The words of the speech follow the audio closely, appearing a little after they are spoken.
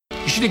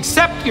should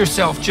accept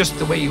yourself just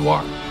the way you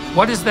are.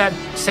 What does that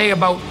say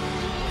about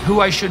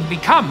who I should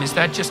become? Is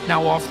that just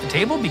now off the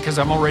table because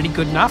I'm already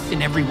good enough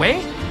in every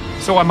way?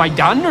 So am I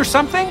done or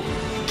something?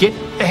 Get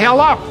the hell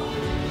up.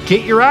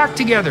 Get your act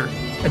together.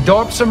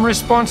 Adopt some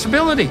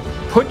responsibility.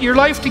 Put your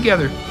life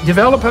together.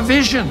 Develop a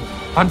vision.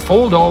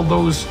 Unfold all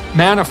those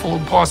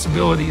manifold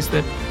possibilities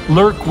that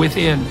lurk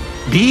within.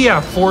 Be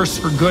a force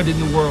for good in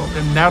the world,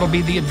 and that'll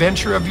be the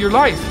adventure of your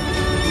life.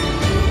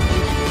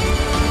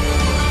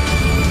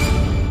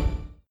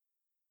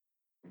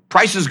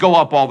 Prices go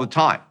up all the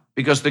time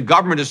because the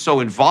government is so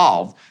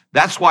involved.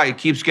 That's why it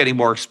keeps getting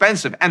more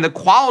expensive. And the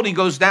quality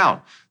goes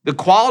down. The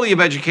quality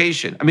of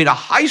education. I mean, a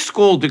high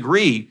school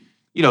degree,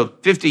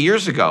 50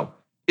 years ago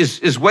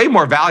is way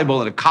more valuable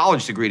than a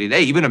college degree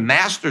today, even a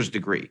master's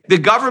degree. The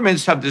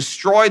governments have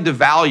destroyed the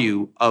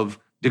value of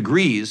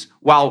degrees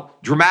while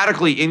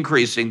dramatically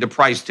increasing the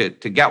price to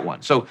get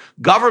one. So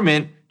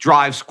government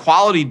drives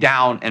quality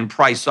down and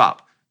price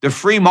up. The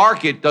free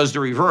market does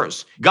the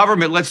reverse.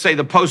 Government, let's say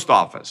the post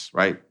office,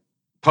 right?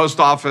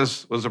 Post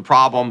office was a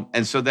problem,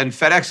 and so then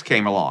FedEx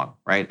came along,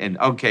 right? And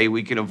okay,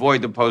 we can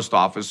avoid the post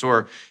office.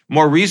 Or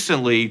more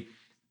recently,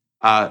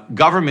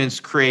 governments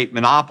create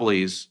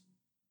monopolies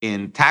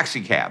in taxi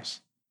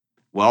cabs.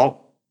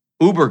 Well,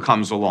 Uber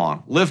comes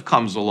along, Lyft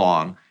comes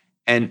along,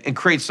 and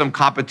creates some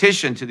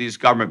competition to these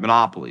government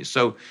monopolies.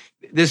 So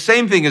the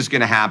same thing is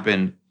going to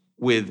happen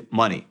with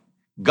money.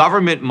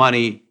 Government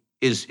money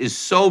is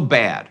so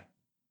bad,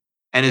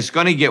 and it's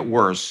going to get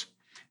worse,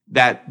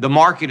 that the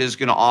market is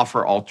going to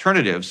offer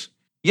alternatives.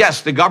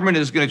 Yes, the government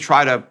is going to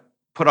try to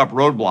put up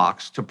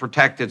roadblocks to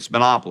protect its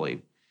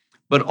monopoly,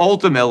 but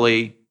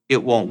ultimately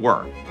it won't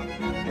work.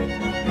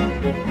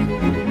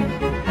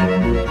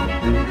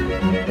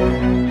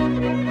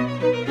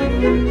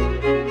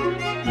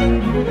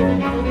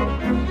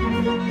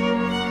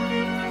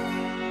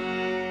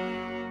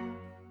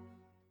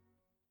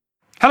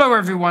 Hello,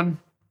 everyone.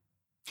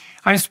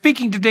 I'm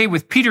speaking today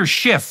with Peter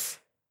Schiff,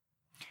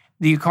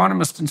 the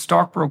economist and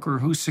stockbroker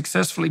who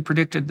successfully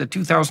predicted the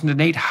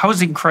 2008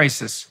 housing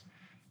crisis.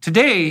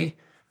 Today,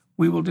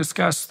 we will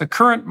discuss the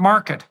current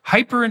market,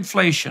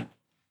 hyperinflation,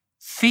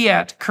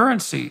 fiat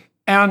currency,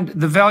 and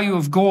the value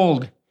of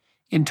gold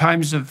in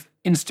times of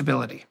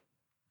instability.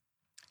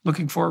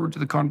 Looking forward to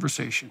the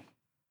conversation.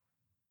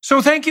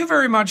 So thank you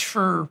very much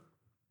for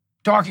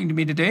talking to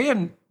me today,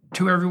 and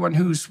to everyone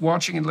who's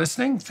watching and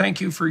listening, thank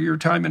you for your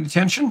time and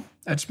attention.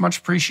 That's much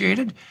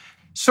appreciated.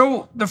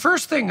 So the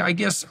first thing I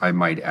guess I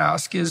might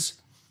ask is,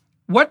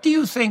 what do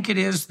you think it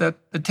is that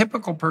the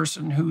typical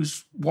person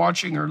who's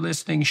watching or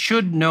listening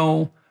should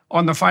know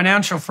on the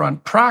financial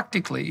front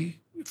practically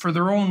for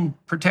their own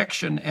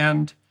protection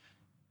and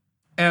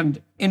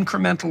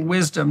incremental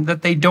wisdom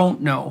that they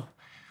don't know?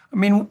 I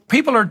mean,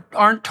 people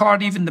aren't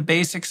taught even the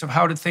basics of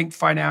how to think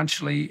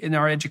financially in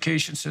our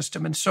education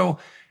system. And so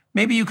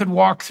maybe you could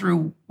walk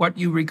through what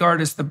you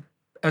regard as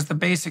the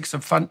basics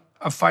of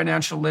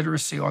financial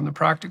literacy on the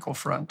practical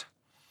front.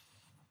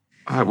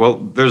 Well,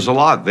 there's a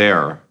lot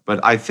there,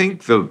 but I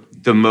think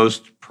the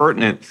most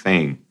pertinent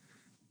thing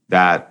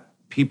that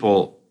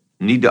people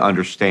need to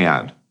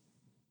understand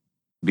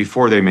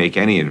before they make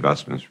any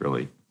investments,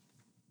 really,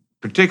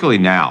 particularly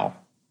now,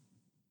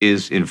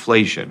 is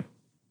inflation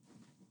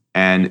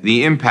and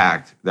the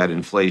impact that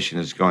inflation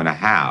is going to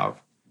have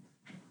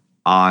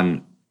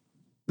on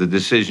the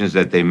decisions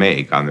that they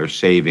make on their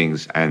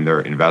savings and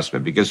their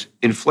investment. Because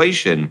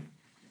inflation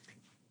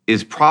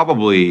is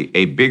probably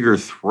a bigger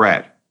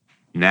threat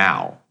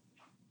now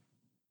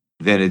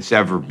than it's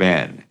ever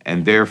been.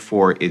 And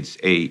therefore, it's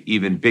a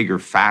even bigger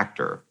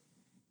factor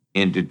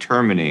in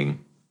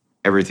determining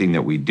everything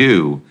that we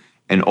do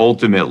and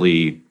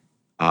ultimately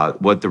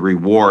what the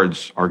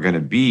rewards are going to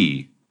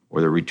be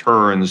or the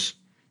returns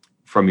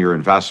from your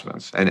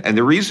investments. And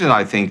the reason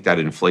I think that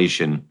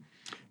inflation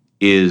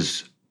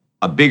is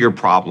a bigger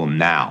problem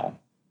now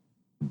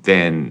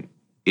than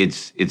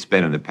it's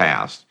been in the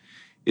past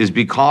is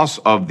because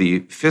of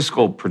the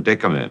fiscal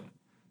predicament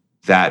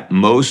that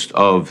most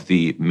of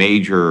the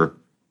major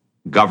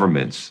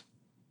governments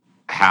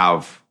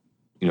have,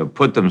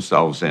 put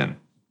themselves in.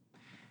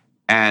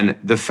 And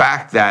the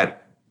fact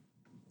that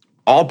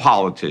all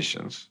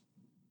politicians,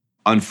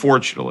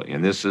 unfortunately,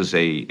 and this is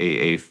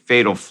a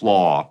fatal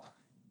flaw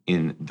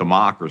in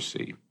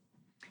democracy,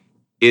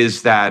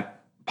 is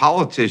that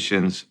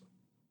politicians,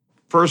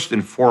 first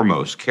and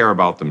foremost, care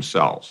about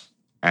themselves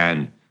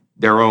and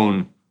their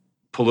own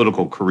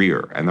political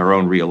career and their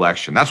own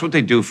reelection. That's what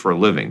they do for a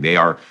living. They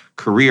are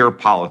career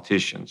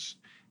politicians.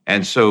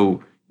 And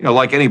so,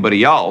 like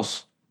anybody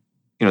else,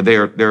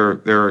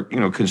 they're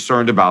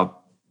concerned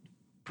about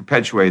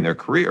perpetuating their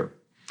career.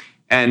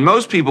 And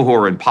most people who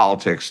are in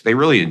politics, they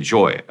really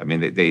enjoy it. I mean,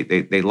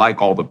 they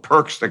like all the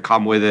perks that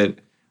come with it.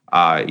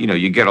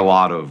 You get a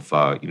lot of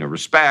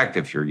respect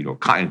if you're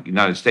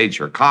United States.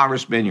 You're a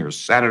congressman. You're a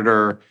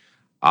senator.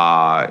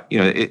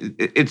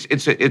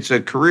 It's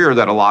a career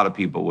that a lot of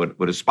people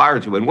would aspire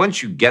to. And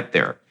once you get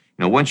there,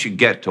 once you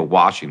get to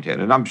Washington,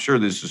 and I'm sure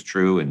this is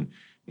true in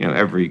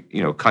every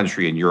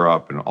country in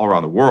Europe and all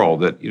around the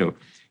world, that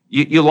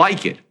you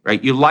like it,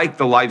 right? You like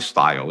the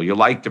lifestyle. You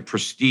like the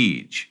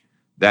prestige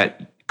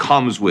that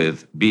comes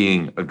with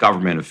being a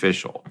government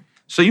official.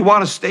 So you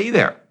want to stay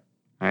there,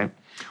 right?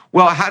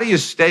 Well, how do you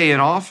stay in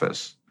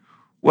office?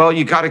 Well,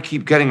 you got to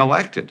keep getting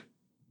elected.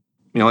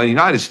 In the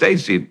United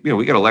States, we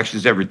get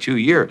elections every 2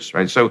 years,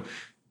 right? So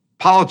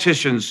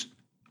politicians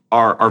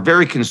are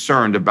very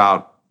concerned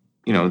about,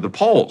 the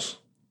polls,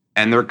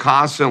 and they're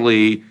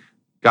constantly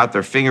got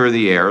their finger in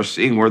the air,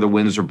 seeing where the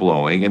winds are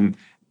blowing, and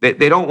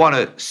they don't want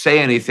to say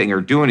anything or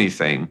do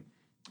anything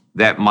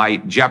that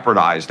might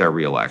jeopardize their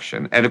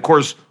reelection. And of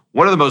course,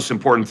 one of the most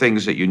important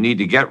things that you need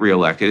to get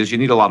reelected is you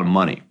need a lot of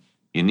money.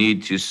 You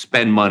need to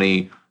spend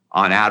money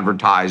on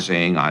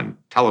advertising, on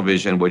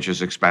television, which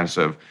is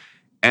expensive.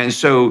 And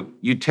so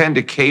you tend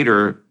to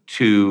cater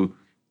to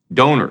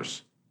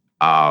donors,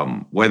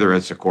 whether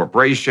it's a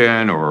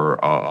corporation or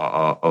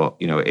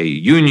a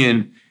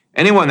union,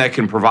 anyone that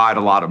can provide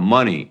a lot of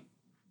money.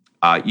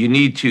 You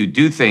need to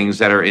do things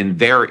that are in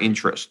their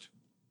interest.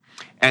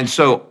 And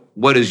so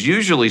what is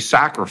usually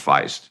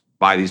sacrificed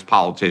by these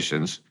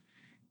politicians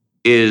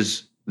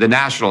is the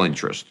national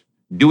interest.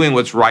 Doing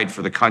what's right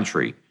for the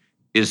country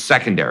is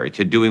secondary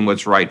to doing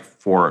what's right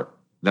for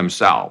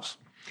themselves.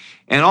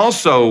 And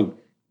also,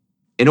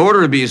 in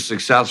order to be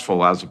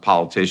successful as a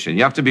politician,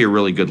 you have to be a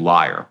really good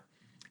liar.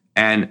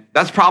 And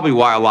that's probably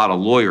why a lot of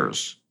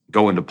lawyers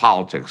go into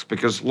politics,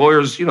 because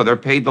lawyers, they're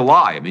paid to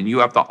lie. I mean, you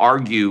have to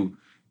argue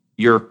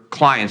your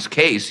client's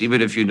case,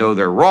 even if you know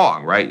they're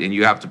wrong, right? And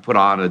you have to put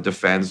on a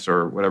defense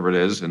or whatever it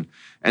is. And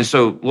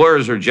so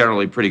lawyers are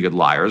generally pretty good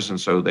liars, and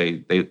so they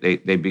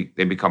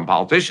become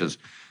politicians.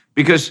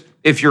 Because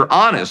if you're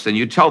honest and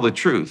you tell the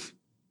truth,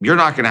 you're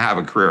not going to have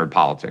a career in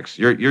politics.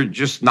 You're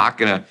just not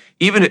going to,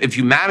 even if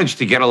you manage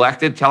to get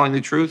elected telling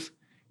the truth,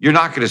 you're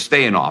not going to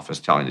stay in office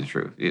telling the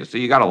truth. So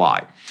you got to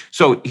lie.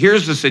 So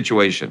here's the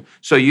situation.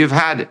 So you've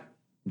had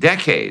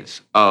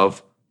decades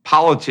of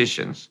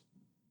politicians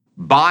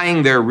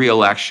buying their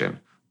reelection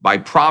by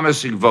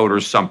promising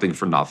voters something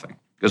for nothing.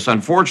 Because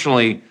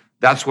unfortunately,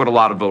 that's what a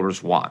lot of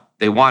voters want.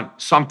 They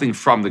want something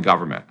from the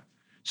government.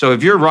 So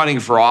if you're running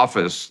for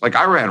office, like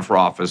I ran for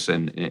office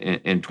in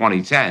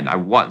 2010, I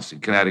once in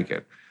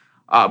Connecticut.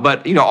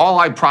 But all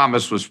I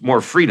promised was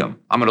more freedom.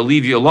 I'm going to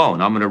leave you alone.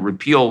 I'm going to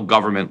repeal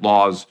government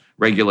laws,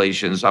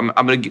 regulations. I'm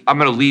going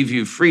to leave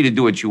you free to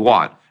do what you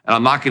want, and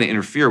I'm not going to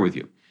interfere with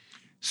you.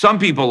 Some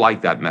people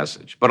like that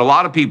message, but a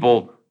lot of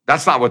people,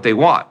 that's not what they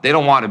want. They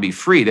don't want to be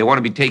free. They want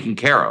to be taken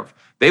care of.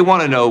 They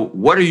want to know,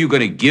 what are you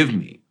going to give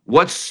me?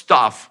 What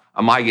stuff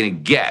am I going to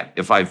get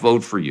if I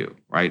vote for you,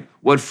 right?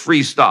 What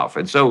free stuff?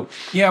 And so...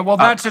 Yeah, well,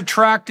 that's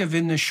attractive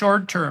in the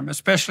short term,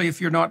 especially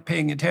if you're not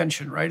paying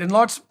attention, right? And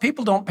lots of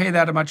people don't pay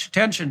that much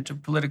attention to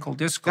political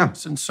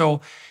discourse. Yeah. And so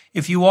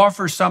if you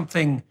offer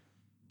something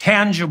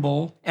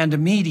tangible and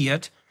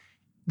immediate,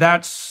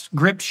 that's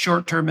grips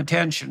short-term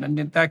attention, and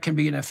that can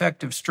be an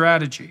effective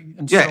strategy.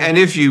 And yeah,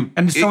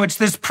 so, so it's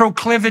this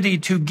proclivity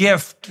to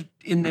gift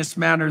in this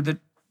manner that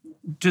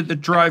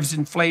drives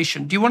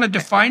inflation. Do you want to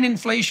define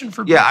inflation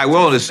for people? Yeah, I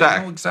will in a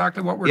sec. Know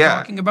exactly what we're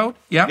talking about?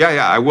 Yeah,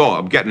 I will.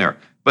 I'm getting there.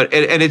 But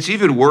and it's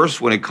even worse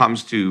when it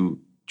comes to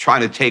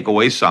trying to take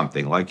away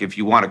something. Like if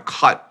you want to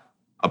cut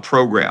a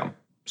program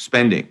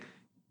spending,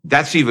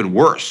 that's even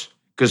worse,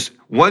 because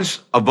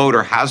once a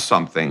voter has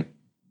something,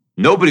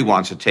 nobody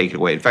wants to take it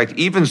away. In fact,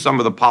 even some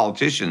of the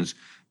politicians,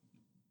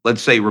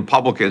 let's say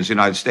Republicans in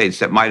the United States,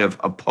 that might have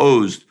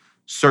opposed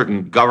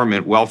certain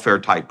government welfare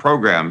type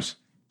programs,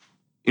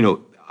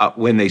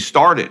 when they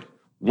started,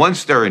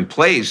 once they're in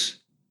place,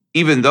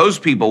 even those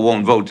people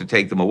won't vote to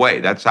take them away.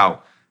 That's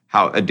how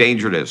a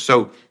danger it is.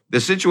 So the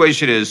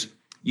situation is,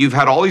 you've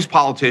had all these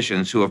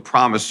politicians who have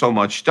promised so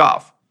much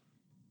stuff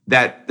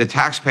that the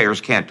taxpayers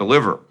can't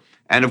deliver.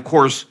 And of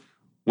course,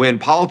 when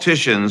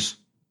politicians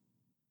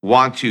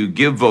want to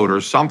give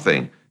voters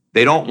something,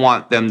 they don't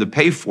want them to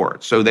pay for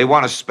it. So they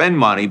want to spend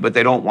money, but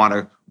they don't want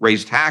to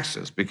raise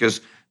taxes,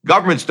 because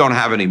governments don't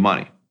have any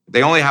money.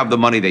 They only have the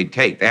money they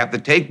take. They have to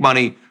take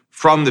money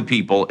from the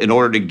people in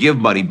order to give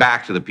money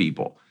back to the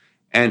people.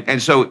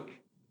 And so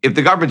if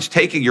the government's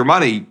taking your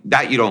money,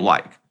 that you don't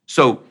like.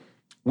 So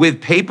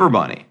with paper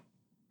money,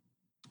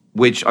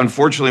 which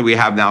unfortunately we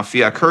have now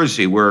fiat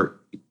currency, where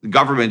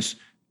governments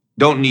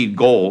don't need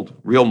gold,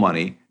 real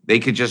money, they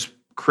could just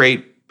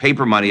create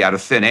paper money out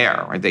of thin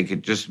air, right? They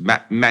could just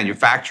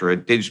manufacture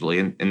it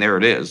digitally, and there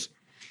it is.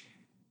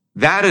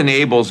 That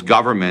enables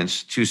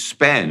governments to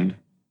spend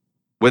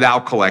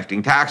without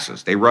collecting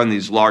taxes. They run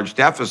these large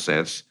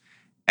deficits,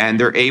 and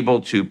they're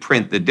able to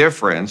print the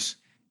difference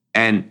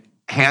and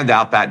hand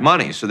out that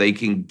money, so they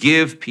can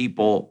give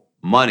people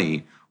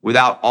money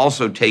without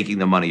also taking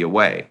the money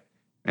away.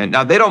 And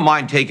now they don't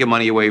mind taking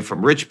money away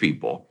from rich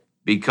people,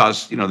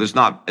 because there's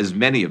not as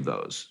many of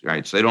those,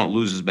 right? So they don't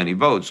lose as many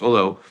votes,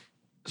 although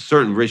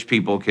certain rich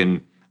people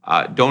can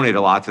donate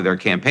a lot to their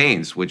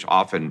campaigns, which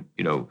often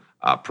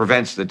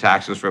prevents the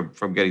taxes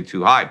from getting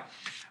too high.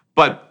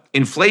 But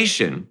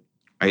inflation,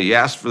 right, you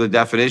asked for the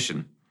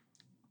definition.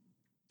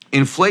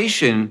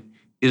 Inflation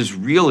is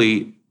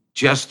really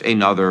just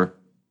another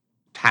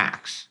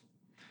tax.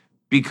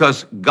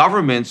 because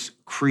governments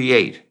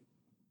create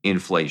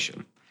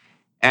inflation.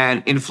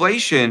 And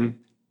inflation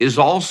is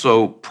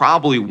also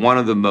probably one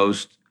of the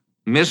most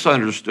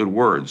misunderstood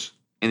words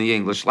in the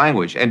English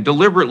language, and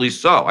deliberately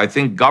so. I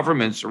think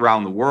governments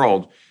around the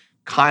world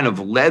kind of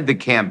led the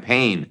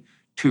campaign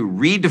to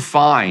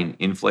redefine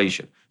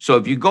inflation. So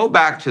if you go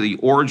back to the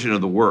origin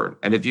of the word,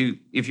 and if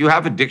you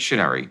have a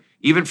dictionary,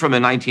 even from the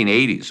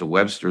 1980s, a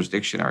Webster's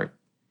dictionary,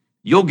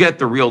 you'll get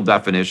the real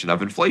definition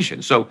of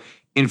inflation. So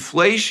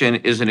inflation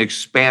is an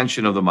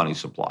expansion of the money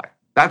supply.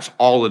 That's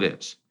all it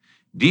is.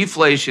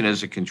 Deflation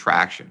is a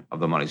contraction of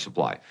the money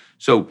supply.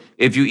 So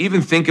if you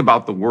even think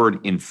about the word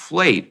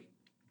inflate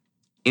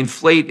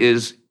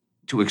is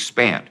to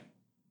expand,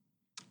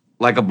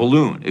 like a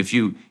balloon. If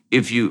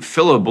you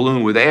fill a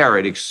balloon with air,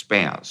 it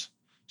expands.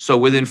 So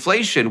with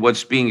inflation,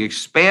 what's being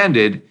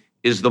expanded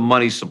is the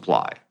money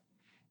supply.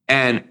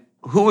 And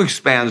who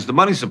expands the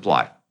money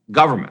supply?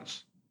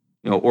 Governments.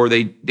 Or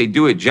they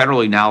do it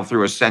generally now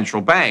through a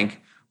central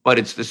bank, but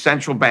it's the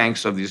central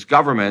banks of these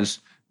governments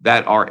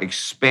that are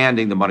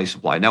expanding the money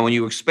supply. Now, when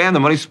you expand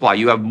the money supply,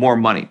 you have more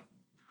money.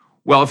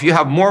 Well, if you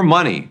have more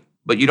money,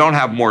 but you don't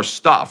have more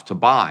stuff to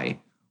buy,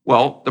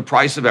 well, the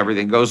price of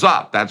everything goes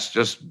up. That's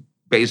just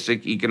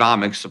basic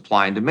economic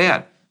supply and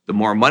demand. The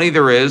more money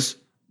there is,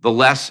 the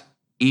less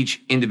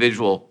each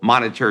individual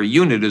monetary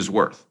unit is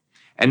worth.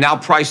 And now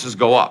prices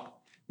go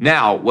up.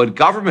 Now, what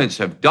governments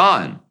have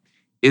done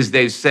is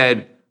they've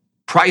said,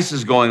 price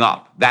is going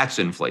up. That's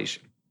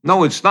inflation.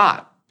 No, it's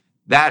not.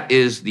 That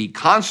is the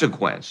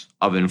consequence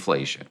of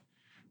inflation,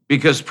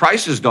 because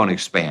prices don't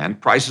expand,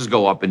 prices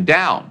go up and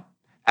down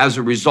as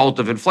a result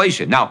of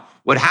inflation. Now,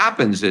 what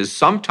happens is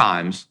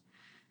sometimes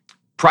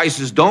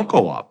prices don't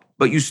go up,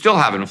 but you still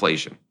have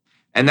inflation.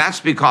 And that's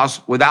because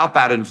without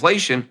that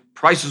inflation,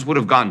 prices would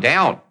have gone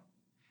down.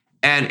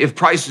 And if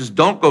prices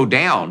don't go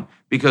down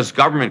because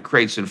government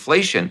creates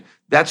inflation,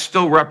 that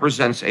still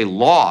represents a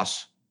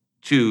loss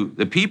to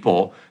the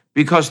people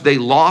because they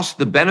lost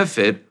the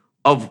benefit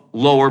of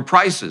lower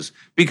prices.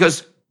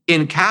 Because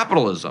in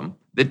capitalism,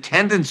 the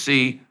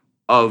tendency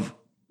of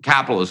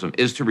capitalism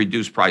is to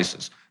reduce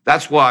prices.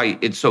 That's why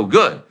it's so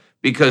good,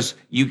 because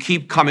you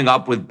keep coming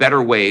up with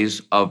better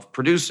ways of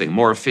producing,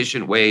 more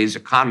efficient ways,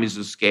 economies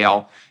of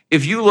scale.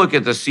 If you look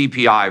at the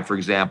CPI, for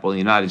example, in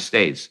the United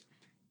States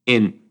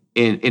in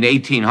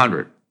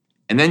 1800,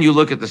 and then you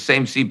look at the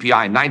same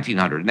CPI in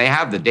 1900, and they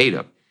have the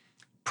data,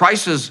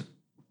 prices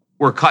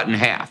were cut in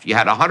half. You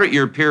had a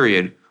 100-year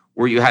period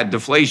where you had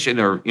deflation,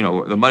 or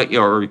the money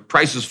or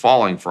prices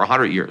falling for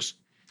 100 years,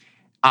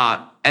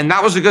 and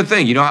that was a good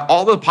thing.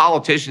 All the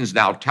politicians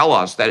now tell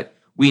us that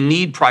we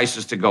need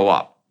prices to go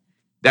up,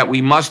 that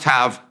we must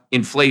have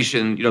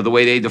inflation, the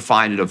way they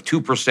define it, of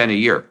 2% a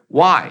year.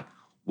 Why?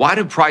 Why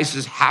do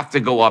prices have to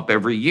go up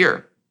every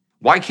year?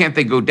 Why can't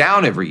they go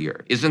down every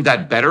year? Isn't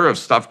that better if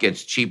stuff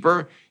gets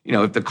cheaper?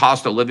 If the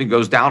cost of living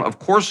goes down, of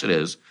course it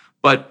is.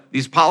 But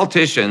these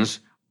politicians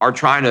are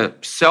trying to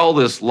sell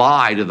this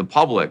lie to the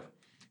public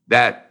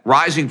that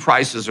rising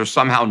prices are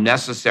somehow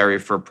necessary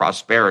for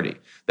prosperity,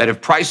 that if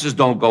prices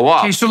don't go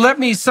up. Okay, so let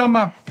me sum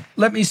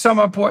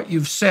up what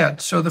you've said.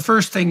 So the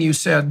first thing you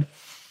said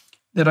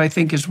that I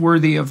think is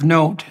worthy of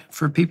note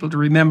for people to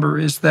remember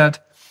is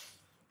that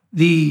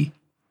the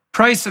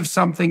price of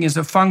something is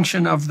a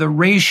function of the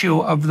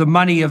ratio of the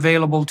money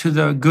available to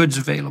the goods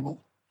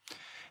available.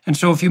 And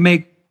so if you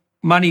make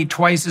money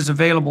twice as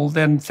available,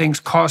 then things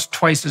cost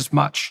twice as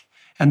much.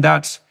 And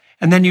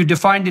then you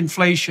defined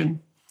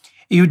inflation.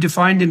 You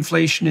defined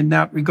inflation in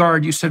that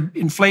regard. You said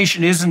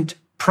inflation isn't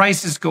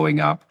prices going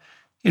up.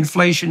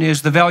 Inflation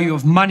is the value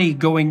of money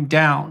going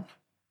down.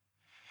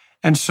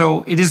 And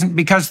so it isn't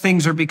because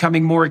things are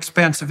becoming more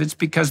expensive. It's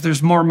because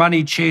there's more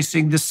money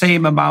chasing the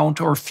same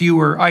amount or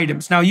fewer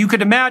items. Now, you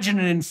could imagine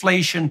an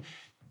inflation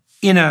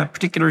in a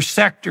particular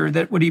sector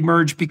that would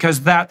emerge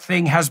because that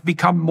thing has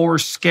become more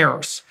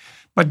scarce.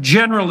 But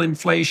general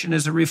inflation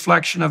is a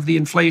reflection of the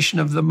inflation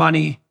of the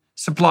money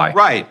supply.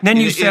 Right. And then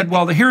you said,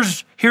 well,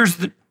 here's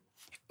the,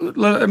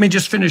 let me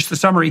just finish the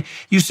summary.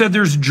 You said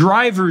there's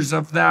drivers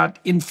of that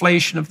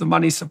inflation of the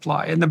money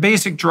supply. And the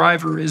basic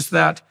driver is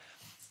that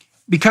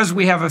because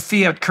we have a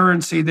fiat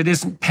currency that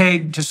isn't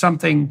pegged to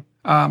something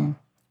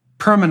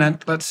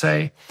permanent, let's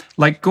say,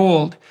 like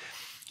gold,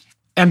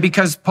 and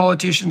because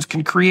politicians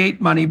can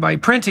create money by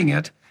printing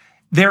it,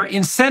 they're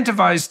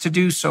incentivized to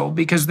do so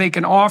because they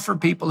can offer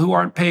people who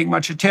aren't paying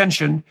much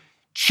attention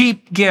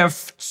cheap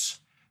gifts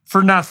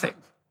for nothing.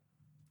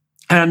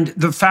 And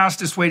the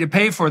fastest way to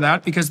pay for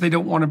that, because they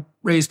don't want to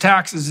raise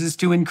taxes, is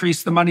to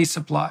increase the money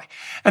supply.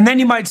 And then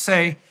you might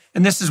say,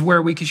 and this is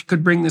where we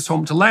could bring this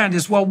home to land,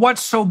 is, well,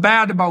 what's so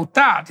bad about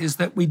that is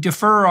that we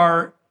defer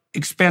our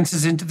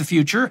expenses into the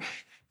future.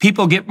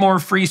 People get more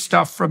free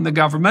stuff from the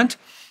government.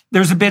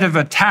 There's a bit of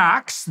a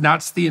tax.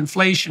 That's the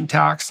inflation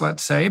tax,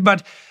 let's say.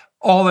 But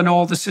all in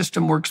all, the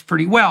system works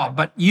pretty well.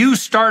 But you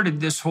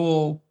started this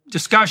whole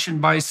discussion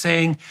by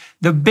saying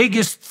the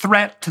biggest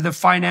threat to the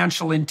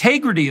financial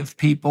integrity of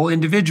people,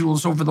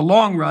 individuals over the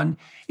long run,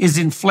 is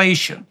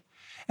inflation.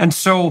 And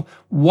so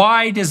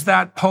why does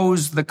that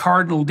pose the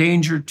cardinal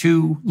danger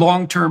to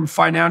long-term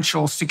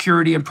financial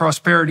security and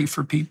prosperity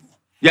for people?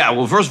 Yeah,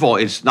 well, first of all,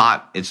 it's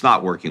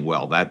not working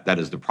well. That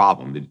is the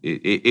problem.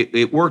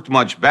 It worked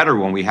much better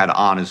when we had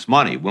honest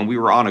money. When we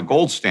were on a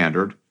gold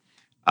standard,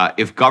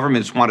 if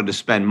governments wanted to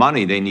spend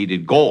money, they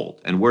needed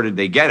gold. And where did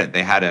they get it?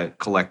 They had to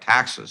collect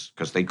taxes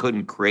because they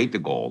couldn't create the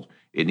gold.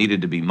 It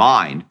needed to be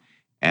mined.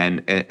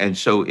 And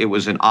so it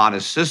was an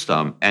honest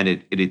system, and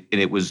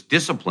it was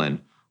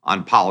disciplined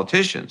on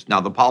politicians.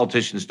 Now, the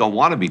politicians don't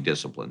want to be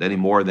disciplined any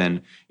more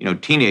than,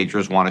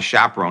 teenagers want to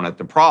chaperone at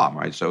the prom,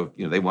 right? So,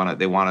 they want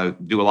to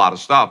do a lot of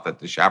stuff that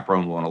the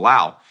chaperone won't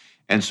allow.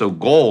 And so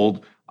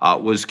gold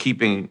was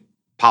keeping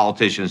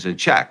politicians in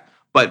check.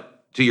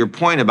 But to your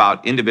point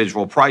about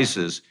individual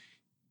prices,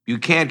 you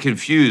can't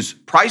confuse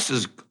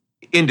prices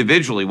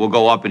individually will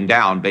go up and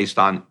down based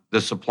on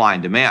the supply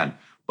and demand.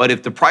 But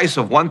if the price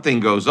of one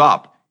thing goes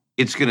up,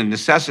 it's going to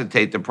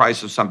necessitate the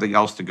price of something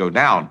else to go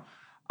down.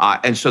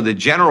 And so the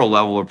general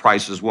level of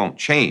prices won't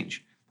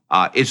change.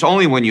 It's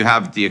only when you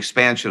have the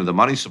expansion of the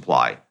money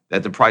supply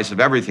that the price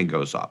of everything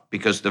goes up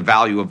because the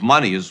value of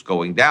money is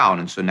going down.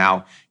 And so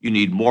now you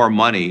need more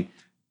money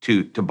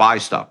to buy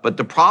stuff. But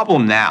the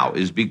problem now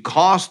is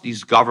because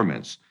these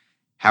governments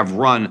have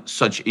run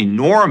such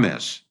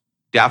enormous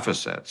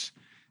deficits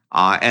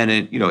and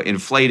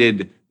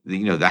inflated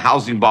the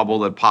housing bubble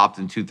that popped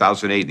in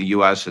 2008 in the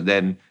U.S. and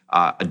then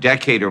a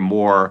decade or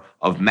more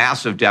of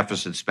massive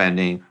deficit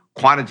spending,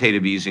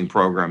 quantitative easing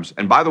programs.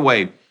 And by the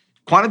way,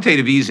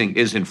 quantitative easing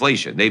is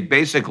inflation. They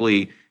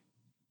basically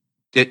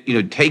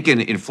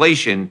taken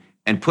inflation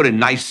and put a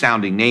nice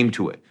sounding name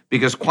to it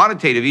because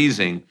quantitative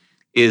easing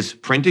is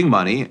printing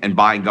money and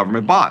buying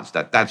government bonds.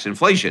 That's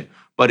inflation.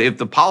 But if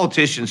the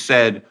politicians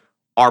said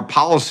our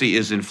policy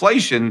is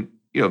inflation,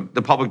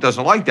 the public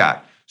doesn't like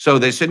that. So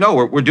they said, no,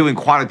 we're doing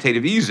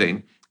quantitative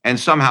easing. And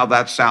somehow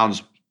that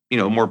sounds,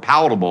 more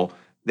palatable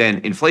than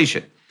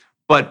inflation.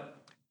 But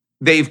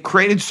they've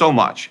created so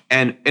much.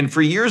 And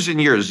for years and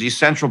years, these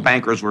central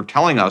bankers were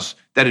telling us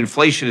that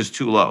inflation is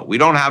too low. We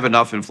don't have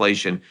enough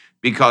inflation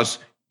because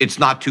it's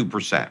not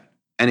 2%.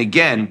 And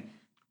again,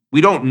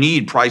 we don't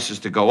need prices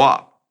to go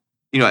up.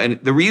 And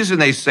the reason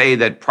they say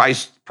that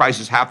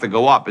prices have to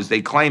go up is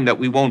they claim that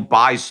we won't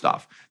buy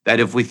stuff, that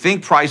if we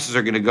think prices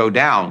are going to go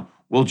down,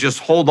 we'll just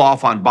hold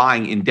off on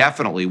buying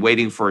indefinitely,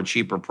 waiting for a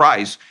cheaper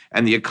price,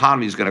 and the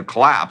economy is going to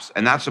collapse.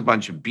 And that's a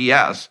bunch of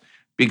BS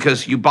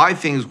because you buy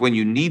things when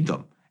you need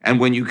them and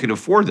when you can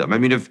afford them. I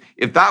mean,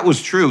 if that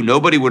was true,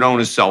 nobody would own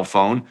a cell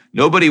phone,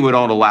 nobody would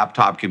own a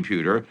laptop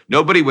computer,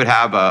 nobody would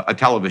have a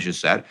television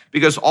set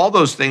because all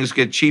those things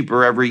get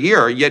cheaper every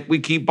year, yet we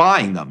keep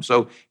buying them.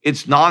 So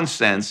it's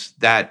nonsense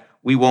that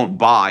we won't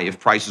buy if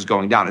prices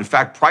going down. In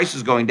fact,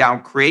 prices going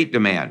down create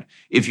demand.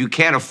 If you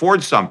can't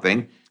afford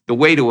something, the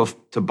way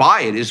to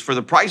buy it is for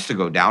the price to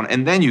go down,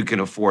 and then you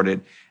can afford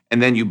it,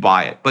 and then you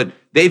buy it. But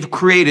they've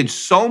created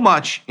so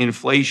much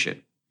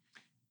inflation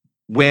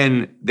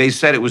when they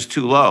said it was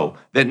too low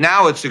that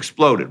now it's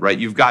exploded, right?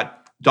 You've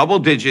got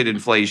double-digit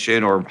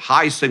inflation or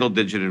high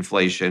single-digit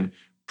inflation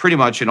pretty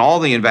much in all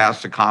the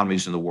advanced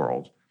economies in the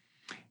world.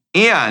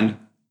 And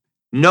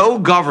no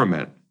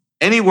government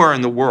anywhere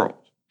in the world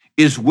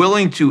is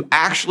willing to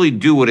actually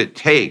do what it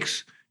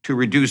takes to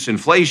reduce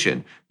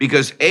inflation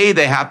because A,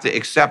 they have to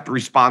accept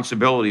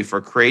responsibility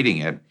for creating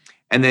it,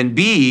 and then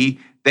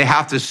B, they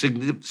have to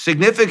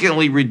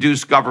significantly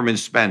reduce government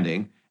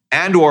spending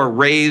and or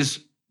raise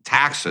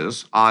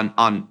taxes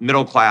on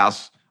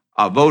middle-class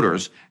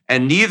voters,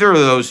 and neither of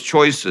those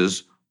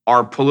choices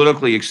are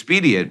politically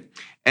expedient.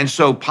 And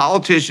so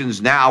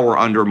politicians now are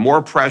under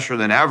more pressure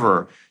than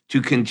ever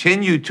to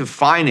continue to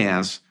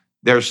finance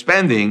their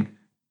spending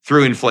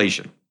through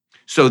inflation.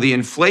 So the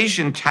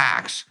inflation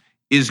tax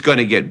is going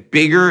to get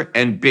bigger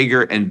and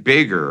bigger and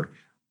bigger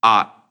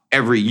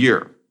every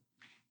year.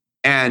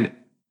 And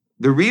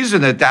the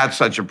reason that that's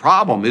such a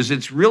problem is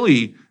it's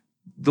really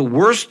the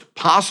worst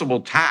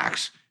possible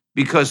tax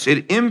because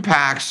it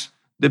impacts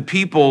the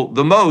people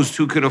the most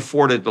who can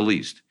afford it the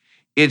least.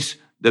 It's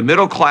the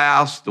middle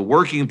class, the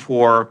working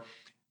poor,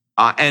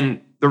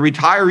 and the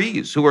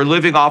retirees who are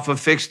living off of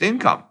fixed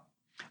income.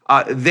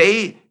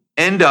 They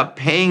end up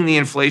paying the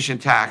inflation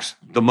tax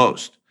the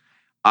most.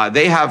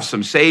 They have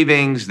some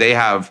savings, they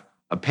have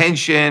a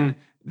pension,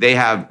 they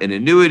have an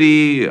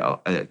annuity,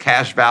 a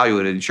cash value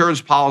and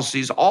insurance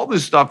policies. All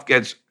this stuff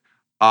gets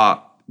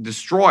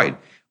destroyed.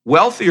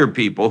 Wealthier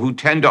people who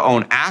tend to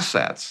own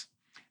assets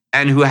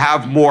and who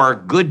have more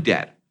good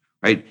debt,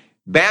 right?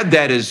 Bad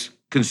debt is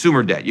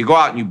consumer debt. You go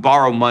out and you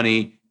borrow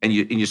money and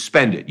you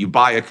spend it. You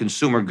buy a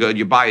consumer good,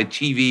 you buy a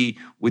TV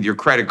with your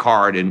credit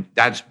card, and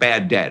that's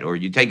bad debt. Or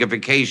you take a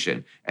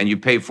vacation and you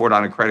pay for it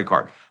on a credit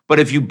card. But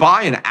if you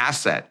buy an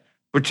asset,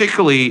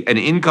 particularly an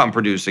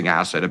income-producing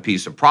asset, a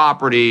piece of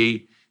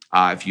property,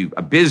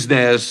 a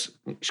business,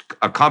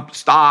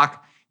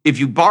 stock, if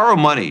you borrow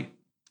money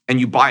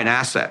and you buy an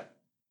asset,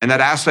 and that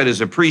asset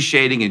is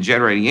appreciating and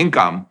generating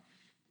income,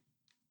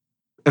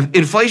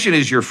 inflation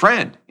is your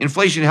friend.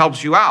 Inflation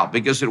helps you out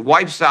because it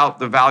wipes out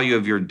the value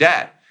of your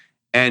debt.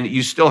 and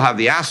you still have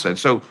the asset.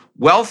 So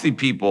wealthy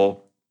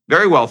people,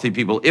 very wealthy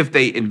people, if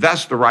they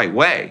invest the right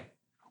way,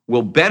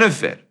 will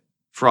benefit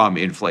from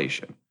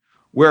inflation,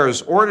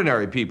 whereas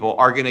ordinary people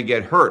are going to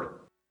get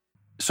hurt.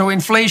 So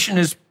inflation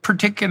is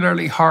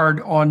particularly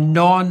hard on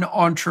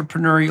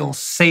non-entrepreneurial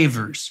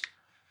savers.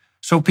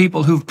 So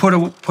people who've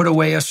put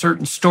away a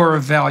certain store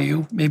of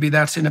value, maybe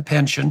that's in a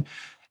pension,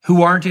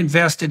 who aren't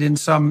invested in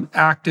some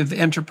active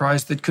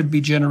enterprise that could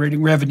be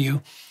generating revenue.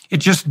 It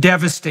just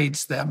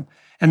devastates them.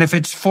 And if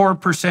it's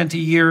 4% a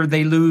year,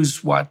 they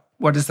lose what?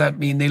 What does that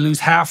mean? They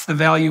lose half the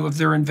value of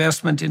their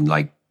investment in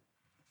like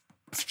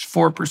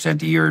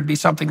 4% a year. It'd be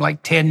something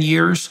like 10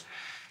 years.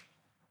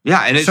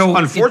 Yeah, and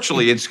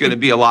unfortunately, it's going to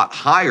be a lot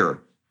higher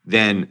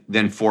than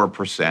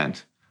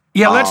 4%.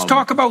 Yeah, let's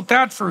talk about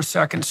that for a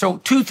second. So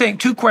two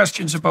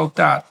questions about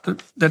that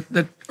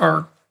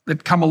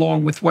come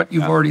along with what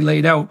you've already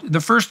laid out.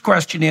 The first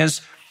question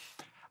is,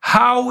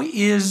 how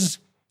is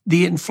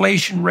the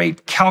inflation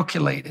rate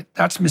calculated?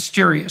 That's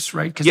mysterious,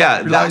 right? Because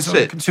it relies on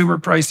the consumer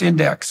price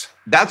index.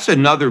 That's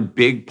another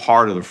big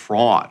part of the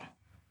fraud,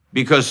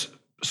 because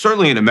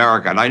certainly in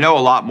America, and I know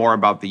a lot more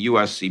about the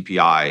U.S.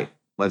 CPI,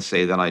 let's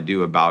say, than I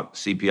do about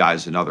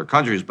CPIs in other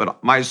countries.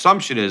 But my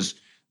assumption is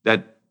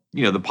that,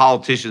 the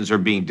politicians are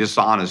being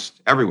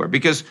dishonest everywhere,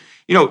 because,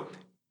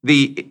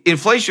 the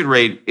inflation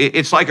rate,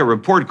 it's like a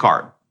report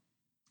card.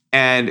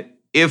 And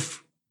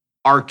if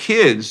our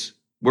kids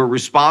were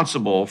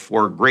responsible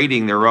for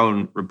grading their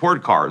own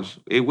report cards,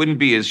 it wouldn't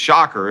be as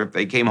shocker if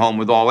they came home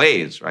with all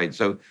A's, right?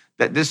 So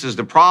that this is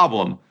the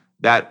problem,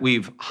 that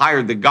we've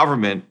hired the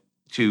government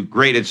to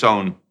grade its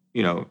own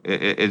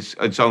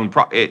its own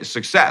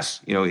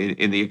success,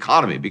 in the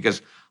economy,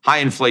 because high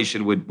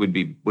inflation would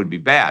be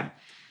bad.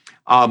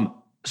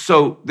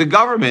 So the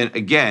government,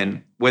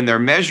 again, when they're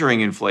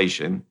measuring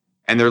inflation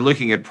and they're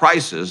looking at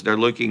prices, they're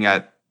looking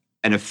at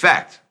an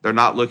effect. They're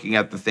not looking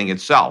at the thing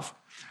itself.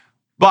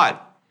 But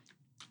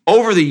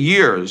over the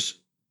years,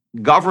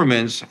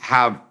 governments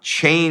have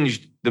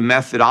changed the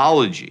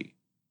methodology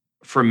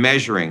for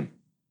measuring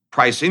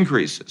price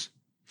increases.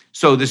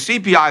 So the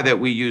CPI that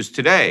we use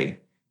today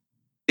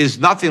is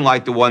nothing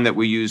like the one that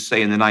we used,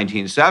 say, in the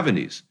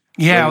 1970s.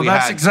 Yeah,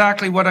 that's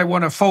exactly what I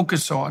want to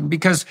focus on,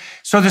 because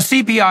so the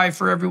CPI,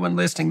 for everyone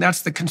listening,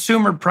 that's the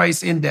Consumer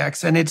Price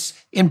Index, and it's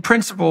in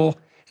principle,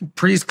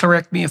 please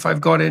correct me if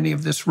I've got any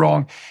of this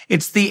wrong,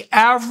 it's the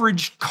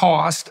average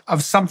cost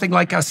of something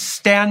like a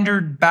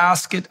standard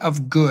basket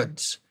of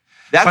goods.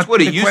 That's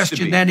what it used to be. The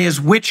question then is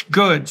which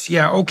goods?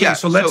 Yeah, okay,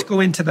 so let's go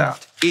into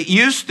that. It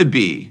used to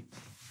be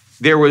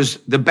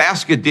the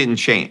basket didn't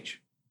change.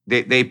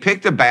 They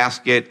picked a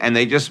basket and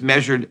they just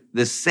measured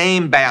the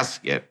same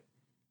basket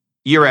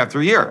year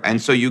after year. And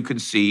so you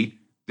could see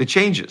the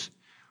changes.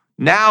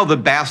 Now the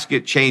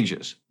basket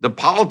changes. The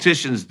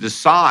politicians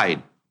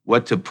decide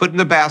what to put in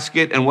the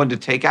basket and what to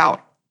take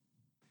out.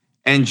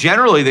 And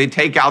generally they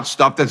take out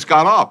stuff that's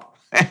gone up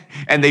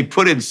and they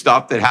put in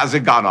stuff that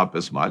hasn't gone up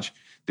as much.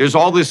 There's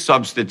all this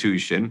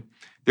substitution.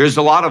 There's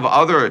a lot of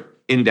other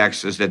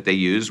indexes that they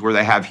use where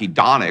they have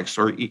hedonics,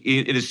 or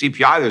in a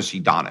CPI, there's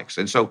hedonics.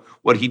 And so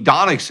what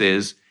hedonics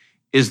is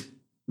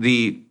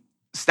the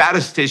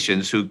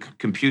statisticians who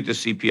compute the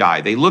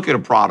CPI, they look at a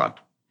product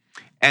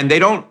and they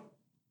don't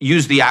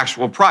use the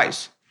actual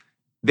price.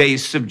 They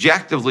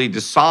subjectively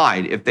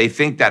decide if they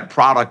think that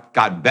product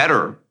got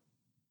better.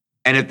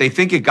 And if they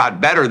think it got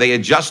better, they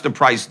adjust the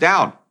price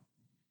down.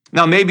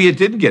 Now, maybe it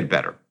didn't get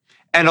better.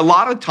 And a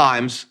lot of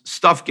times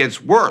stuff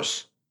gets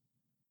worse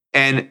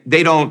and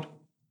they don't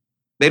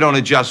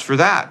adjust for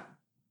that.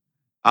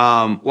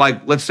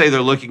 Like, let's say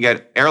they're looking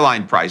at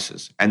airline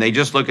prices and they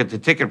just look at the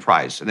ticket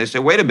price and they say,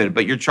 wait a minute,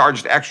 but you're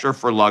charged extra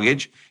for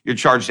luggage, you're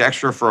charged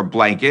extra for a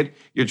blanket,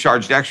 you're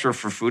charged extra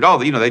for food. Oh,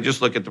 they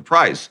just look at the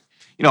price.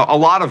 A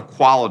lot of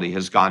quality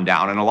has gone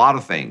down and a lot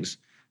of things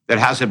that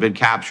hasn't been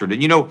captured.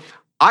 And,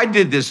 I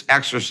did this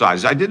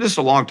exercise. I did this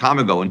a long time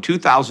ago in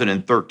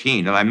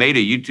 2013, and I made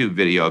a YouTube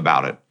video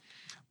about it.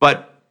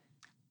 But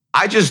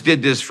I just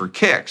did this for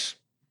kicks.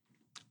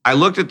 I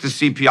looked at the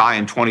CPI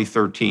in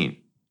 2013.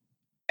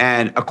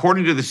 And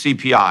according to the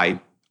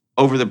CPI,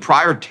 over the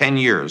prior 10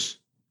 years,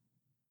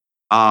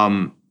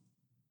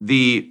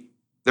 the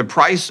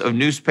price of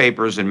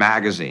newspapers and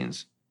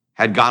magazines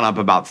had gone up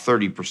about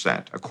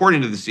 30%,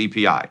 according to the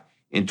CPI.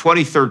 In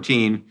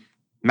 2013,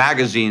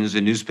 magazines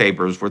and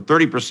newspapers were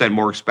 30%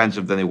 more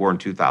expensive than they were in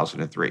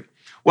 2003.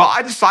 Well,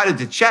 I decided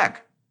to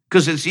check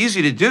because it's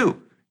easy to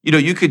do.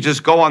 You could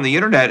just go on the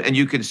internet and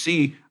you could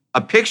see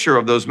a picture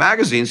of those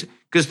magazines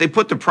because they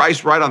put the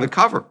price right on the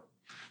cover.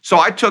 So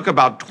I took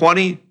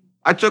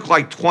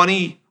like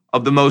 20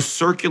 of the most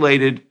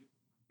circulated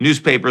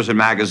newspapers and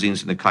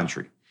magazines in the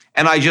country.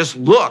 And I just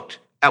looked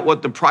at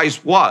what the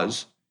price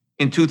was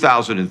in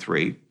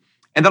 2003.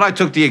 And then I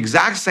took the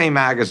exact same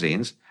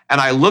magazines and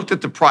I looked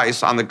at the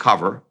price on the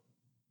cover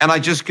and I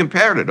just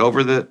compared it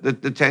over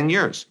the 10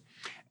 years.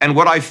 And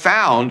what I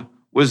found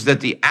was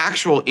that the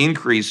actual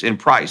increase in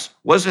price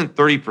wasn't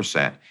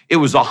 30%, it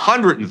was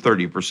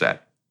 130%.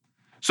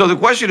 So the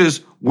question is,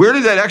 where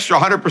did that extra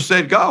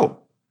 100% go?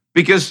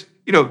 Because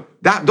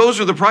those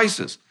are the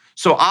prices.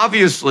 So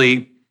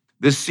obviously,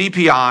 the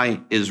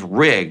CPI is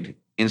rigged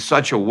in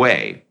such a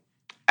way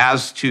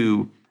as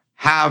to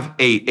have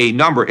a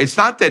number. It's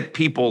not that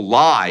people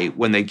lie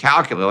when they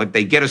calculate, like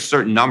they get a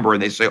certain number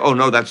and they say, oh,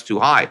 no, that's too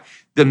high.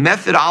 The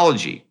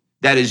methodology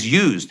that is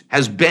used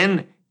has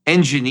been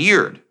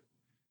engineered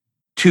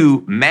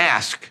to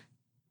mask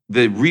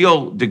the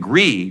real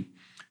degree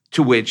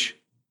to which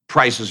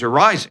prices are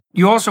rising.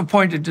 You also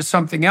pointed to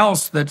something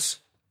else that's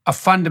a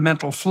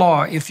fundamental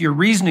flaw, if your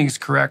reasoning is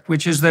correct,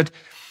 which is that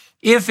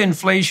if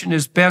inflation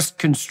is best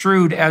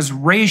construed as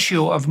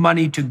ratio of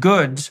money to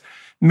goods,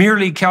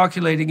 merely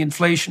calculating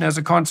inflation as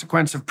a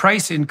consequence of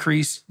price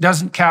increase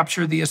doesn't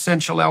capture the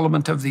essential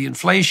element of the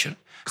inflation.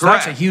 So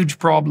Correct. That's a huge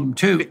problem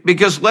too.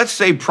 Because let's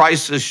say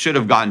prices should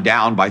have gone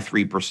down by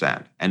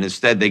 3%, and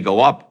instead they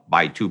go up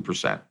by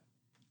 2%.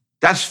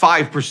 That's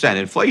 5%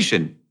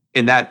 inflation,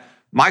 in that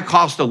my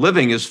cost of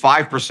living is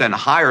 5%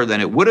 higher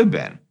than it would have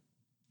been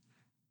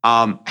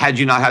had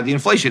you not had the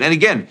inflation. And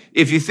again,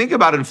 if you think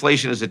about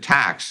inflation as a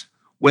tax,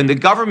 when the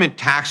government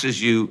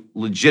taxes you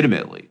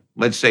legitimately,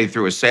 let's say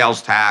through a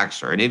sales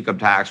tax or an income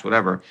tax,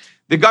 whatever,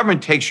 the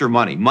government takes your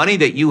money. Money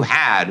that you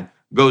had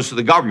goes to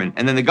the government,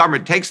 and then the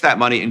government takes that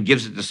money and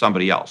gives it to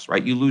somebody else,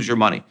 right? You lose your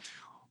money.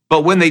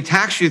 But when they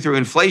tax you through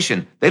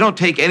inflation, they don't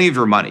take any of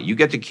your money. You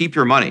get to keep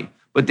your money,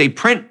 but they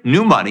print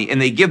new money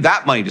and they give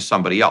that money to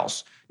somebody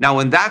else. Now,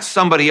 when that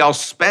somebody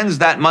else spends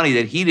that money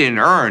that he didn't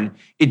earn,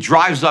 it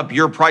drives up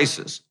your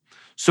prices.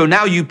 So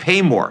now you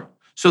pay more.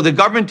 So the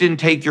government didn't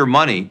take your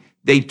money,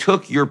 they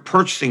took your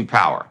purchasing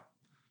power.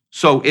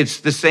 So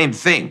it's the same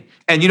thing.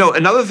 And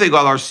another thing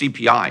about our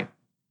CPI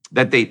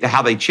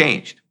how they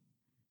changed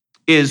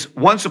is,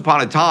 once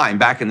upon a time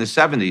back in the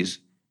 70s,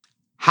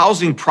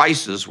 housing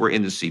prices were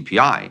in the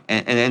CPI,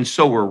 and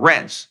so were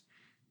rents.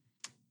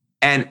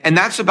 And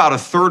that's about a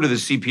third of the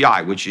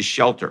CPI, which is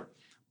shelter.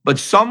 But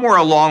somewhere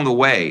along the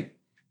way,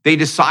 they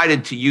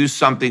decided to use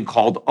something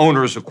called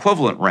owner's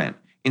equivalent rent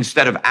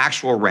instead of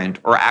actual rent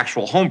or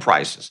actual home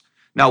prices.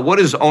 Now, what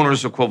is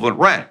owner's equivalent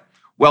rent?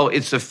 Well,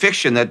 it's a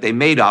fiction that they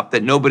made up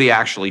that nobody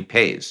actually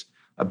pays.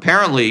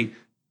 Apparently,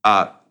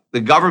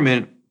 the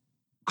government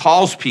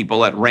calls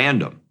people at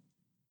random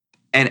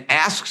and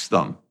asks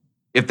them,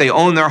 if they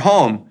own their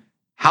home,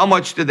 how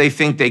much do they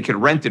think they could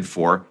rent it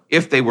for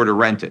if they were to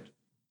rent it?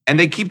 And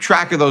they keep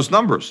track of those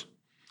numbers.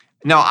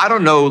 Now, I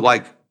don't know,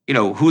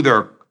 who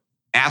they're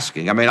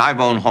asking. I mean, I've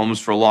owned homes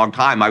for a long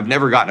time. I've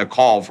never gotten a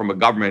call from a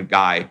government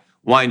guy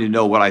wanting to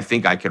know what I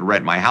think I could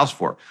rent my house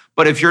for.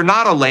 But if you're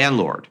not a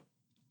landlord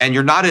and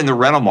you're not in the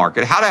rental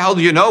market, how the hell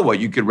do you know what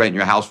you could rent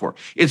your house for?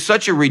 It's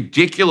such a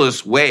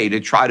ridiculous way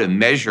to try to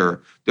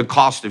measure the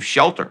cost of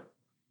shelter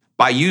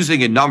by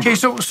using a number. Okay,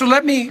 so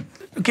let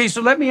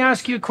me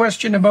ask you a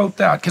question about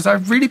that, because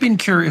I've really been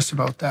curious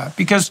about that,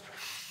 because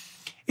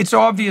it's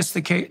obvious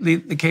the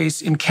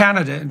case in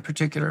Canada in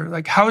particular,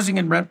 like housing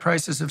and rent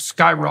prices have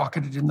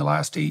skyrocketed in the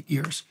last 8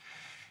 years.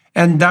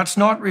 And that's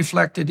not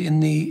reflected in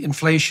the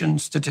inflation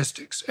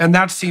statistics. And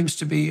that seems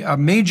to be a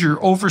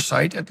major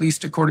oversight, at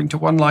least according to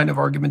one line of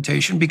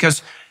argumentation,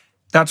 because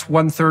that's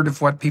 1/3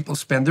 of what people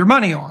spend their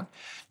money on.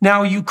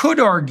 Now, you could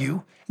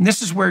argue, and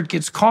this is where it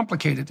gets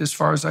complicated as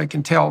far as I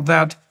can tell,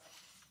 that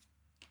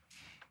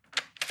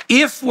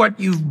if what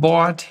you've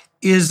bought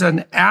is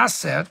an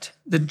asset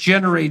that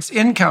generates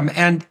income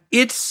and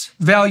its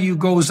value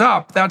goes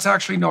up, that's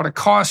actually not a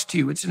cost to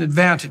you. It's an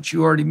advantage.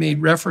 You already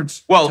made reference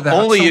to that. Well,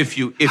 only if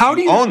you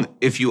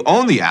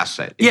own the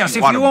asset. If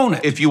you own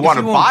it. If you want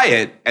to buy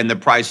it and the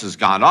price has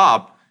gone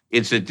up,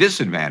 it's a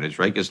disadvantage,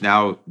 right? Because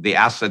now the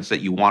assets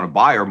that you want to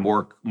buy are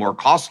more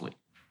costly.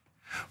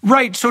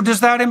 Right. So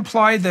does that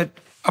imply that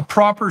a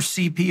proper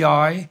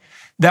CPI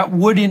that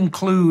would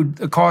include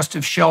the cost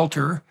of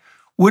shelter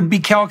would be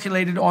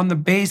calculated on the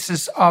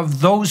basis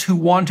of those who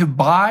want to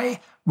buy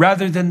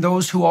rather than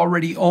those who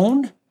already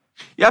own?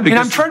 Yeah,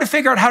 because I'm trying to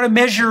figure out how to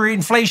measure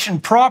inflation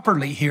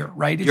properly here,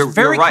 right? It's a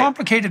very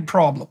complicated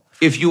problem.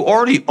 If you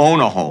already own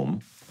a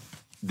home,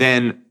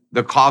 then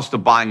the cost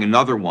of buying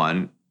another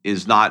one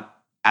is not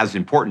as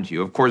important to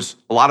you. Of course,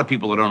 a lot of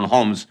people that own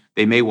homes,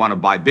 they may want to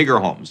buy bigger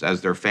homes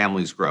as their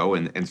families grow,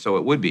 and so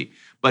it would be.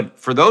 But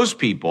for those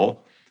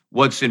people,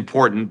 what's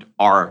important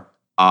are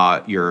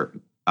your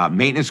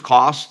maintenance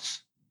costs,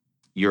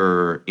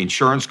 your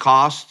insurance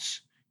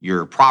costs,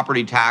 your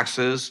property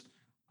taxes.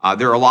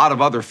 There are a lot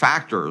of other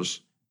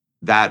factors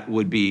that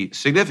would be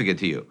significant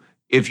to you.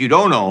 If you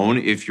don't own,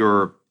 if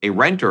you're a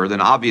renter, then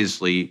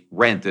obviously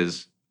rent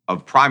is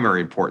of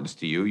primary importance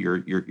to you.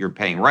 You're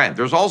paying rent.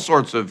 There's all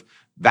sorts of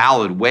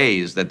valid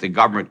ways that the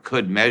government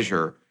could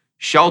measure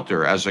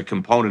shelter as a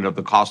component of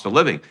the cost of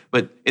living.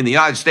 But in the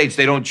United States,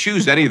 they don't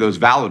choose any of those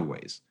valid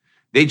ways.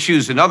 They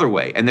choose another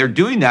way. And they're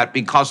doing that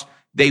because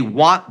they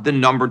want the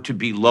number to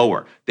be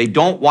lower. They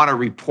don't want to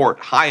report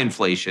high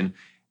inflation.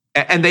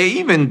 And they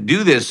even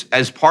do this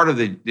as part of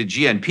the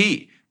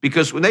GNP,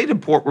 because when they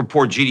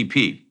report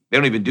GDP, they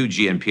don't even do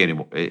GNP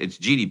anymore. It's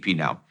GDP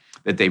now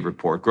that they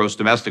report, gross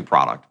domestic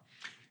product.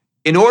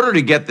 In order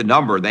to get the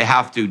number, they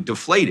have to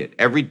deflate it.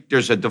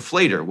 There's a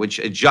deflator which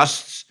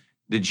adjusts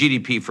the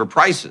GDP for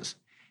prices.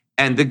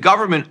 And the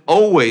government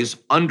always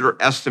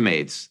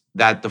underestimates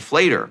that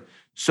deflator,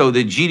 so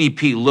the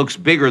GDP looks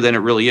bigger than it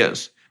really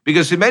is.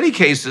 Because in many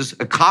cases,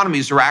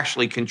 economies are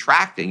actually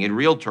contracting in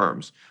real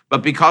terms.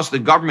 But because the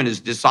government is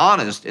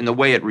dishonest in the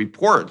way it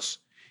reports,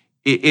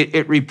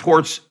 it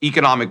reports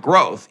economic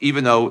growth,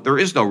 even though there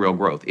is no real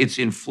growth. It's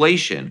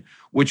inflation,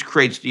 which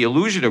creates the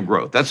illusion of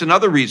growth. That's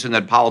another reason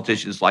that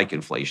politicians like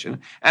inflation.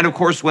 And of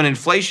course, when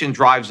inflation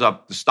drives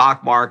up the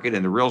stock market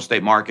and the real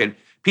estate market,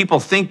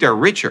 people think they're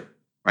richer,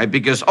 right?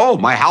 Because, oh,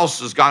 my house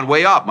has gone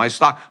way up, my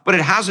stock, but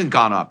it hasn't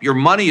gone up. Your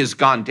money has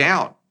gone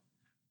down,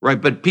 right?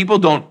 But people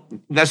don't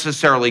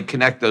necessarily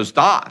connect those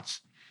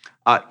dots.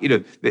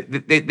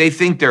 They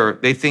think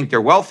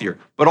they're wealthier.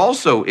 But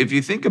also, if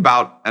you think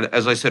about,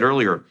 as I said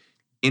earlier,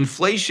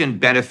 inflation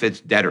benefits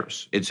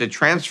debtors. It's a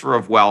transfer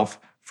of wealth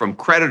from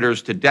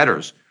creditors to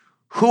debtors.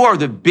 Who are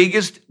the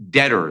biggest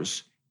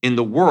debtors in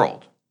the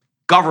world?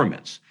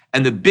 Governments.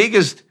 And the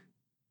biggest,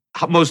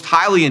 most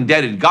highly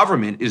indebted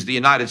government is the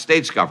United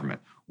States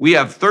government. We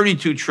have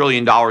 $32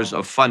 trillion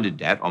of funded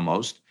debt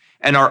almost,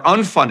 and our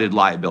unfunded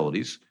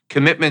liabilities,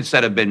 commitments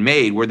that have been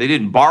made where they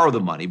didn't borrow the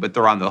money, but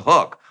they're on the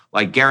hook,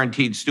 like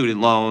guaranteed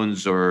student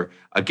loans or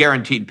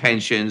guaranteed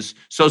pensions,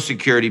 Social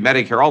Security,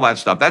 Medicare, all that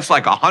stuff. That's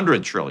like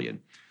 $100 trillion.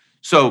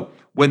 So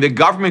when the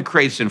government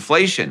creates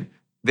inflation,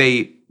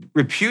 they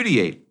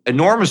repudiate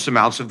enormous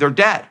amounts of their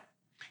debt.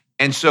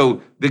 And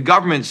so the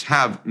governments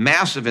have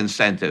massive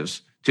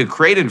incentives to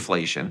create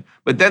inflation,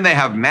 but then they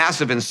have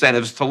massive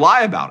incentives to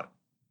lie about it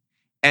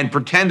and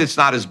pretend it's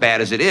not as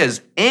bad as it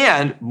is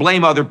and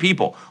blame other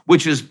people,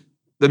 which is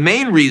the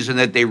main reason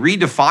that they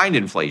redefined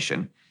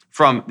inflation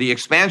from the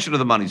expansion of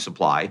the money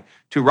supply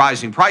to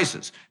rising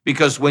prices.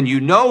 Because when you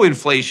know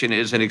inflation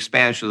is an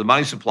expansion of the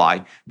money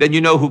supply, then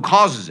you know who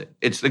causes it.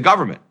 It's the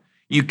government.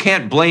 You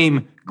can't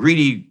blame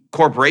greedy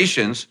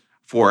corporations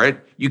for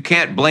it. You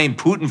can't blame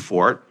Putin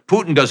for it.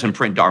 Putin doesn't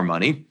print our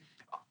money.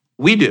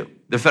 We do.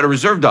 The Federal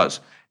Reserve does.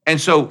 And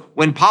so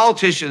when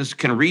politicians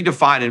can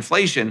redefine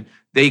inflation,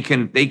 they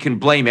can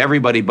blame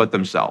everybody but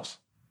themselves.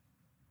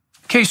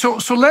 Okay, so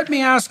let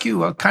me ask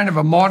you a kind of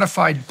a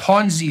modified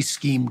Ponzi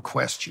scheme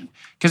question,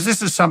 because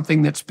this is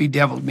something that's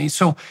bedeviled me.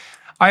 So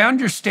I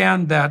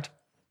understand that,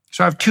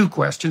 so I have two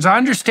questions. I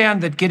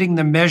understand that getting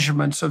the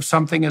measurements of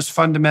something as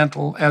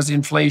fundamental as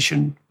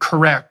inflation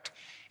correct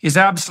is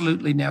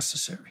absolutely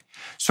necessary.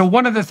 So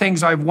one of the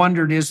things I've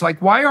wondered is,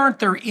 like, why aren't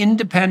there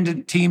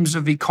independent teams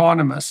of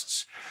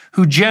economists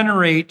who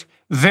generate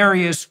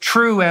various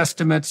true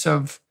estimates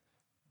of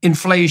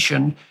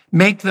inflation,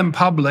 make them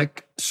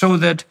public so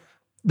that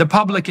the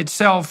public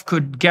itself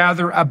could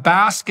gather a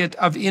basket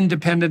of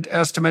independent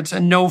estimates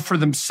and know for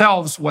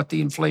themselves what the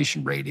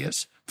inflation rate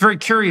is? Very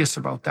curious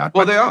about that.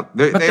 Well, they are.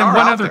 They are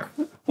out there.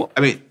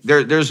 I mean,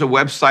 there's a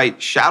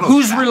website, Shadow.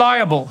 Who's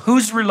reliable?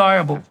 Who's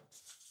reliable?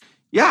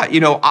 Yeah,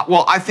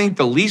 well, I think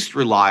the least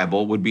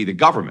reliable would be the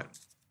government,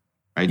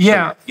 right?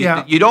 Yeah,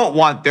 so you don't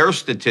want their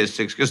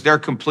statistics because they're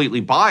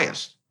completely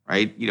biased,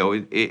 right?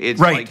 It's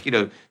right.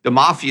 Like, the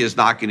mafia is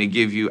not going to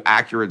give you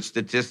accurate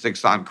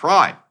statistics on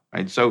crime,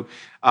 right? So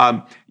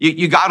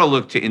you got to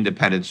look to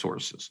independent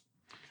sources.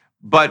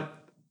 But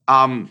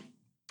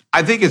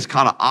I think it's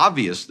kind of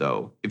obvious,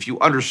 though, if you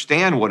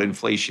understand what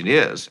inflation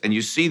is and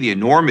you see the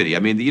enormity. I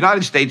mean, the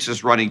United States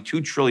is running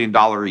 $2 trillion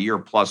a year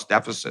plus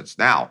deficits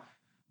now.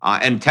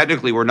 And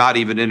technically, we're not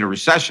even in a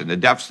recession. The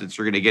deficits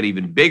are going to get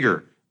even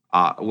bigger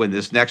when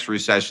this next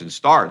recession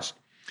starts.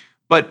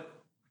 But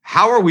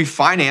how are we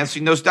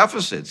financing those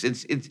deficits?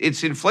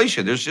 It's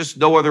inflation. There's just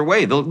no other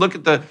way. Look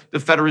at the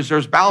Federal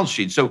Reserve's balance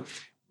sheet. So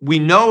we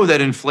know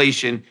that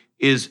inflation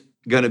is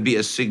going to be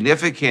a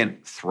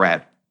significant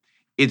threat.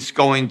 It's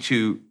going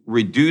to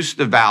reduce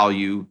the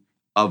value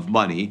of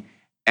money.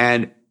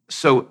 And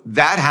so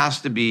that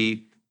has to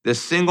be the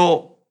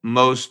single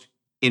most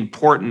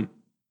important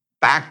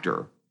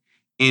factor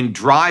in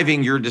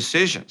driving your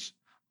decisions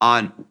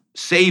on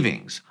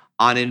savings,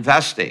 on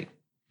investing.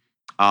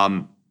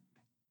 And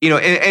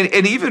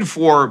even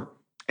for,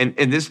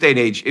 in this day and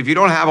age, if you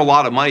don't have a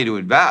lot of money to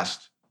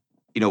invest,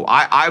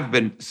 I've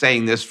been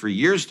saying this for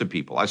years to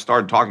people. I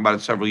started talking about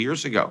it several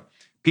years ago.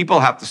 People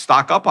have to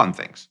stock up on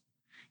things.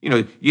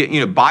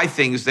 Buy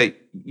things that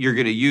you're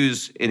going to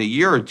use in a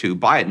year or two.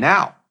 Buy it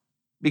now,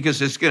 because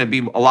it's going to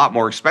be a lot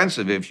more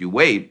expensive if you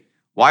wait.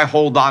 Why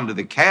hold on to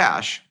the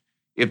cash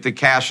if the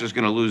cash is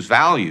going to lose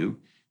value?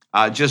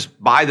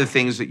 Just buy the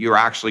things that you're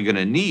actually going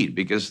to need,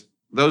 because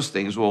those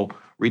things will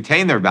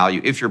retain their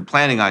value if you're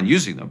planning on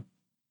using them.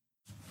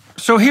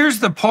 So here's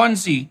the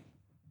Ponzi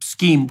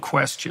scheme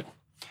question.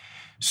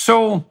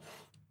 So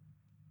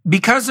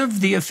because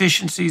of the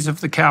efficiencies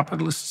of the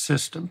capitalist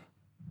system,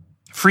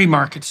 free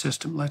market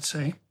system, let's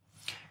say,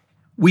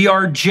 we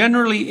are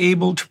generally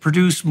able to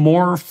produce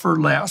more for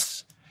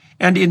less.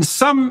 And in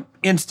some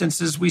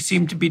instances, we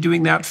seem to be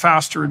doing that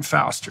faster and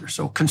faster.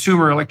 So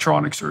consumer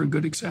electronics are a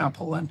good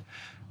example, and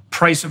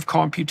price of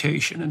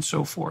computation and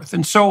so forth.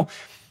 And so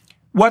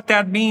what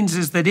that means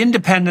is that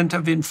independent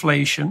of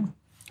inflation,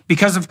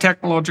 because of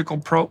technological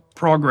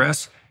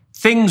progress,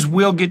 things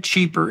will get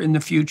cheaper in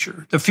the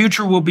future. The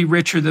future will be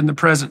richer than the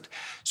present.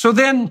 So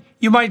then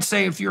you might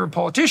say, if you're a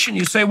politician,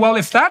 you say, well,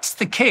 if that's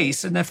the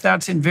case, and if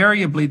that's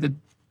invariably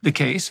the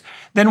case,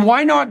 then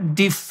why not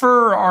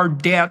defer our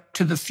debt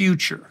to the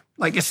future?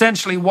 Like,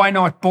 essentially, why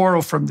not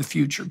borrow from the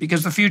future?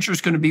 Because the future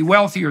is going to be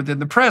wealthier than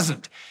the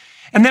present.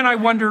 And then I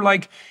wonder,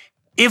 like,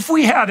 if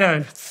we had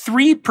a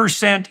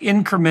 3%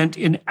 increment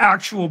in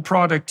actual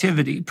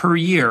productivity per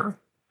year,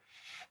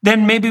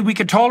 then maybe we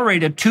could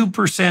tolerate a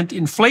 2%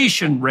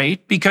 inflation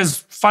rate,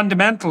 because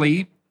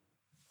fundamentally,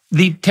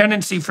 the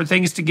tendency for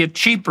things to get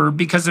cheaper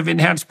because of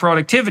enhanced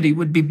productivity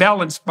would be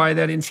balanced by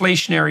that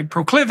inflationary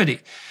proclivity.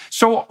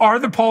 So are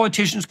the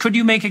politicians, could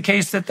you make a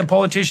case that the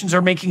politicians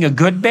are making a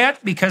good bet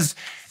because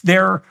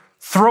they're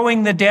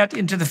throwing the debt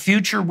into the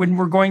future when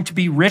we're going to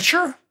be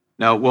richer?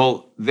 No,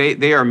 well,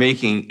 they are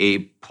making a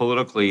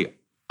politically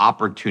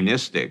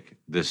opportunistic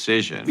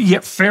decision.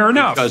 Yeah, fair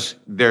enough. Because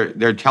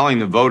they're telling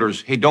the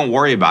voters, hey, don't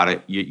worry about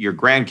it. Your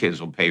grandkids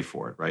will pay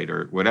for it, right,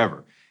 or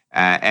whatever.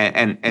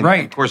 And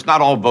right. Of course,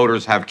 not all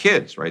voters have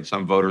kids, right?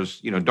 Some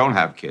voters, don't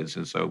have kids,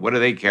 and so what do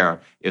they care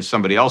if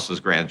somebody else's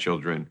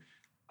grandchildren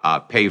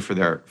pay for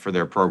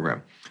their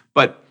program?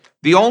 But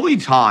the only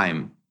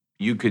time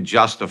you could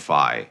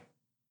justify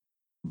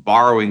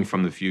borrowing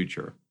from the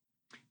future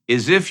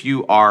is if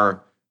you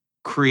are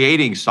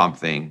creating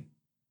something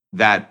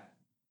that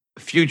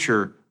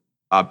future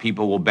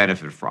people will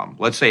benefit from.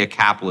 Let's say a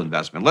capital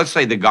investment. Let's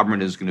say the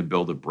government is going to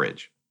build a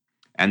bridge,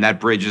 and that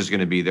bridge is going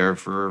to be there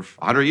for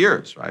 100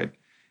 years, right?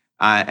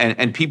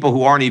 And people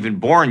who aren't even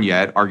born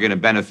yet are going to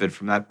benefit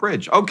from that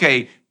bridge.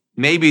 Okay,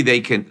 maybe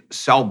they can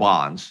sell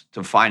bonds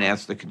to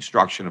finance the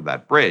construction of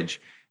that bridge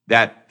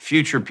that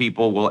future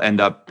people will end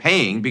up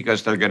paying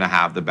because they're going to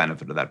have the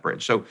benefit of that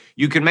bridge. So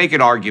you can make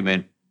an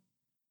argument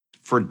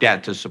for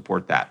debt to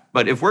support that.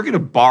 But if we're going to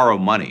borrow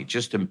money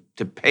just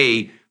to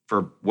pay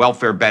for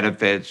welfare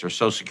benefits or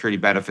Social Security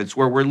benefits,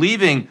 where we're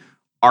leaving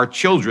our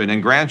children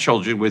and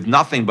grandchildren with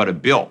nothing but a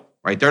bill,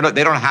 right? They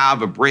don't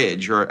have a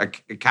bridge or a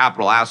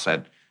capital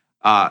asset.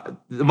 The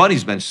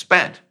money's been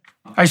spent.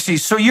 I see.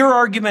 So your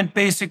argument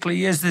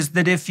basically is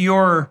that if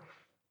you're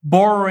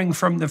borrowing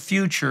from the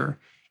future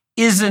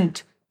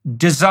isn't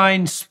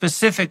designed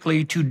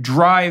specifically to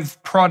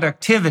drive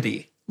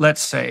productivity,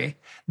 let's say,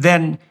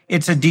 then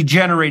it's a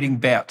degenerating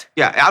bet.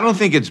 Yeah, I don't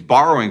think it's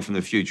borrowing from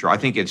the future. I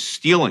think it's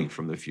stealing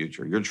from the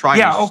future. You're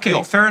trying to steal.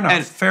 Okay, fair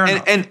enough, fair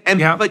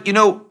enough. But,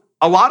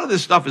 a lot of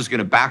this stuff is going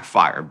to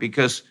backfire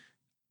because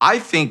I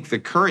think the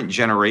current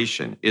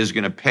generation is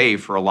going to pay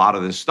for a lot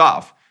of this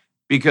stuff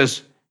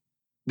because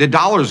the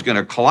dollar is going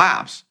to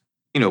collapse.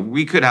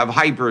 We could have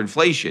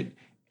hyperinflation.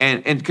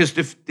 And because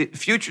the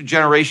future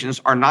generations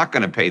are not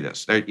going to pay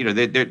this, they're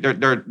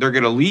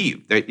going to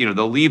leave.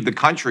 They'll leave the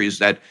countries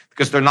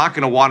because they're not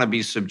going to want to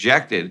be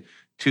subjected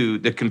to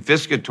the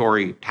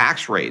confiscatory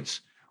tax rates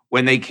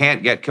when they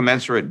can't get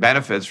commensurate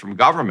benefits from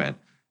government.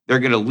 They're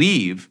going to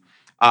leave.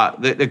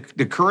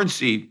 The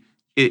currency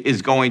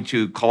is going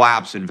to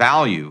collapse in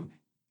value,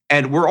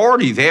 and we're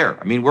already there.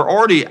 I mean, we're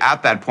already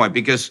at that point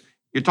because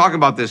you're talking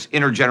about this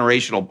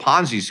intergenerational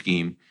Ponzi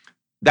scheme.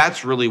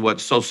 That's really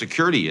what Social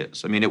Security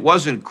is. I mean, it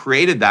wasn't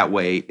created that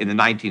way in the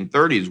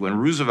 1930s when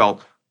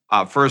Roosevelt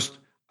first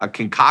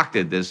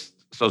concocted this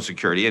Social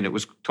Security, and it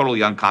was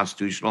totally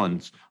unconstitutional, and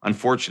it's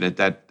unfortunate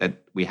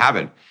that we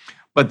haven't.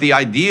 But the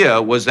idea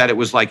was that it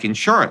was like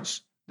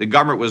insurance. The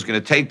government was going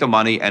to take the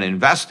money and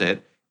invest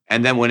it,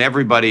 and then when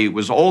everybody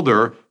was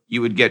older,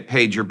 you would get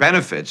paid your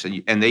benefits,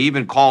 and they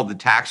even called the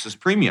taxes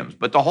premiums.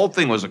 But the whole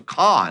thing was a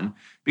con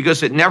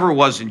because it never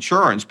was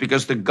insurance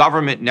because the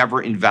government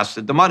never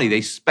invested the money.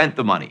 They spent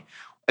the money.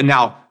 And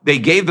now they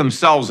gave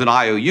themselves an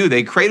IOU.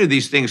 They created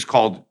these things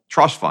called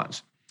trust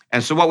funds.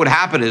 And so what would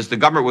happen is the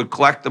government would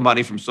collect the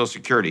money from Social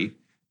Security.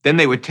 Then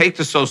they would take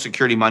the Social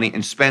Security money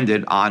and spend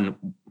it on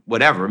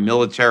whatever,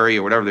 military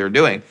or whatever they were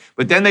doing.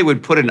 But then they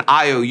would put an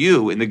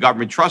IOU in the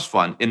government trust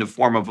fund in the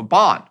form of a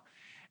bond.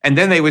 And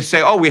then they would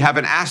say, oh, we have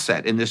an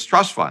asset in this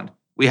trust fund.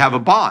 We have a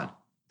bond.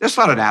 That's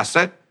not an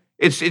asset.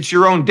 It's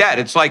your own debt.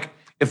 It's like,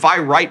 if I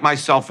write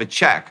myself a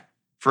check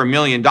for $1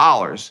 million,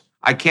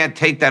 I can't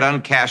take that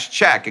uncashed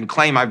check and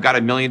claim I've got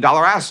 $1 million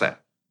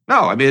asset.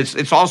 No, I mean,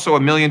 it's also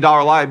 $1 million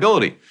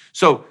liability.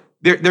 So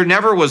there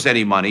never was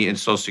any money in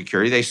Social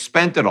Security. They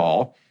spent it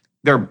all.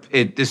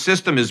 The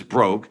system is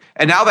broke.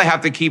 And now they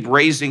have to keep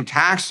raising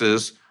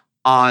taxes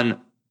on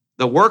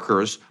the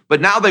workers, but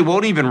now they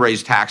won't even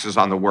raise taxes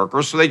on the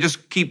workers. So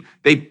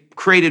they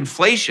create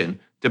inflation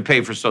to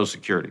pay for Social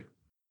Security.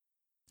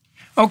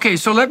 Okay,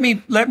 so let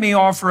me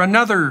offer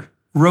another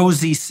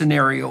rosy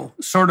scenario,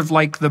 sort of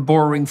like the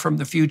borrowing from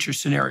the future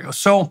scenario.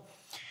 So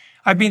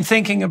I've been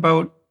thinking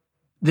about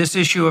this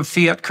issue of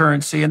fiat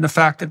currency and the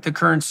fact that the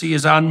currency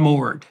is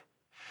unmoored.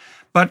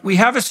 But we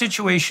have a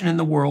situation in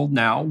the world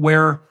now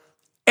where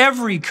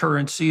every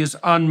currency is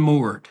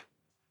unmoored,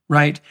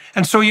 right?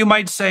 And so you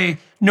might say,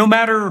 no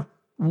matter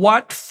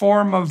what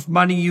form of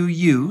money you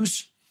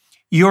use,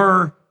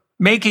 you're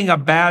making a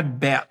bad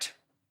bet.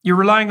 You're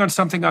relying on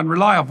something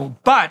unreliable.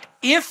 But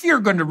if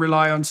you're going to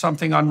rely on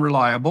something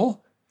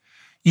unreliable,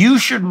 you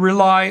should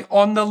rely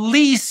on the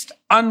least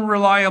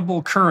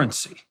unreliable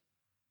currency,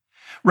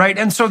 right?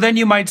 And so then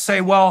you might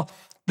say, well,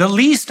 the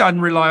least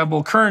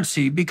unreliable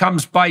currency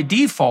becomes by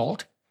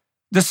default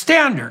the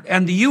standard.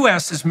 And the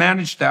US has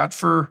managed that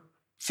for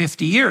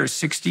 50 years,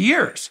 60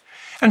 years.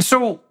 And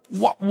so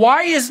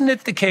why isn't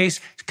it the case?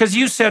 Because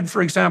you said,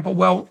 for example,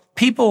 well,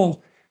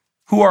 people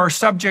who are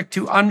subject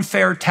to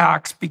unfair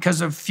tax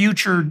because of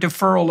future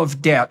deferral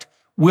of debt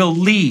will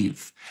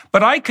leave.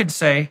 But I could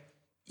say,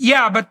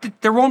 yeah, but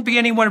there won't be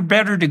anyone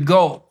better to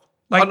go.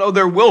 Like, oh, no,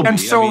 there will be. And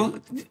so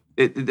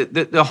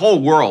the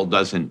whole world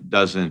doesn't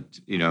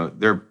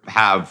there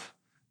have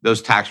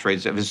those tax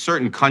rates. If a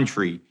certain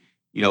country,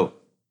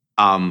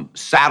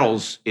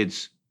 saddles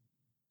its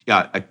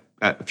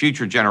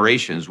future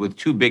generations with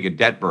too big a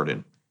debt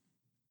burden,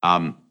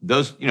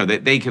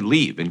 they could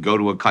leave and go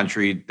to a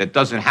country that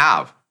doesn't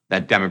have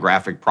that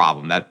demographic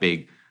problem, that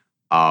big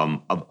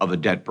of a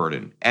debt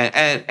burden,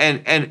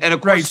 and of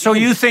course, right. So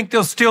you think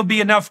there'll still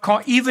be enough,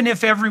 even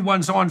if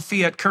everyone's on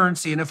fiat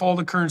currency and if all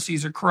the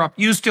currencies are corrupt,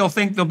 you still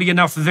think there'll be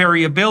enough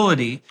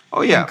variability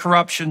in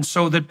corruption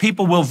so that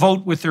people will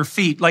vote with their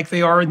feet, like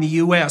they are in the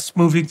U.S.,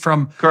 moving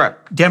from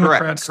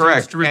Democrat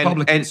states to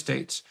Republican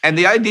states. And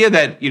the idea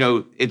that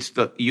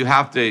you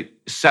have to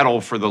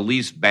settle for the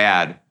least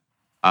bad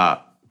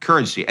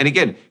currency, and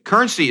again,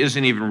 currency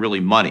isn't even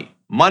really money.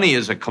 Money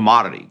is a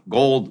commodity.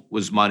 Gold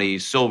was money.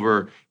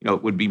 Silver,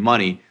 would be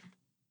money.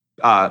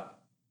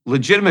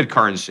 Legitimate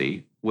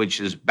currency, which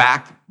is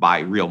backed by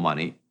real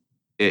money,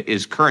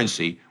 is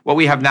currency. What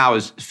we have now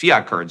is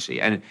fiat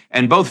currency,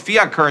 and both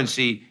fiat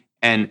currency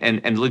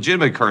and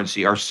legitimate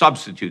currency are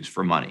substitutes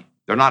for money.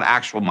 They're not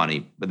actual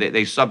money, but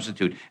they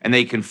substitute, and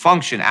they can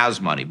function as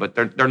money, but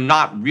they're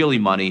not really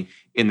money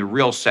in the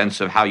real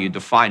sense of how you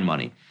define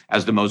money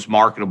as the most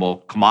marketable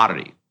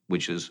commodity,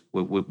 which is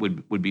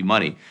would be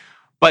money.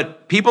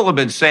 But people have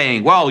been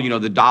saying, well,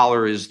 the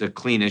dollar is the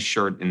cleanest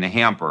shirt in the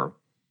hamper.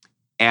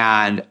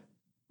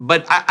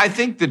 But I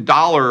think the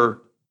dollar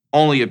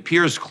only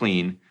appears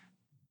clean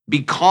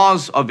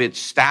because of its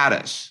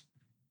status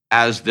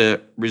as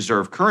the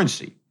reserve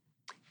currency.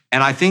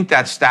 And I think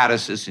that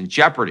status is in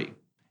jeopardy.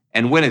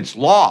 And when it's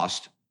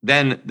lost,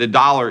 then the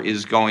dollar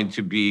is going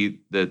to be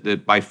the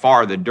by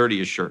far the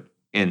dirtiest shirt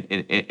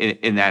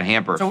in that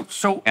hamper.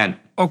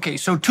 Okay,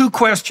 so two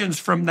questions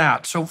from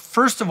that. So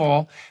first of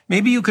all,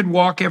 maybe you could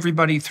walk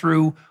everybody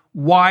through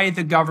why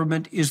the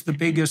government is the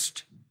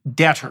biggest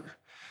debtor.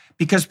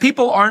 Because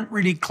people aren't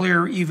really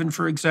clear, even,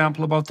 for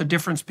example, about the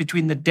difference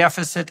between the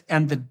deficit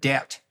and the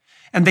debt.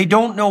 And they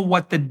don't know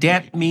what the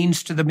debt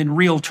means to them in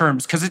real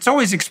terms, because it's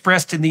always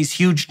expressed in these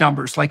huge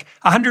numbers, like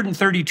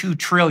 132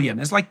 trillion.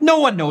 It's like no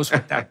one knows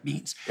what that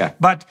means. Yeah.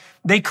 But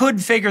they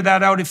could figure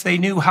that out if they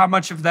knew how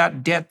much of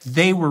that debt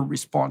they were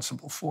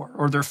responsible for,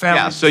 or their family.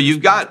 Yeah, so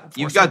you've got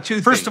two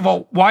things. First of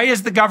all, why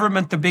is the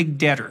government the big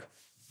debtor?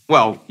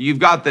 Well, you've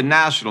got the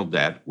national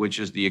debt, which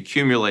is the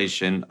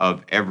accumulation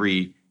of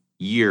every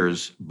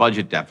year's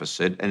budget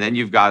deficit, and then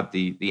you've got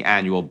the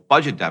annual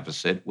budget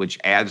deficit, which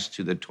adds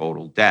to the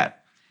total debt.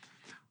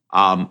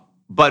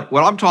 But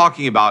when I'm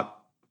talking about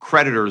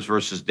creditors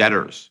versus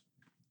debtors,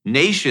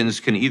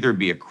 nations can either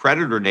be a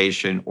creditor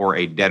nation or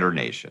a debtor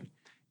nation.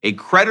 A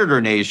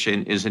creditor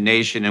nation is a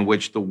nation in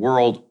which the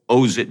world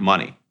owes it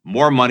money,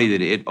 more money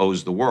than it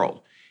owes the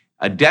world.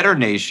 A debtor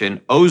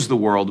nation owes the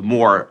world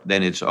more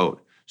than it's owed.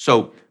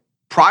 So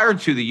prior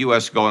to the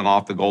U.S. going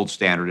off the gold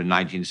standard in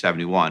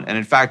 1971, and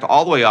in fact,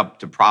 all the way up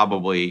to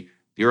probably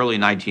the early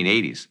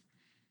 1980s,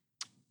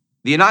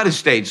 the United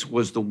States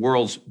was the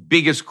world's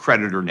biggest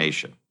creditor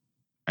nation.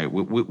 Right?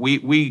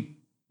 We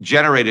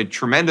generated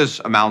tremendous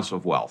amounts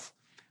of wealth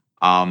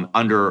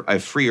under a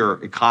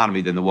freer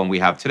economy than the one we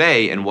have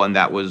today, and one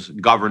that was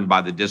governed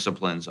by the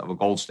disciplines of a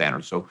gold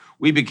standard. So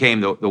we became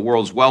the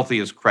world's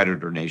wealthiest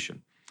creditor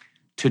nation.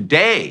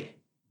 Today,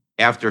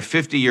 after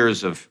 50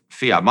 years of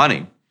fiat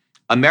money,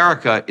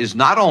 America is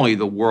not only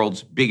the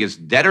world's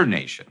biggest debtor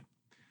nation,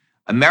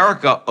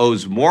 America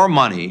owes more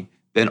money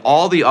than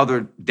all the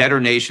other debtor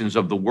nations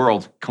of the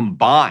world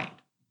combined.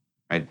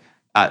 Right?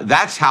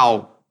 That's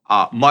how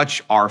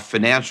much our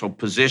financial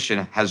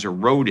position has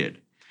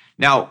eroded.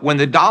 Now, when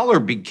the dollar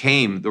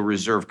became the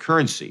reserve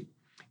currency,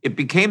 it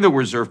became the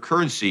reserve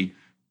currency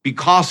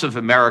because of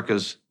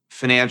America's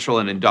financial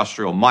and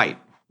industrial might.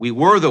 We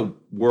were the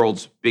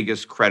world's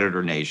biggest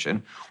creditor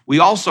nation. We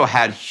also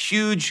had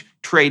huge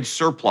trade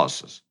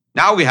surpluses.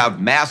 Now we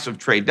have massive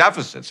trade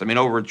deficits. I mean,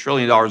 over $1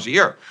 trillion a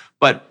year.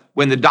 But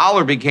when the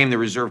dollar became the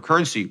reserve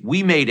currency,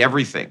 we made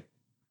everything.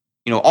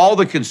 All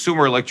the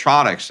consumer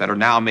electronics that are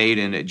now made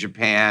in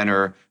Japan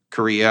or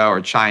Korea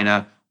or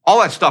China,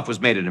 all that stuff was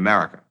made in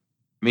America.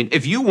 I mean,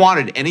 if you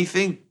wanted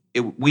anything,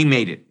 we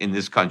made it in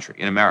this country,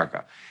 in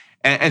America.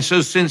 And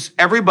so since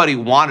everybody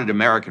wanted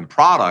American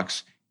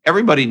products,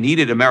 everybody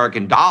needed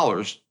American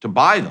dollars to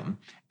buy them.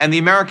 And the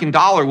American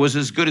dollar was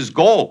as good as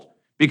gold,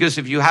 because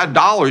if you had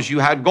dollars, you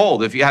had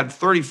gold. If you had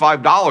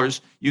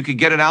 $35, you could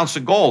get an ounce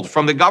of gold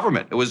from the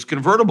government. It was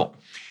convertible.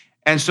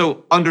 And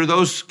so under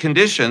those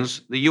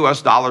conditions, the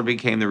US dollar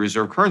became the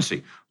reserve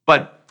currency.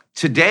 But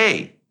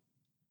today,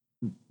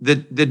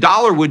 the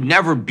dollar would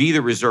never be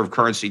the reserve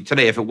currency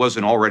today if it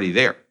wasn't already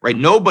there, right?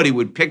 Nobody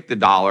would pick the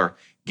dollar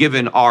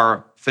given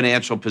our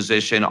financial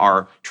position,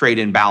 our trade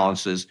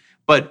imbalances.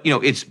 But,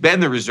 it's been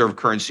the reserve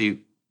currency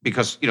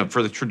because,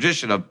 for the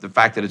tradition of the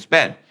fact that it's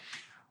been.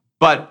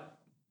 But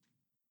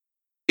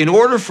in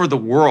order for the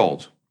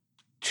world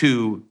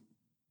to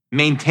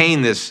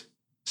maintain this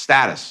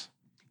status,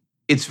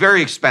 it's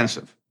very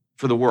expensive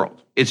for the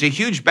world. It's a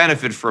huge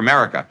benefit for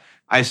America.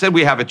 I said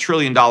we have $1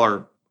 trillion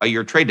a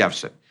year trade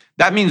deficit.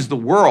 That means the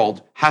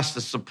world has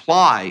to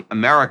supply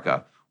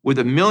America with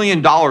 $1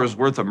 million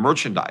worth of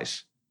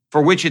merchandise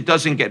for which it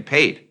doesn't get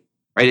paid,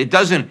 right? It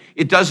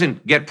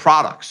doesn't get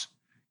products.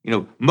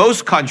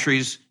 Most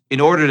countries, in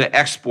order to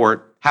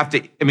import, have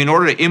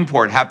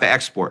to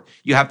export.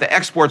 You have to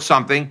export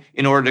something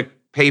in order to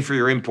pay for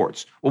your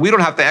imports. Well, we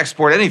don't have to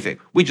export anything.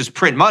 We just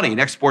print money and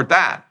export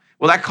that.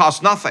 Well, that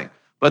costs nothing.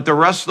 But the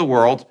rest of the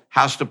world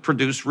has to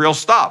produce real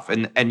stuff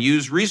and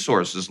use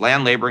resources,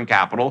 land, labor, and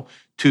capital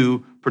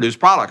to produce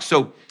products.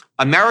 So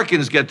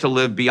Americans get to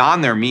live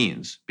beyond their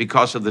means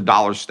because of the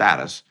dollar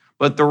status.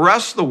 But the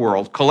rest of the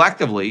world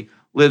collectively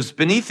lives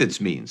beneath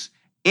its means.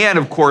 And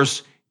of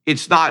course,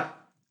 it's not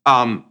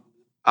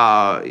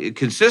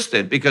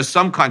consistent because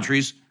some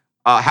countries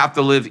have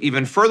to live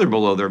even further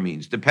below their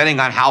means, depending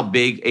on how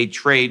big a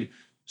trade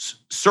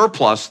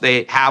surplus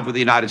they have with the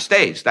United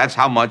States. That's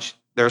how much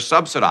they're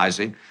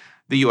subsidizing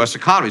the U.S.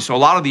 economy. So a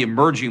lot of the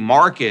emerging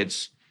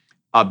markets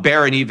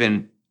bear an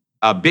even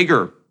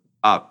bigger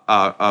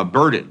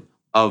burden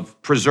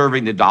of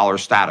preserving the dollar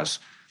status.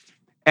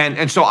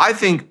 And so I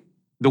think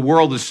the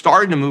world is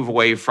starting to move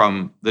away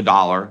from the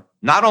dollar,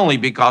 not only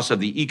because of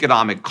the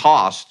economic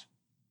cost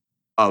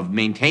of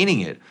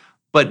maintaining it,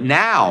 but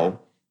now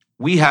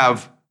we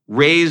have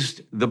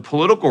raised the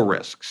political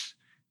risks.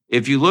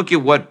 If you look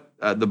at what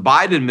the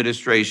Biden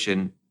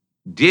administration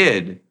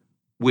did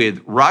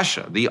with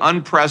Russia, the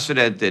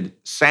unprecedented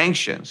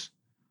sanctions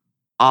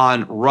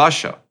on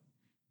Russia,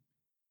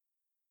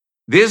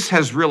 this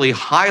has really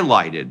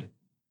highlighted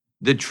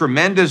the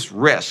tremendous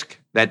risk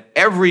that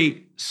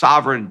every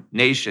sovereign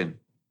nation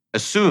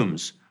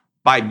assumes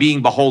by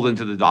being beholden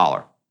to the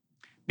dollar,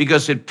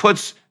 because it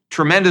puts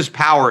tremendous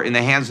power in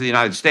the hands of the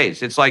United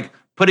States. It's like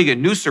putting a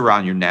noose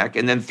around your neck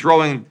and then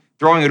throwing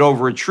it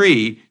over a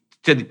tree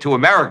to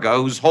America,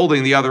 who's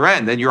holding the other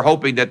end, and you're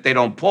hoping that they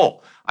don't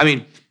pull. I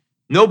mean,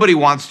 nobody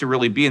wants to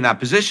really be in that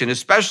position,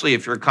 especially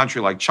if you're a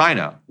country like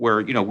China,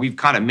 where we've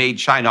kind of made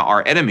China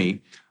our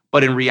enemy.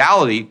 But in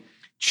reality,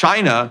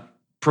 China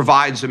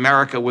provides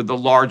America with the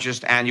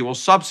largest annual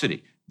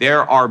subsidy.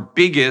 Our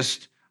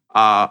biggest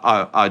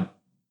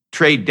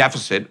trade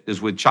deficit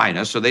is with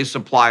China, so they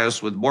supply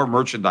us with more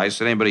merchandise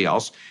than anybody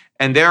else,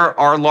 and they're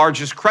our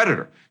largest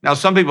creditor. Now,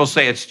 some people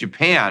say it's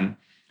Japan,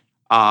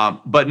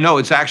 but no,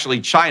 it's actually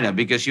China,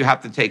 because you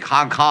have to take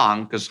Hong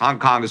Kong, because Hong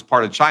Kong is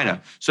part of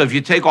China. So if you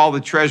take all the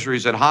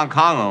treasuries that Hong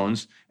Kong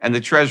owns and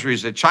the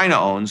treasuries that China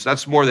owns,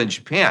 that's more than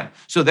Japan.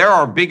 So they're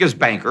our biggest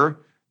banker.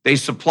 They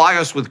supply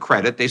us with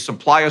credit. They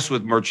supply us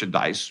with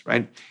merchandise,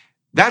 right?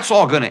 That's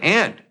all going to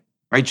end,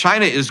 right?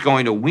 China is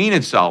going to wean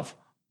itself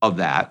of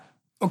that.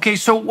 Okay,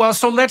 so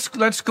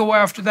let's go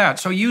after that.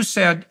 So you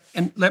said,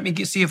 and let me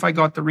see if I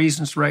got the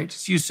reasons right.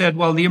 So you said,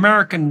 well, the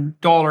American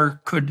dollar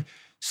could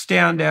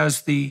stand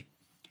as the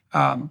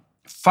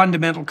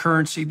fundamental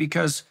currency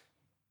because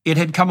it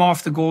had come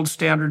off the gold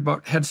standard,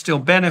 but had still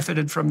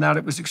benefited from that.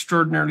 It was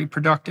extraordinarily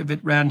productive. It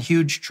ran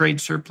huge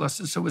trade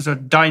surpluses. So it was a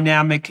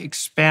dynamic,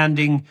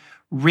 expanding,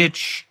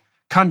 rich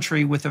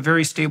country with a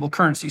very stable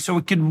currency. So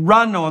it could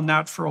run on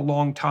that for a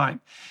long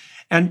time.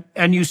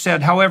 And you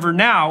said, however,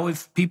 now,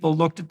 if people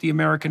looked at the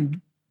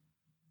American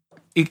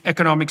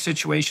economic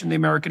situation, the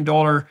American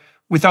dollar,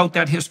 without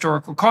that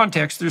historical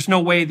context, there's no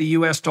way the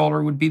US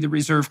dollar would be the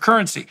reserve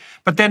currency.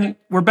 But then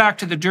we're back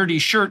to the dirty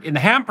shirt in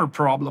the hamper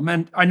problem.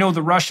 And I know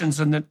the Russians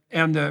and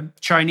the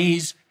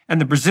Chinese and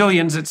the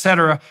Brazilians, et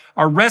cetera,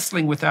 are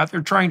wrestling with that.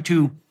 They're trying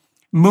to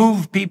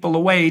move people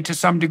away to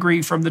some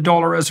degree from the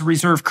dollar as a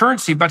reserve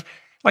currency. But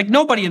like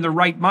nobody in their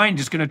right mind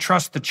is going to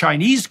trust the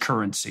Chinese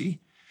currency.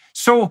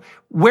 So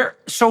where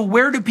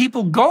do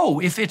people go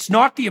if it's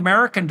not the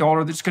American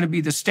dollar that's going to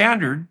be the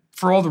standard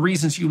for all the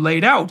reasons you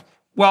laid out?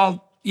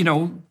 Well,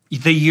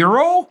 the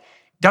euro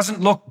doesn't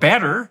look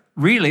better,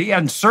 really,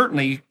 and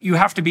certainly you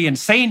have to be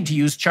insane to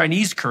use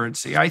Chinese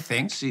currency, I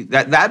think. See,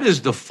 that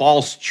is the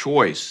false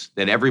choice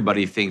that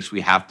everybody thinks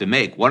we have to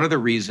make. One of the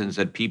reasons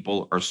that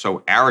people are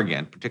so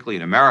arrogant, particularly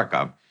in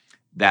America,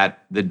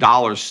 that the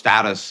dollar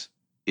status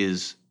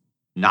is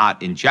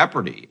not in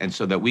jeopardy, and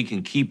so that we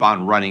can keep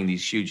on running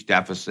these huge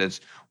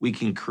deficits, we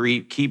can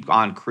keep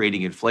on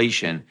creating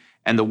inflation,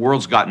 and the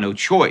world's got no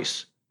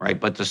choice, right,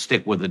 but to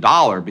stick with the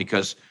dollar,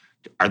 because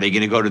are they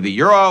going to go to the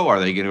euro? Are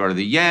they going to go to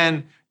the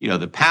yen?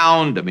 The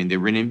pound? I mean, the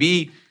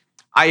renminbi?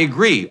 I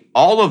agree.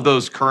 All of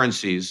those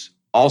currencies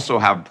also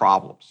have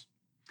problems.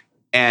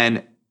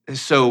 And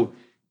so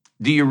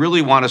do you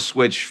really want to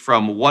switch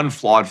from one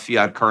flawed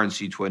fiat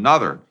currency to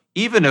another,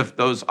 even if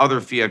those other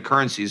fiat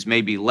currencies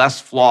may be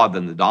less flawed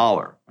than the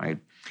dollar, right?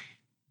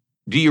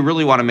 do you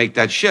really want to make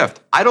that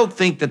shift? I don't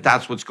think that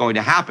that's what's going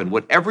to happen.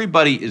 What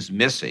everybody is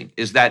missing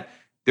is that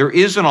there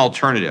is an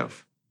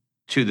alternative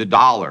to the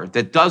dollar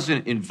that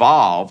doesn't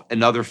involve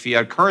another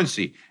fiat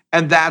currency,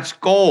 and that's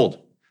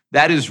gold.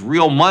 That is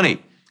real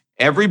money.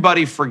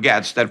 Everybody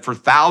forgets that for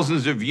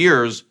thousands of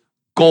years,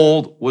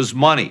 gold was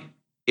money.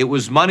 It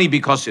was money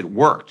because it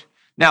worked.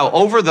 Now,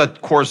 over the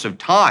course of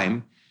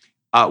time,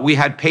 we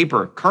had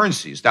paper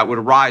currencies that would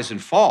rise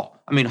and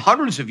fall. I mean,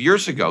 hundreds of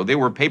years ago, they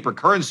were paper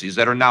currencies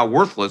that are now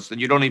worthless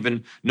and you don't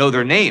even know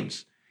their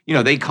names.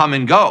 They come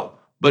and go,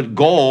 but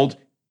gold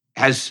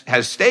has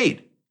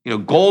stayed.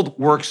 Gold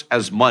works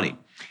as money.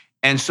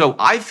 And so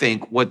I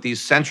think what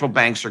these central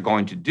banks are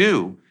going to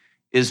do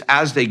is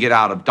as they get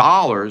out of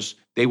dollars,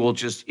 they will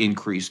just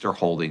increase their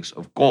holdings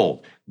of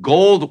gold.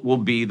 Gold will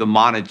be the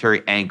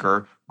monetary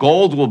anchor.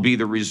 Gold will be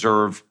the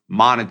reserve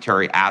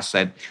monetary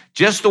asset,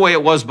 just the way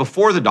it was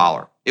before the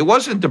dollar. It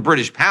wasn't the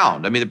British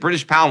pound. I mean, the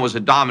British pound was a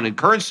dominant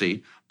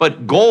currency,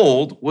 but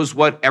gold was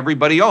what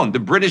everybody owned. The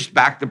British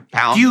backed the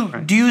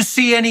pound. Do you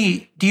see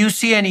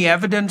any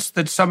evidence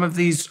that some of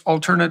these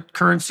alternate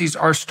currencies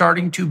are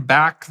starting to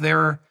back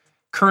their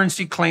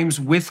currency claims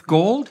with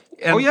gold?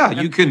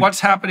 You can. What's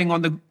happening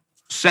on the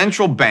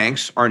central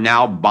banks are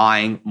now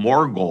buying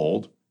more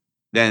gold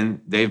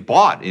than they've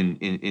bought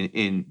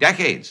in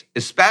decades,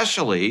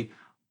 especially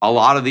a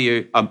lot of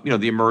the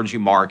the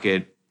emerging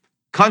market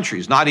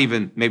countries. Not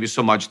even maybe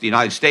so much the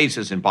United States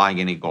isn't buying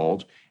any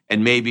gold,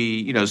 and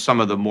maybe some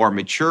of the more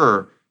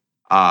mature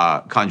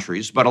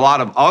countries, but a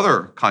lot of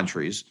other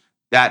countries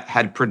that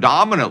had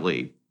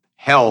predominantly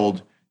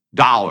held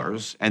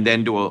dollars and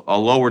then to a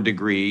lower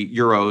degree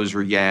euros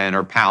or yen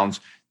or pounds.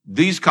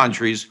 These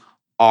countries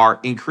are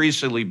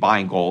increasingly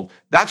buying gold.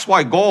 That's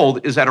why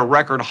gold is at a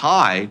record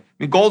high. I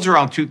mean, gold's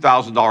around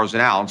 $2,000 an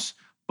ounce,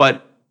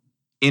 but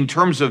in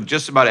terms of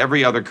just about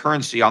every other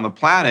currency on the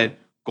planet,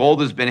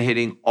 gold has been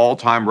hitting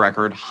all-time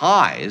record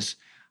highs.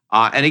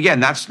 And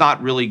again, that's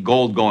not really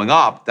gold going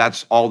up.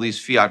 That's all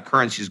these fiat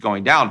currencies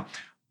going down.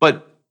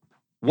 But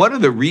one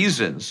of the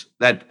reasons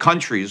that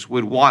countries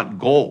would want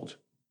gold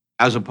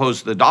as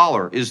opposed to the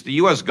dollar is the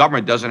U.S.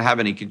 government doesn't have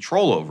any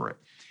control over it.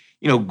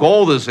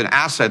 Gold is an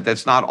asset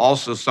that's not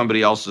also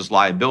somebody else's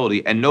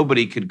liability, and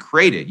nobody could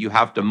create it. You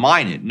have to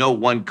mine it. No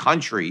one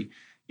country,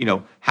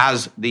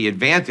 has the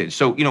advantage.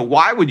 So,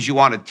 why would you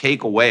want to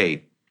take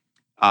away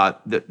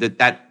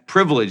that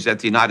privilege that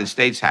the United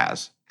States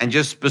has and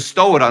just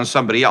bestow it on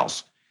somebody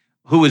else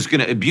who is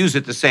going to abuse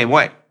it the same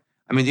way?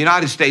 I mean, the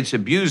United States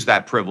abused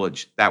that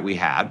privilege that we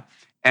had,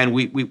 and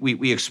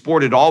we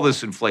exported all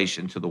this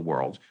inflation to the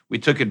world. We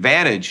took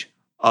advantage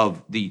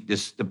of the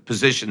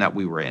position that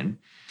we were in.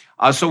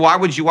 So why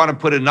would you want to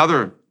put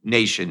another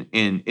nation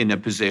in a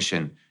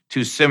position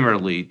to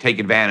similarly take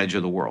advantage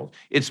of the world?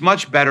 It's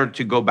much better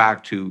to go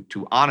back to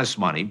honest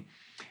money.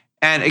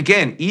 And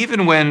again,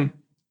 even when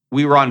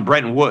we were on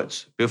Bretton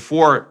Woods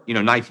before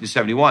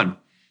 1971,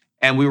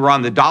 and we were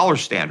on the dollar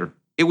standard,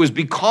 it was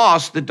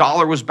because the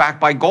dollar was backed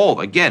by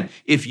gold. Again,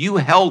 if you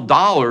held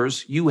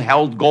dollars, you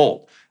held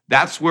gold.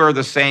 That's where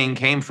the saying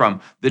came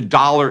from. The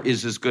dollar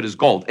is as good as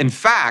gold. In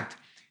fact,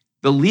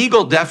 the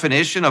legal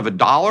definition of a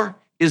dollar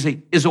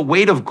is a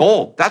weight of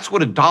gold. That's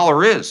what a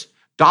dollar is.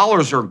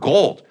 Dollars are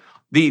gold.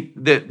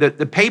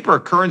 The paper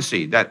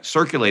currency that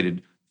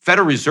circulated,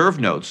 Federal Reserve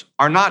notes,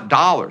 are not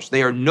dollars.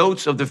 They are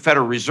notes of the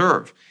Federal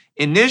Reserve.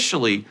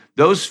 Initially,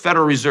 those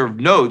Federal Reserve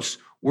notes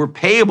were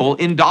payable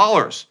in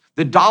dollars.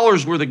 The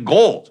dollars were the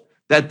gold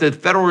that the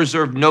Federal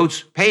Reserve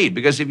notes paid.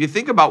 Because if you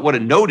think about what a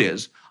note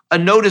is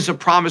a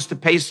promise to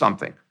pay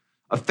something.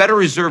 A Federal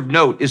Reserve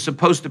note is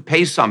supposed to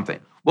pay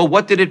something. Well,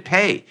 what did it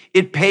pay?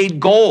 It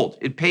paid gold.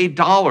 It paid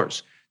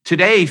dollars.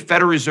 Today,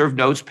 Federal Reserve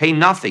notes pay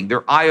nothing.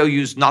 Their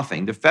IOUs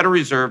nothing. The Federal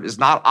Reserve is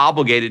not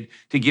obligated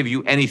to give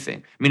you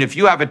anything. I mean, if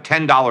you have a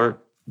 $10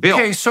 bill.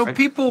 Okay, so right?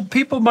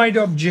 people might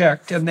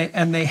object, and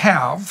they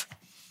have,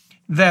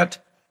 that,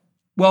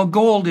 well,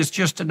 gold is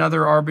just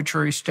another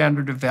arbitrary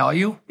standard of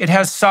value. It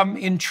has some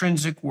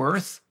intrinsic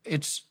worth.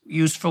 It's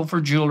useful for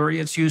jewelry.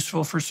 It's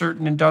useful for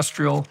certain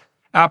industrial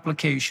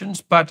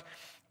applications, but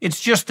it's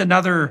just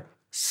another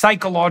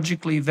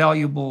psychologically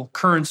valuable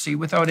currency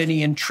without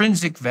any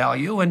intrinsic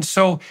value. And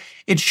so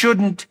it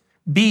shouldn't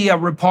be a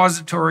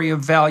repository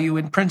of value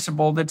in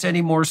principle that's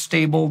any more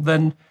stable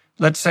than,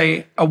 let's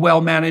say, a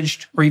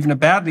well-managed or even a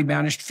badly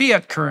managed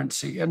fiat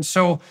currency. And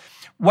so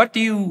why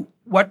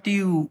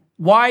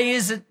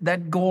is it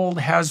that gold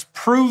has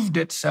proved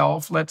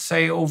itself, let's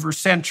say, over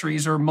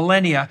centuries or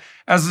millennia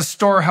as a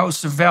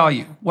storehouse of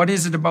value? What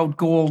is it about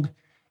gold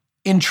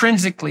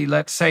intrinsically,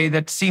 let's say,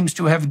 that seems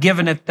to have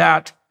given it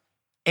that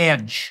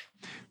edge?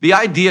 The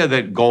idea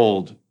that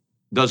gold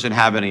doesn't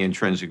have any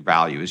intrinsic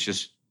value is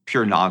just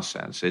pure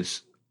nonsense.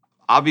 It's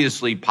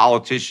obviously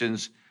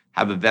politicians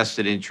have a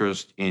vested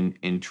interest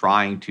in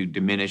trying to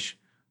diminish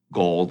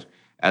gold.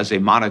 as a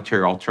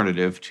monetary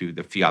alternative to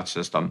the fiat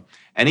system.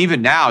 And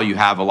even now, you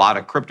have a lot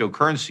of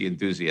cryptocurrency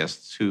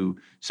enthusiasts who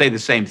say the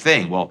same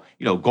thing. Well,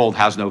 gold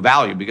has no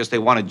value, because they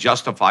want to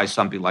justify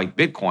something like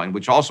Bitcoin,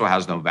 which also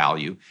has no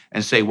value,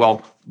 and say,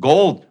 well,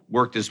 gold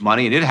worked as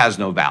money and it has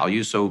no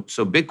value, so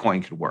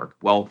Bitcoin could work.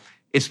 Well,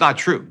 it's not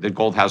true that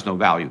gold has no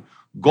value.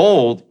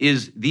 Gold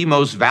is the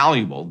most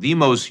valuable, the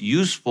most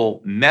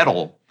useful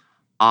metal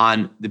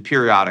on the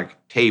periodic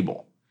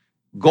table.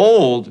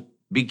 Gold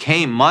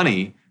became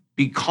money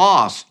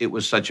because it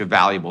was such a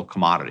valuable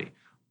commodity.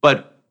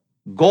 But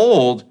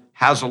gold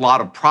has a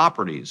lot of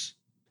properties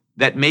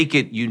that make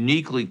it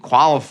uniquely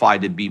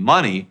qualified to be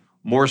money,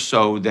 more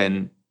so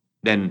than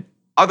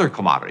other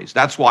commodities.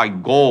 That's why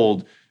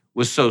gold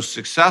was so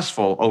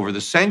successful over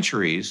the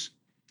centuries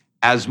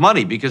as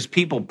money, because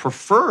people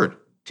preferred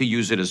to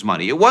use it as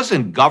money. It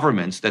wasn't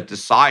governments that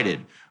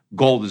decided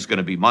gold is going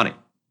to be money.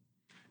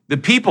 The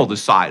people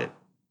decided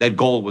that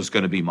gold was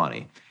going to be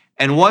money.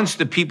 And once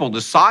the people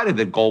decided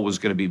that gold was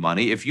going to be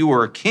money, if you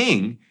were a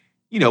king,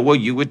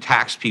 you would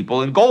tax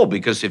people in gold,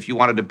 because if you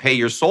wanted to pay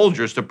your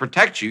soldiers to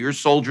protect you, your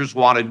soldiers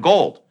wanted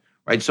gold,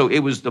 right? So it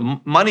was the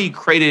money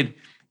created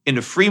in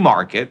the free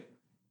market,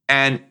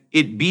 and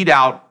it beat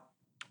out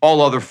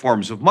all other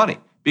forms of money,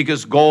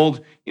 because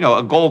gold,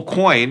 a gold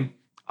coin,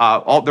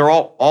 they're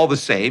all the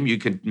same. You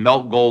can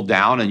melt gold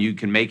down and you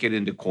can make it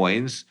into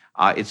coins.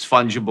 It's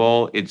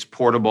fungible, it's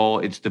portable,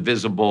 it's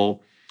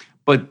divisible.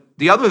 But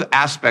the other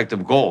aspect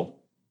of gold,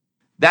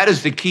 that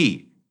is the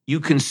key. You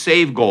can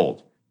save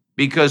gold,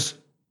 because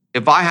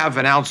if I have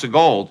an ounce of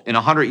gold in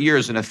 100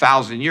 years, in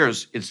 1,000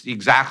 years, it's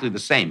exactly the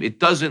same. It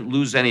doesn't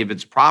lose any of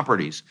its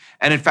properties.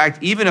 And in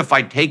fact, even if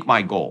I take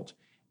my gold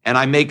and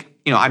I make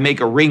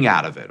a ring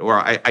out of it,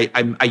 or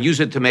I use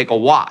it to make a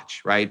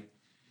watch, right?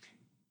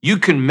 You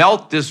can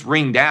melt this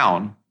ring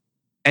down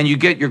and you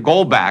get your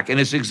gold back, and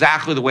it's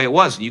exactly the way it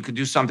was. And you could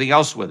do something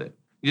else with it.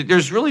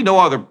 There's really no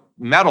other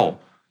metal.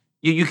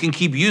 You can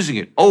keep using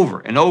it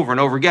over and over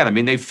and over again. I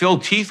mean, they fill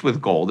teeth with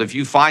gold. If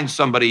you find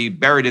somebody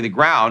buried in the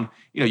ground,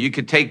 you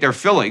could take their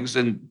fillings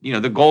and,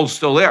 the gold's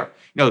still there.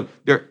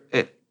 They're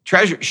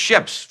treasure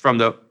ships from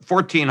the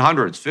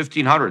 1400s,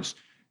 1500s,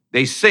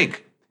 they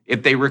sink.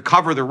 If they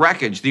recover the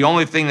wreckage, the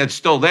only thing that's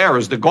still there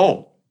is the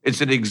gold. And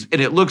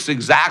it looks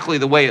exactly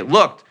the way it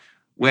looked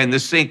when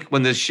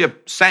the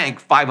ship sank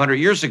 500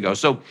 years ago.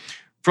 So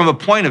from a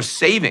point of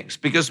savings,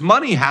 because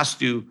money has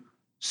to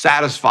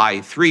satisfy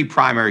three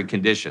primary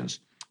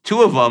conditions.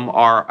 Two of them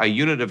are a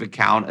unit of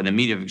account and a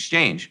medium of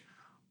exchange.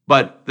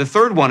 But the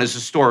third one is a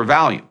store of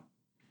value.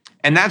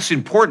 And that's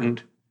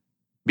important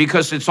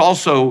because it's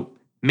also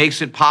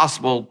makes it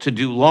possible to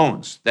do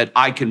loans, that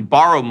I can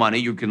borrow money,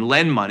 you can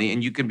lend money,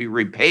 and you can be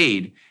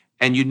repaid.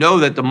 And you know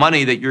that the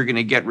money that you're going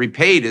to get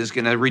repaid is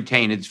going to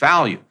retain its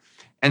value.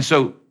 And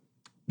so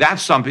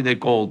that's something that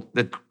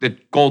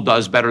gold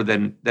does better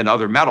than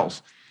other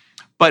metals.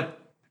 But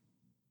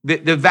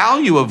the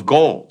value of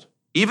gold,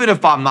 even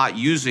if I'm not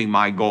using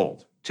my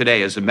gold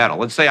today as a metal,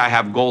 let's say I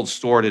have gold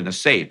stored in a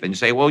safe, and you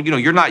say, well,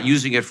 you're not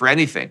using it for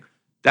anything.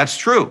 That's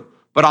true,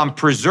 but I'm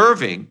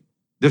preserving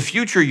the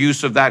future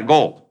use of that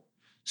gold.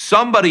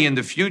 Somebody in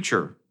the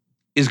future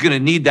is going to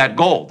need that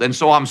gold, and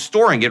so I'm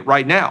storing it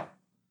right now.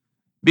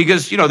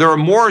 Because, there are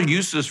more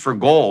uses for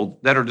gold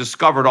that are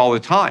discovered all the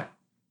time,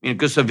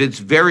 because of its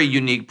very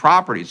unique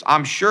properties.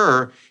 I'm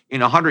sure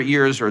in 100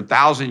 years or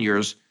 1,000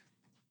 years,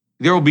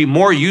 there will be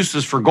more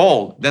uses for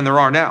gold than there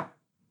are now.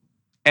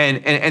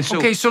 And so,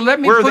 okay, so let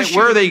me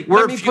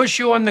push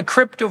you on the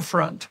crypto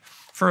front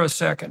for a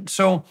second.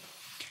 So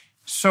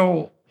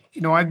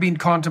I've been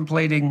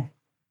contemplating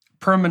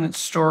permanent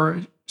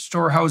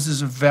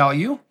storehouses of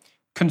value,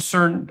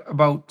 concerned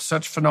about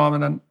such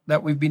phenomenon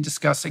that we've been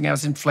discussing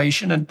as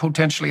inflation and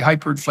potentially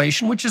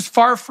hyperinflation, which is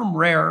far from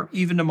rare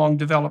even among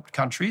developed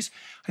countries.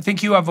 I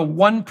think you have a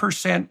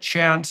 1%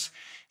 chance,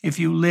 if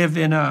you live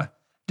in a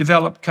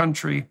developed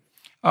country,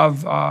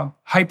 of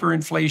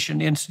hyperinflation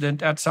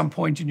incident at some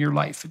point in your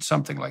life. It's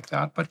something like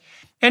that. But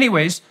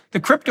anyways, the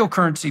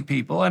cryptocurrency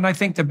people, and I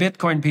think the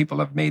Bitcoin people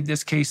have made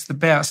this case the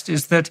best,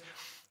 is that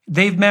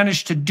they've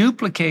managed to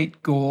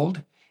duplicate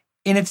gold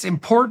in its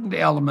important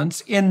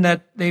elements, in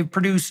that they've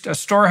produced a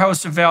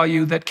storehouse of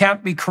value that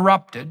can't be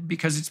corrupted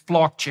because it's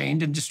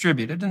blockchained and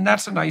distributed, and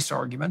that's a nice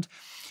argument,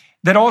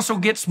 that also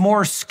gets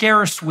more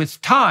scarce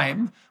with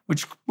time,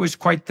 which was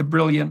quite the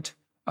brilliant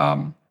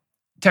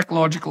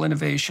technological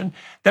innovation,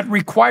 that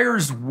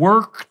requires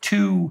work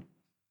to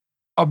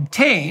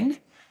obtain,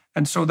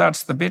 and so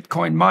that's the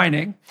Bitcoin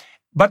mining,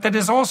 but that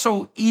is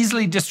also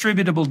easily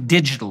distributable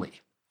digitally.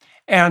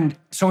 And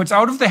so it's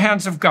out of the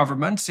hands of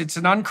governments, it's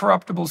an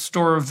uncorruptible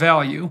store of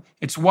value,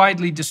 it's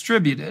widely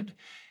distributed,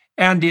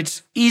 and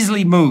it's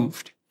easily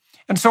moved.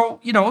 And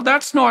so,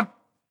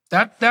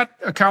 that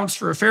accounts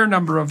for a fair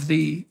number of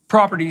the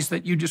properties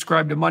that you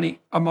described a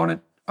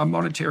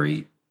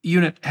monetary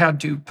unit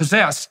had to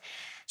possess.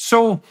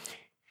 So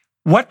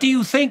what do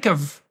you think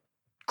of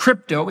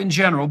crypto in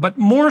general, but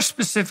more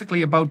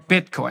specifically about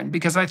Bitcoin,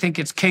 because I think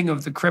it's king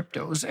of the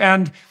cryptos?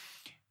 And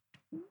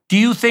Do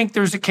you think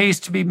there's a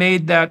case to be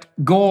made that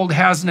gold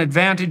has an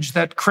advantage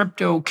that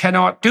crypto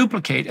cannot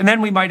duplicate? And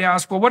then we might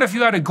ask, well, what if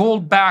you had a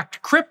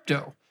gold-backed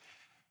crypto?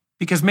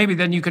 Because maybe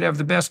then you could have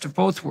the best of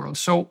both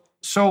worlds.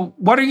 So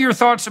what are your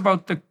thoughts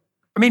about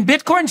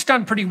Bitcoin's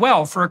done pretty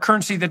well for a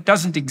currency that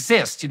doesn't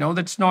exist,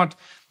 that's not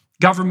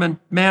government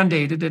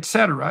mandated, et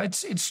cetera.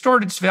 It's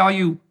stored its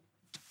value.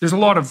 There's a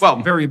lot of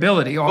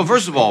variability. Well,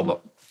 first of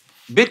all,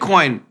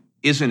 Bitcoin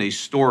isn't a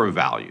store of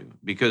value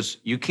because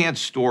you can't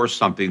store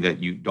something that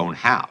you don't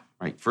have,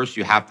 right? First,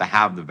 you have to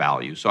have the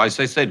value. So as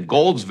I said,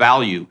 gold's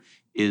value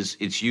is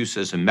its use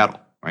as a metal,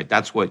 right?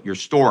 That's what you're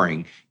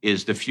storing,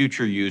 is the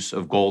future use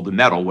of gold and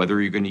metal,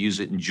 whether you're going to use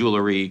it in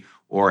jewelry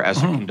or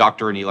as a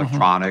conductor in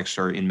electronics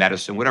or in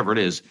medicine, whatever it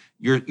is,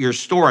 you're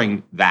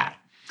storing that.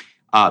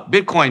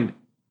 Bitcoin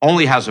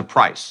only has a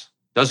price,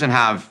 doesn't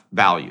have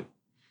value.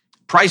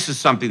 Price is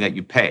something that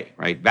you pay,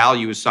 right?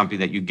 Value is something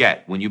that you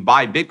get. When you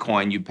buy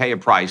Bitcoin, you pay a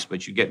price,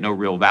 but you get no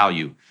real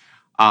value.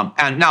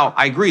 And now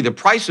I agree, the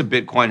price of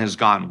Bitcoin has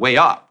gone way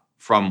up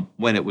from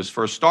when it was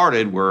first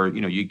started, where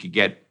you could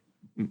get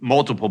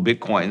multiple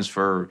Bitcoins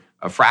for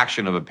a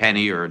fraction of a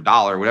penny or a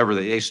dollar, whatever.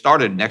 They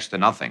started next to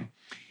nothing.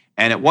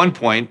 And at one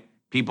point,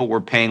 people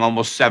were paying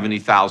almost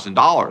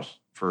 $70,000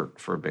 for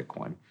a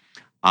Bitcoin.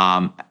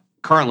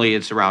 Currently,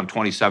 it's around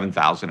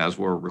 $27,000 as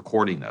we're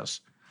recording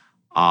this.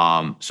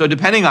 So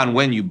depending on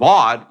when you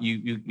bought,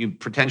 you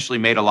potentially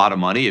made a lot of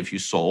money if you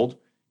sold.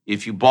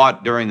 If you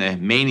bought during the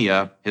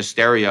mania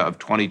hysteria of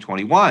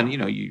 2021,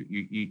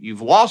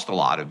 you've lost a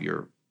lot of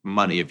your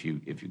money if you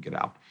get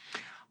out.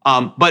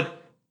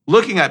 But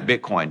looking at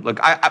Bitcoin,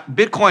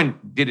 Bitcoin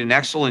did an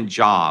excellent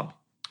job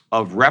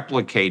of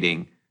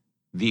replicating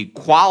the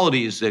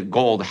qualities that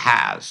gold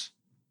has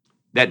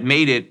that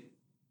made it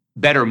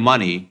better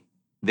money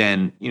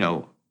than,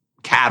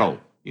 cattle,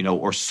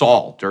 or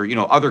salt or,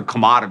 other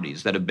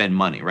commodities that have been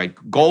money, right?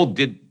 Gold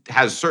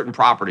has certain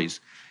properties,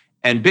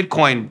 and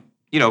Bitcoin,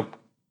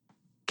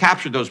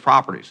 captured those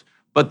properties.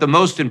 But the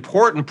most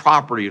important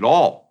property of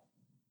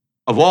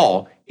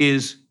all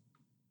is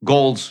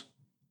gold's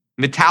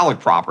metallic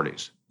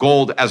properties,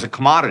 gold as a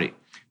commodity.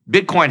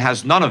 Bitcoin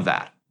has none of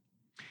that.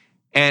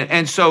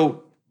 And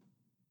so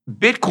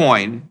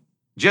Bitcoin,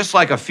 just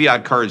like a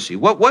fiat currency,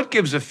 what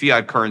gives a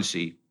fiat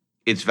currency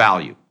its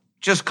value?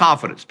 Just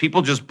confidence.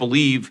 People just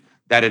believe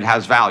that it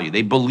has value.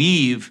 They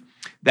believe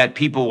that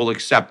people will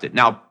accept it.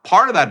 Now,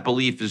 part of that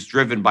belief is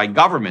driven by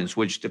governments,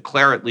 which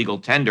declare it legal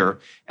tender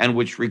and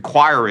which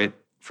require it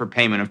for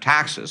payment of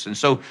taxes. And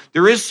so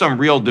there is some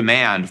real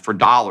demand for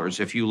dollars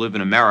if you live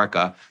in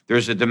America.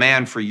 There's a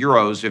demand for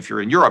euros if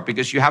you're in Europe,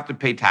 because you have to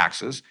pay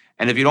taxes.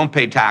 And if you don't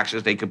pay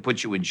taxes, they could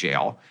put you in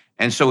jail.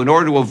 And so in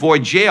order to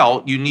avoid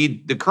jail, you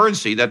need the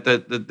currency that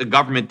the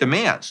government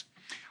demands.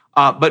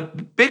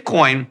 But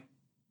Bitcoin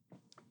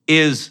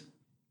is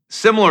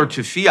similar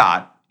to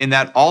fiat in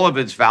that all of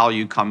its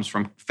value comes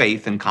from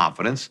faith and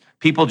confidence.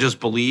 People just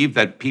believe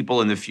that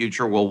people in the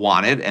future will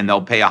want it and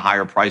they'll pay a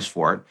higher price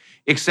for it,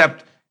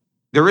 except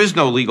there is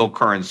no legal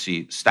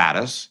currency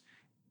status.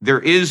 There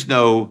is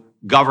no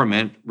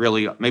government,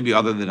 really, maybe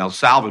other than El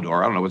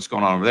Salvador. I don't know what's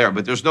going on over there,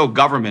 but there's no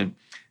government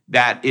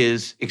that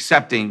is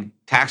accepting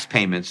tax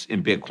payments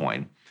in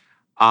Bitcoin.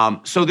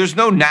 So there's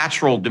no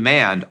natural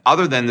demand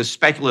other than the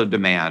speculative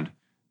demand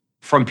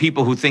from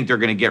people who think they're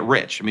going to get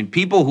rich. I mean,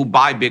 people who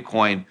buy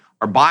Bitcoin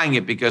are buying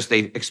it because they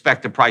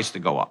expect the price to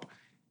go up.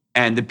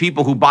 And the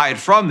people who buy it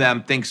from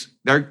them thinks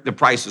the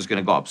price is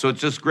going to go up. So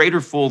it's this greater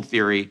fool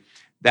theory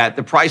that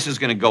the price is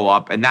going to go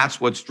up, and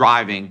that's what's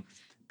driving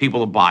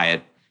people to buy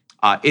it.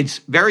 It's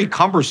very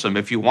cumbersome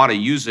if you want to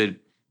use it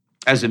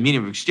as a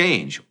medium of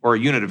exchange or a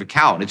unit of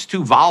account. It's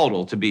too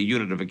volatile to be a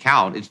unit of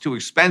account. It's too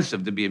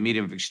expensive to be a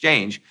medium of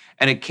exchange,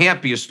 and it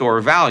can't be a store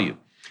of value.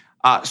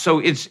 So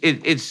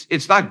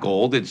it's not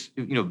gold. It's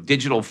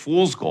digital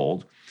fool's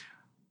gold.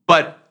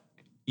 But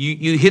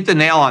you hit the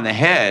nail on the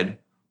head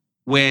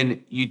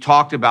when you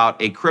talked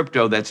about a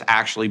crypto that's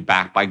actually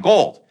backed by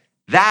gold.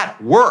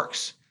 That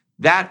works.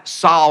 That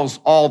solves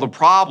all the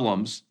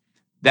problems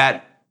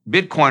that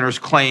Bitcoiners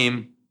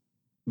claim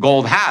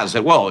gold has.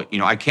 That,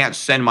 I can't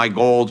send my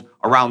gold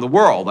around the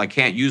world. I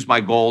can't use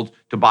my gold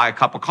to buy a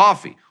cup of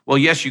coffee. Well,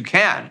 yes, you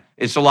can.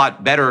 It's a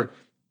lot better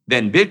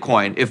than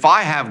Bitcoin. If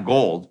I have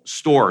gold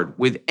stored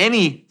with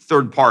any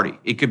third party,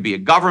 it could be a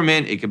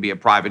government, it could be a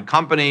private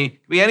company,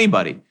 it could be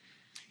anybody.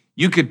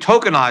 You could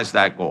tokenize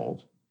that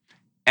gold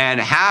and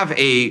have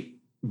a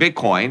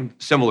Bitcoin,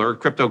 similar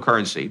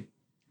cryptocurrency,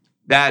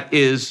 that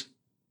is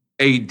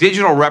a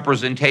digital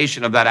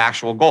representation of that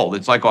actual gold.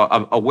 It's like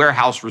a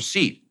warehouse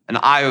receipt, an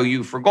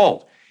IOU for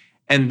gold.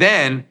 And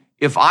then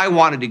if I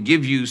wanted to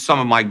give you some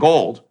of my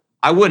gold,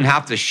 I wouldn't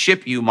have to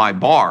ship you my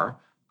bar.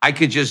 I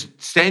could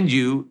just send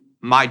you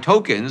my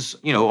tokens,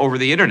 over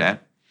the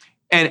internet.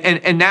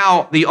 And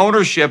now the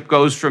ownership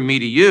goes from me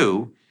to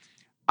you.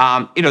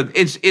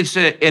 It's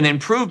an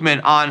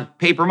improvement on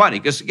paper money.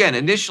 Because again,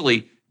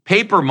 initially,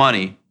 paper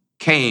money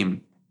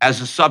came as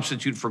a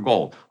substitute for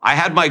gold. I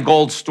had my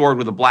gold stored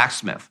with a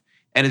blacksmith.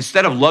 And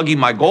instead of lugging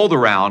my gold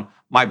around,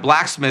 my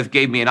blacksmith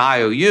gave me an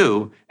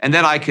IOU, and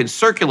then I can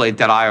circulate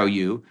that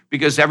IOU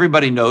because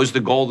everybody knows the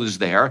gold is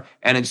there.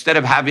 And instead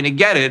of having to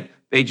get it,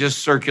 they just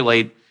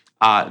circulate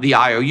the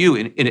IOU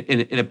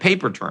in a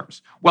paper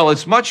terms. Well,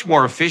 it's much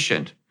more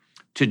efficient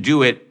to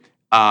do it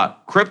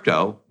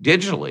crypto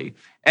digitally.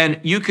 And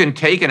you can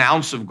take an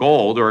ounce of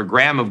gold or a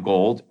gram of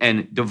gold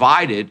and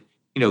divide it,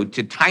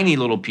 to tiny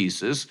little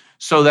pieces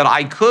so that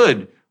I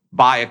could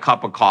buy a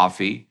cup of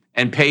coffee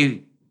and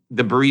pay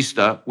the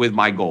barista with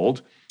my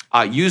gold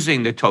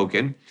using the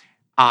token.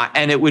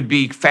 And it would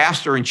be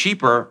faster and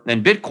cheaper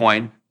than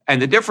Bitcoin.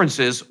 And the difference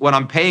is when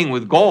I'm paying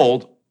with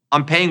gold,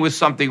 I'm paying with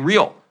something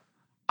real.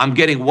 I'm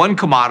getting one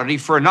commodity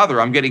for another.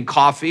 I'm getting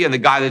coffee, and the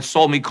guy that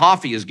sold me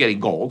coffee is getting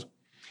gold.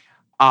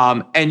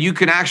 And you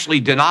can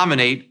actually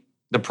denominate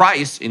the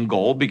price in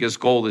gold because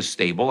gold is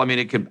stable. I mean,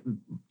 it can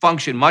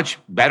function much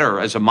better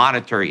as a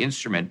monetary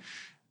instrument.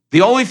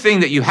 The only thing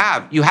that you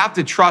have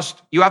to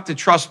trust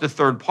the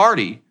third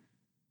party.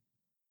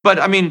 But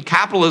I mean,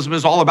 capitalism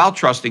is all about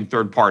trusting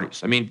third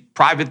parties. I mean,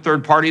 private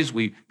third parties,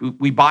 we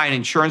buy an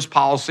insurance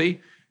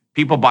policy.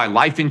 People buy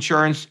life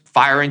insurance,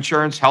 fire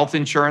insurance, health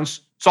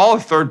insurance. It's all a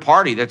third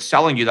party that's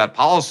selling you that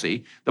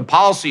policy. The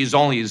policy is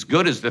only as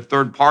good as the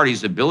third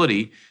party's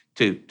ability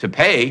to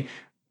pay.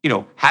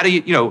 How do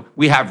you,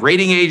 we have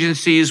rating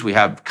agencies, we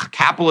have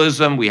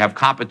capitalism, we have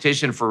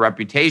competition for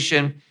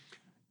reputation.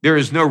 There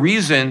is no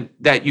reason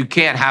that you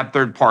can't have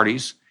third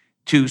parties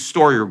to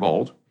store your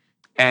gold,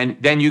 and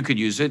then you could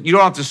use it. You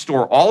don't have to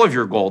store all of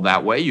your gold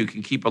that way. You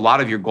can keep a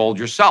lot of your gold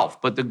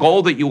yourself, but the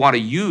gold that you want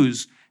to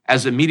use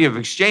as a medium of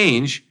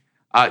exchange,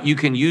 you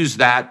can use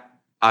that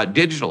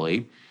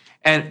digitally,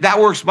 and that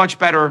works much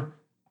better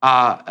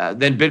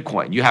than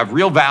Bitcoin. You have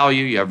real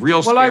value, you have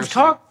real scarcity.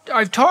 Well,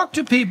 I've talked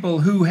to people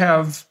who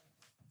have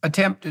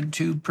attempted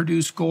to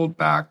produce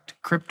gold-backed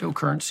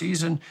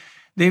cryptocurrencies, and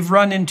they've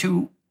run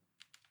into,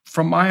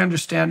 from my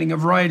understanding, a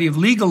variety of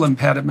legal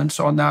impediments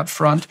on that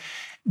front.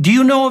 Do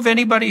you know of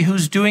anybody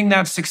who's doing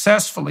that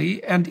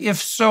successfully? And if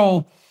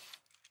so,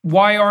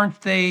 why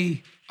aren't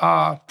they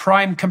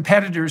prime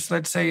competitors,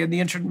 let's say, in the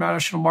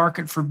international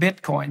market for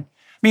Bitcoin?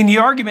 I mean, the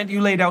argument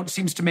you laid out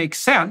seems to make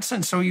sense.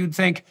 And so you'd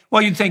think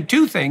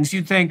two things.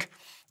 You'd think,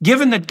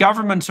 given that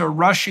governments are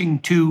rushing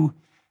to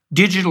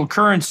digital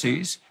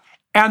currencies,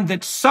 and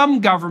that some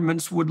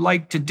governments would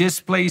like to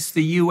displace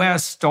the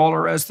US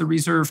dollar as the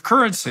reserve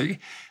currency,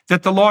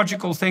 that the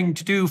logical thing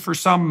to do for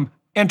some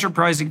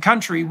enterprising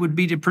country would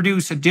be to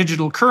produce a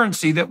digital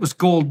currency that was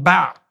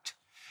gold-backed.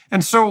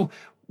 And so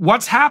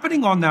what's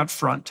happening on that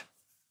front?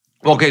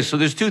 Okay, so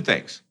there's two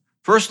things.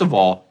 First of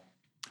all,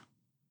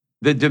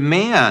 the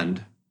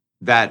demand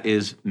that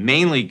is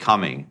mainly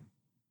coming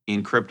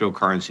in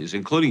cryptocurrencies,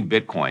 including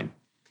Bitcoin,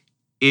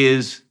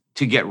 is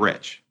to get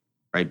rich,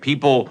 right?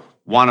 People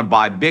want to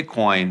buy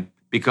Bitcoin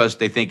because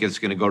they think it's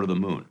going to go to the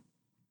moon.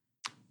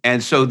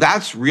 And so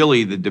that's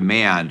really the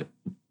demand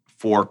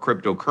for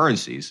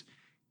cryptocurrencies.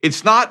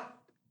 It's not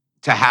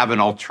to have an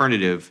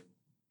alternative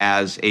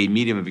as a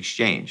medium of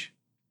exchange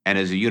and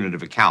as a unit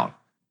of account.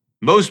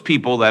 Most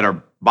people that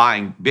are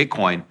buying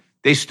Bitcoin,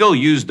 they still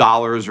use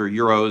dollars or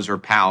euros or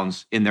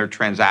pounds in their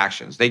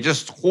transactions. They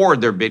just hoard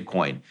their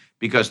Bitcoin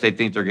because they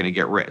think they're going to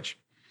get rich.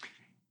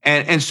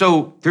 And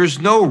so there's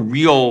no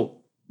real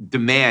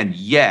demand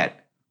yet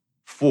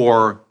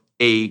for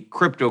a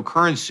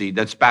cryptocurrency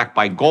that's backed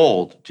by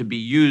gold to be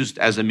used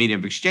as a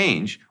medium of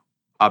exchange.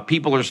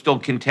 People are still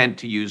content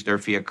to use their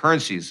fiat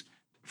currencies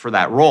for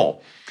that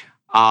role.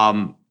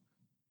 But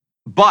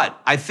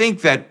I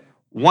think that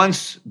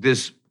once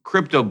this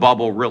crypto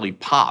bubble really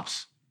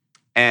pops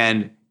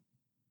and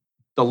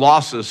the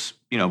losses,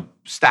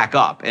 stack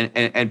up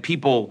and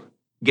people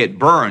get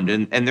burned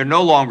and they're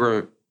no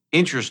longer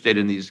interested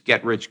in these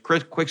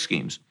get-rich-quick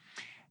schemes,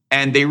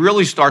 and they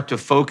really start to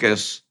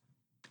focus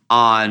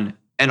on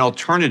an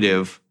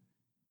alternative,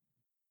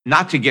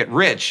 not to get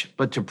rich,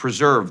 but to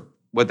preserve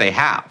what they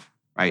have,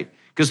 right?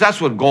 Because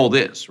that's what gold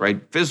is,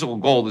 right? Physical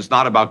gold is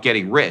not about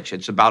getting rich.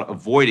 It's about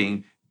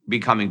avoiding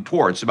becoming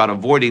poor. It's about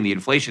avoiding the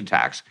inflation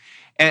tax.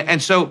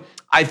 And so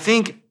I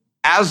think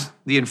as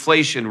the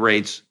inflation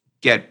rates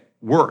get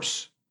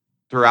worse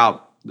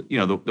throughout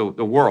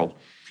the world,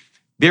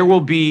 there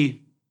will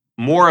be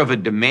more of a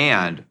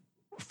demand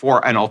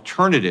for an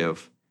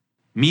alternative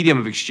medium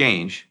of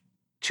exchange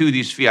to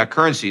these fiat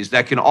currencies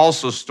that can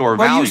also store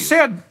value.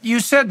 You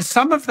said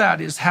some of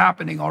that is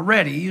happening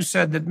already. You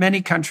said that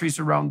many countries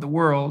around the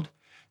world,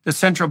 the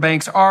central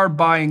banks are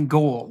buying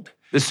gold.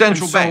 The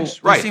central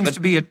banks, right? There seems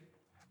to be a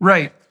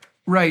right.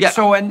 Yeah.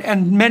 So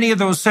and many of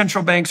those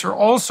central banks are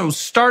also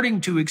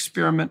starting to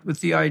experiment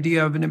with the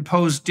idea of an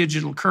imposed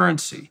digital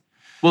currency.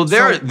 Well,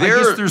 I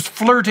guess there's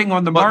flirting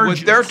on the margins.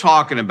 What they're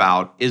talking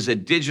about is a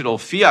digital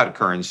fiat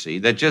currency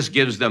that just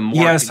gives them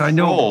more control. I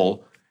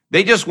know.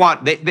 They just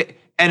want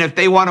and if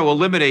they want to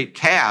eliminate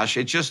cash,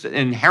 it's just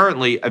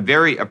inherently a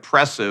very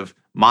oppressive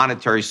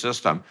monetary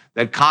system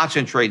that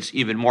concentrates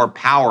even more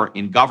power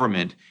in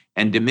government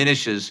and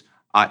diminishes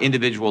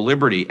individual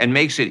liberty and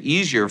makes it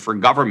easier for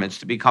governments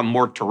to become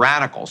more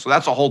tyrannical. So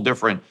that's a whole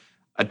different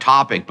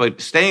topic.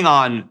 But staying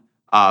on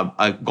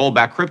a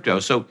gold-backed crypto.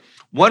 So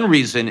one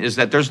reason is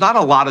that there's not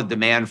a lot of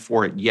demand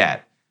for it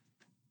yet.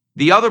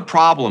 The other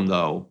problem,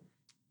 though,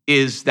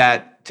 is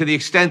that to the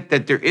extent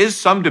that there is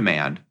some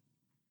demand,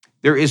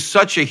 there is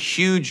such a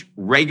huge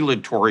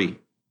regulatory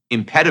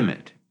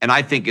impediment, and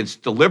I think it's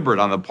deliberate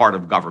on the part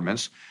of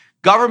governments.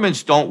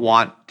 Governments don't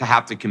want to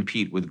have to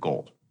compete with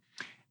gold.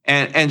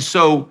 And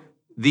so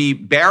the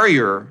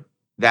barrier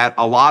that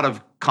a lot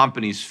of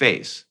companies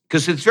face,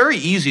 because it's very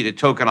easy to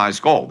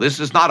tokenize gold. This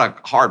is not a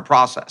hard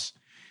process.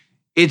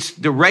 It's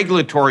the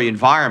regulatory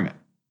environment.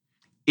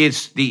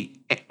 It's the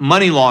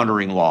money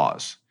laundering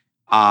laws,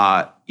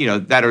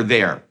 that are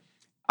there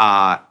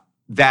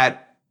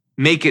that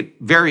make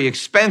it very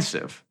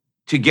expensive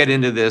to get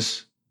into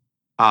this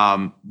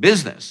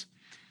business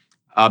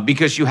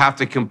because you have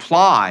to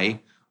comply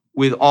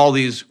with all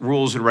these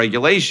rules and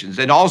regulations.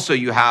 And also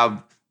you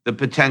have the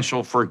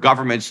potential for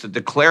governments to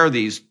declare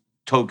these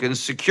tokens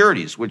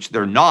securities, which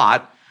they're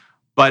not,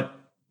 but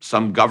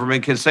some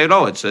government can say,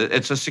 no, it's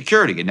a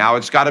security, and now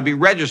it's got to be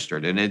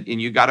registered, and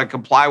you got to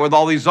comply with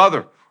all these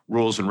other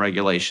rules and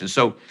regulations.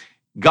 So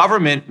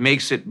government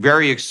makes it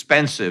very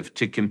expensive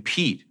to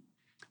compete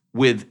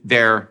with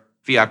their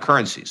fiat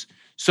currencies.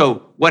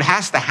 So what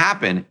has to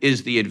happen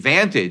is the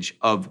advantage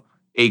of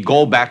a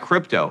gold-backed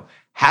crypto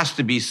has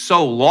to be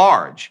so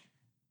large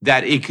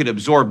that it could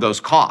absorb those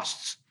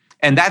costs.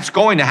 And that's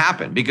going to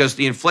happen because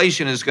the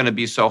inflation is going to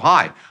be so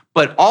high.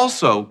 But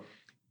also,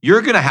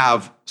 you're going to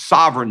have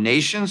sovereign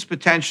nations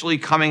potentially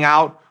coming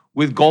out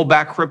with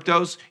gold-backed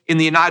cryptos. In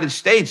the United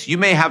States, you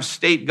may have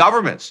state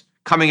governments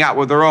coming out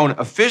with their own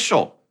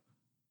official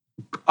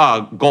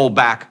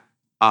gold-backed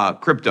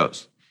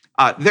cryptos.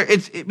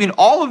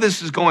 All of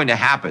this is going to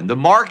happen. The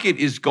market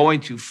is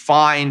going to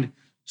find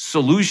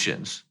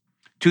solutions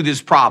to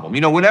this problem.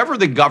 Whenever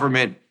the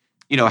government,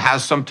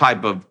 has some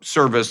type of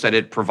service that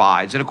it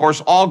provides, and of course,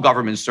 all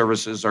government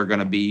services are going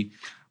to be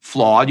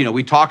flawed.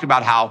 We talked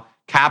about how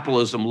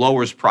capitalism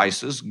lowers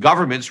prices,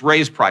 governments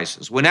raise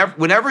prices.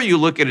 Whenever you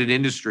look at an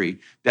industry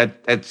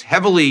that's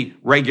heavily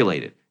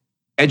regulated,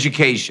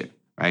 education,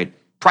 right?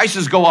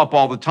 Prices go up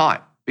all the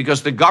time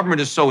because the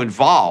government is so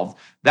involved.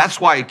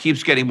 That's why it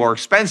keeps getting more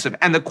expensive.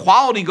 And the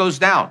quality goes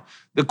down.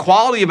 The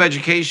quality of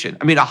education.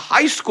 A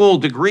high school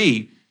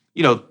degree,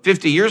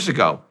 50 years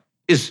ago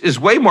is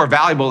way more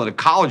valuable than a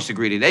college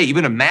degree today,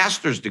 even a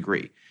master's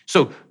degree.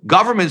 So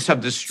governments have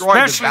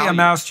destroyed especially a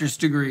master's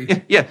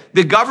degree. Yeah,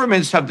 the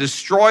governments have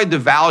destroyed the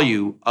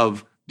value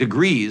of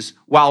degrees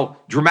while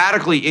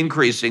dramatically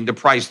increasing the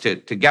price to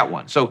get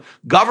one. So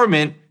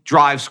government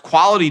drives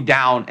quality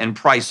down and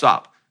price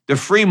up. The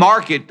free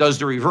market does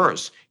the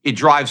reverse. It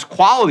drives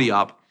quality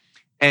up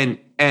and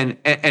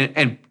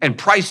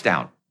price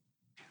down.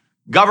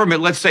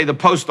 Government, let's say the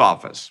post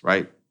office,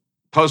 right?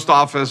 Post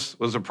office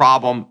was a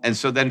problem, and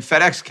so then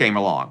FedEx came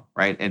along,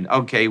 right? And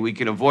okay, we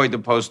can avoid the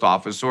post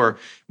office. Or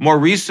more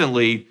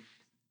recently,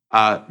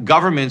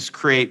 governments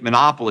create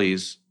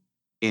monopolies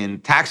in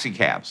taxi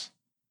cabs.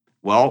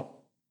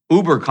 Well,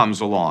 Uber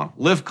comes along,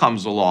 Lyft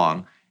comes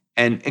along,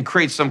 and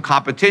creates some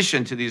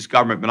competition to these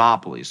government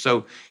monopolies.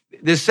 So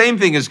the same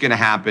thing is going to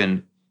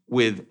happen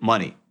with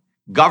money.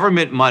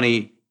 Government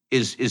money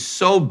is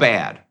so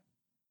bad,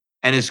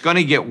 and it's going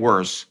to get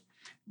worse,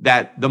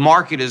 that the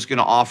market is going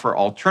to offer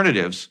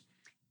alternatives.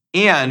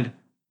 And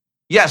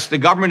yes, the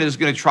government is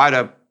going to try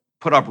to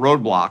put up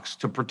roadblocks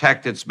to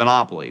protect its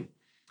monopoly,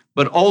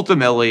 but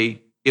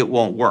ultimately it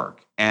won't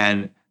work.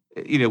 And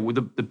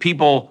the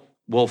people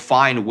will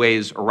find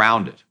ways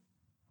around it.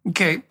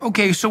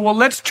 Okay. So,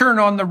 let's turn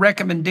on the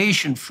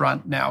recommendation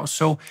front now.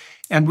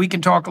 And we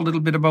can talk a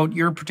little bit about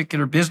your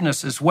particular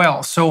business as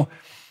well. So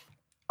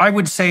I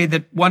would say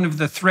that one of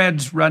the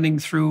threads running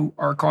through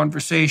our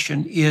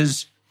conversation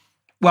is,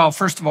 well,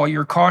 first of all,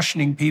 you're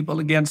cautioning people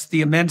against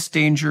the immense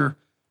danger,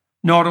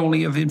 not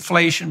only of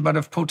inflation, but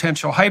of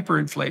potential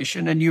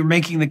hyperinflation. And you're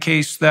making the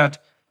case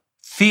that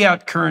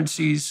fiat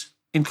currencies,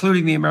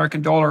 including the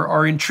American dollar,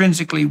 are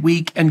intrinsically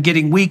weak and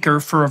getting weaker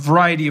for a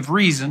variety of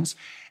reasons.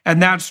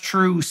 And that's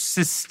true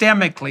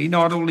systemically,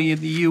 not only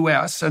in the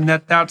US, and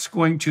that's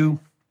going to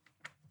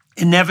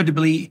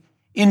inevitably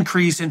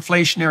increase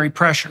inflationary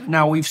pressure.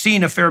 Now, we've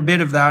seen a fair bit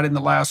of that in the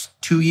last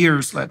 2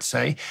 years, let's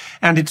say,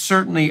 and it's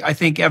certainly, I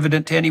think,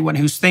 evident to anyone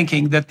who's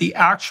thinking that the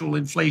actual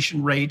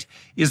inflation rate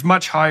is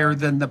much higher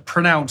than the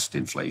pronounced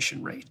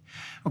inflation rate.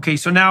 Okay,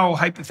 so now,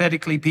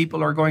 hypothetically,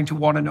 people are going to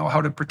want to know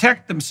how to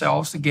protect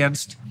themselves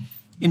against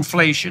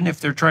inflation if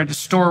they're trying to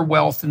store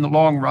wealth in the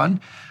long run,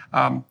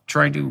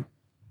 trying to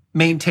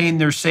maintain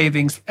their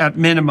savings at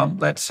minimum,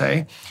 let's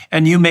say,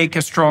 and you make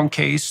a strong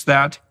case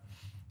that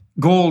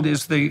gold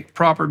is the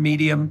proper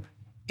medium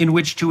in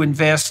which to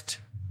invest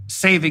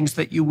savings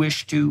that you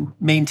wish to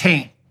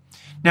maintain.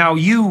 Now,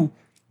 you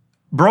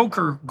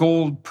broker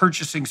gold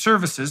purchasing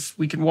services.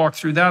 We can walk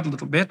through that a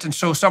little bit. And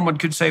so someone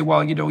could say,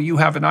 well, you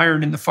have an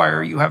iron in the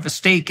fire. You have a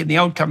stake in the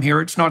outcome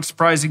here. It's not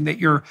surprising that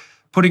you're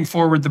putting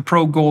forward the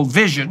pro-gold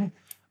vision.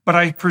 But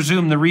I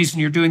presume the reason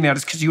you're doing that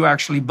is because you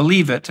actually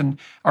believe it and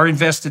are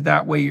invested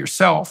that way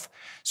yourself.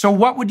 So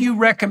what would you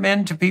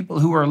recommend to people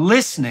who are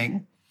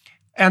listening?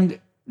 And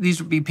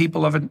these would be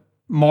people of a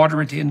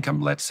moderate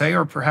income, let's say,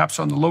 or perhaps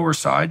on the lower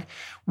side.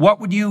 What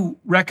would you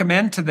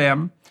recommend to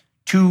them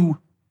to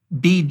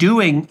be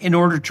doing in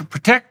order to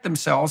protect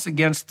themselves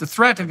against the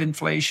threat of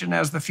inflation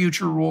as the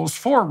future rolls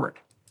forward?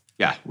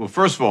 Yeah. Well,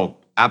 first of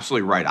all,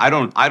 absolutely right. I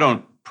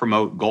don't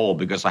promote gold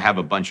because I have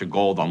a bunch of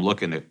gold I'm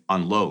looking to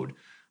unload.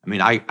 I mean,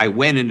 I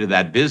went into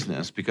that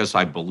business because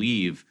I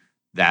believe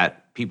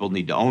that people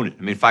need to own it.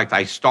 I mean, in fact,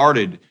 I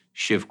started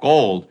Schiff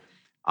Gold.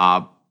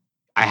 I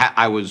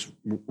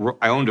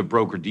owned a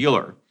broker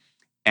dealer,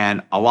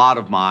 and a lot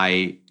of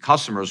my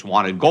customers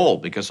wanted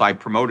gold because I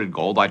promoted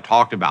gold. I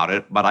talked about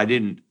it, but I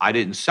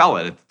didn't sell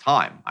it at the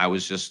time. I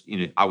was just,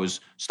 I was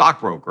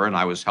stockbroker and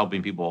I was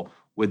helping people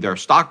with their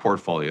stock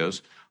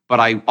portfolios. But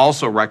I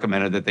also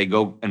recommended that they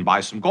go and buy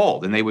some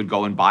gold, and they would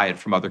go and buy it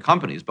from other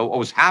companies. But what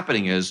was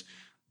happening is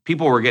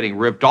people were getting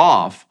ripped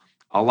off.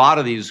 A lot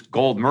of these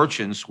gold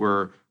merchants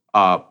were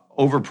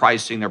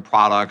overpricing their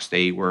products.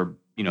 They were,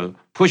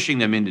 pushing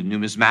them into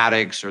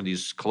numismatics or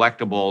these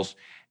collectibles.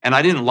 And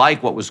I didn't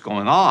like what was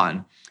going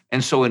on.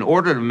 And so in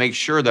order to make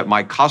sure that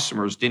my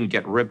customers didn't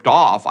get ripped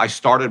off, I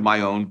started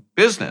my own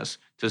business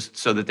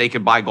so that they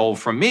could buy gold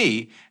from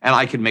me, and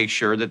I could make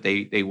sure that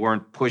they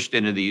weren't pushed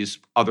into these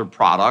other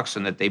products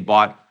and that they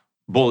bought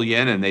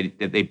bullion and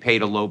they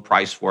paid a low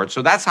price for it.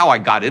 So that's how I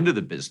got into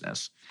the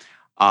business,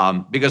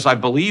 because I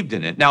believed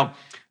in it. Now,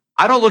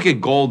 I don't look at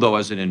gold, though,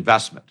 as an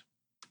investment.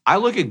 I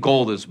look at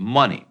gold as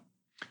money.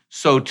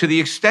 So to the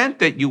extent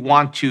that you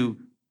want to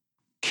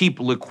keep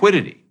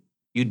liquidity,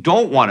 you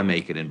don't want to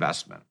make an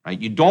investment, right?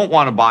 You don't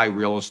want to buy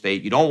real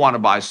estate. You don't want to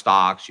buy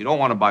stocks. You don't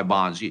want to buy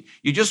bonds. You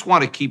just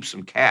want to keep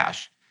some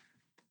cash.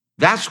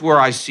 That's where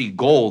I see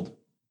gold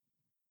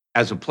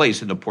as a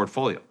place in the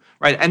portfolio,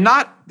 right? And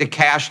not the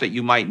cash that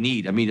you might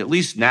need. I mean, at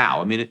least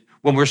now. I mean,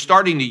 when we're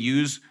starting to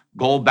use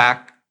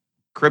gold-backed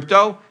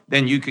crypto,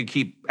 then you could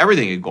keep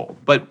everything in gold.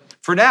 But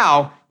for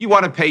now, you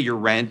want to pay your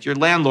rent. Your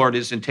landlord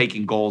isn't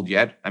taking gold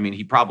yet. I mean,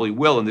 he probably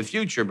will in the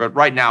future, but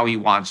right now he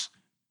wants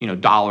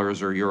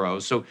dollars or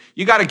euros. So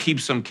you got to keep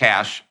some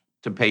cash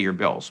to pay your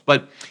bills.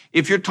 But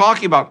if you're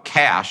talking about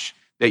cash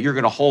that you're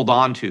going to hold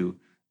on to,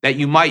 that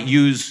you might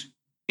use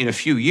in a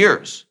few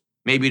years,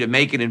 maybe to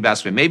make an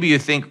investment, maybe you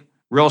think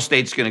real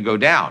estate's going to go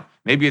down,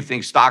 maybe you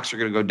think stocks are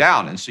going to go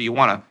down, and so you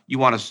want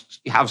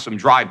to have some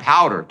dry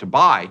powder to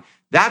buy.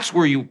 That's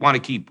where you want to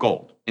keep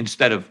gold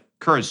instead of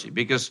currency,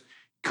 because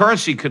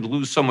currency could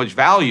lose so much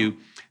value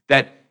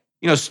that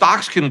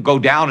stocks can go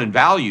down in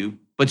value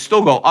but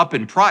still go up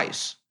in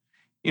price.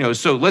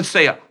 So let's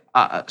say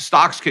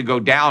stocks could go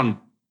down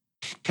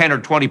 10 or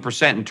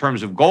 20% in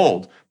terms of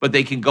gold, but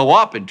they can go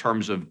up in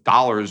terms of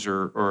dollars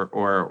or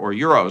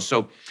euros.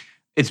 So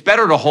it's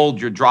better to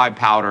hold your dry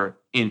powder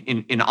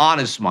in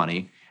honest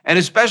money. And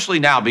especially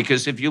now,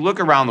 because if you look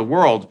around the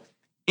world,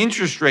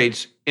 interest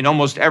rates in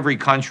almost every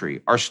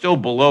country are still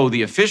below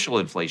the official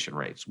inflation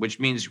rates, which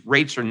means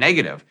rates are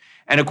negative.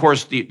 And of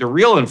course, the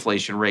real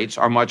inflation rates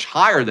are much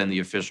higher than the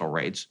official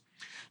rates.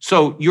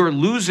 So you're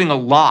losing a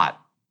lot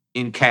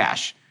in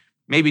cash.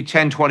 Maybe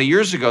 10, 20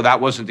 years ago, that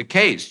wasn't the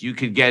case. You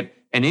could get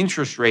an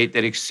interest rate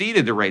that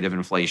exceeded the rate of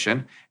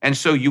inflation. And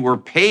so you were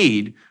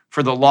paid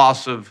for the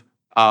loss of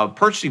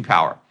purchasing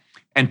power.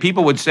 And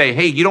people would say,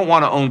 hey, you don't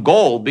want to own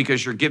gold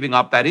because you're giving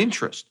up that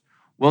interest.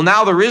 Well,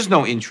 now there is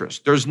no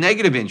interest. There's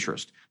negative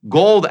interest.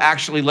 Gold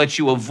actually lets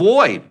you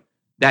avoid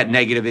that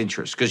negative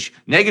interest, because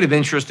negative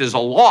interest is a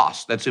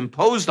loss that's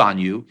imposed on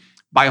you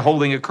by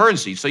holding a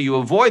currency. So you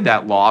avoid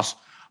that loss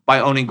by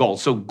owning gold.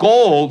 So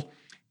gold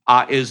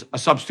is a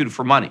substitute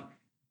for money.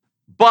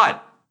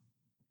 But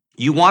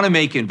you want to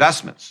make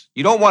investments.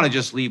 You don't want to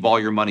just leave all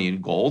your money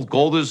in gold.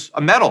 Gold is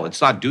a metal. It's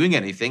not doing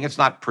anything. It's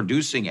not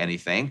producing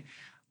anything.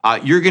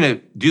 You're going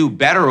to do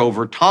better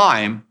over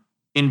time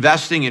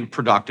investing in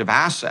productive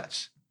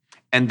assets.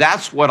 And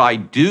that's what I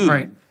do.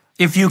 Right.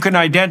 If you can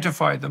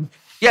identify them.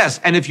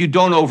 Yes, and if you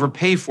don't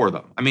overpay for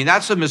them. I mean,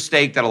 that's a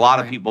mistake that a lot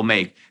of people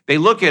make. They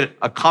look at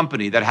a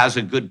company that has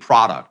a good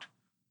product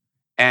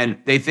and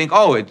they think,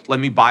 let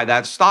me buy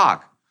that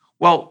stock.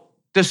 Well,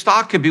 the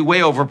stock could be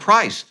way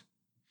overpriced.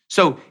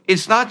 So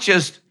it's not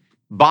just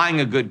buying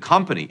a good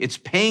company, it's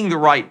paying the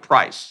right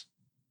price,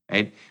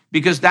 right?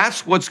 Because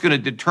that's what's going to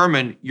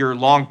determine your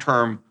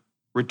long-term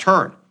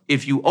return.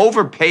 If you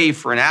overpay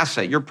for an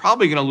asset, you're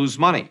probably going to lose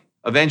money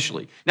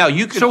eventually. Now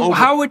you can. So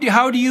how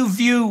do you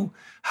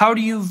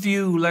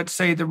view, let's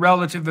say, the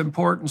relative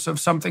importance of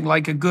something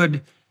like a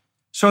good?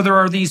 So there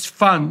are these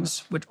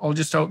funds, which I'll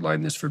just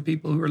outline this for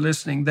people who are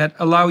listening, that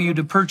allow you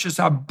to purchase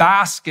a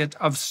basket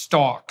of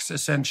stocks,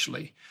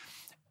 essentially.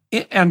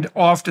 And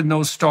often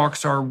those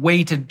stocks are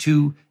weighted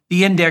to,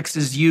 the index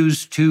is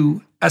used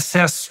to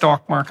assess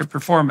stock market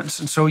performance.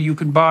 And so you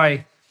can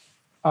buy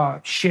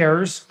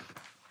shares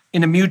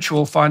in a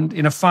mutual fund,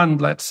 in a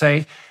fund, let's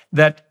say,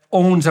 that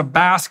owns a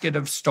basket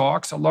of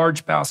stocks, a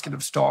large basket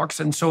of stocks.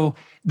 And so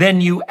then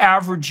you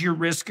average your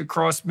risk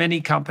across many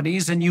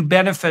companies and you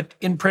benefit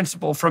in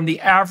principle from the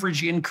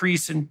average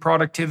increase in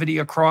productivity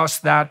across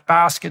that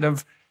basket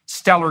of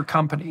stellar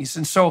companies.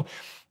 And so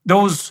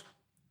those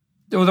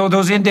although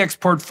those index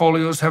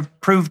portfolios have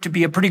proved to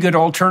be a pretty good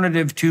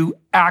alternative to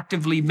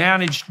actively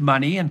managed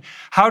money. And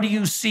how do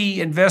you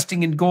see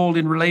investing in gold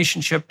in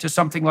relationship to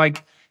something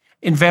like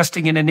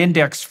investing in an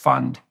index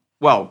fund?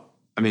 Well,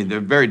 I mean, they're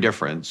very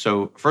different.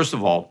 So first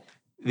of all,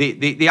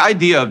 the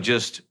idea of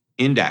just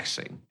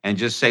indexing and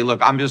just say,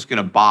 look, I'm just going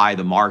to buy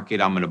the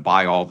market, I'm going to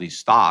buy all these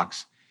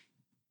stocks,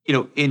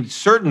 in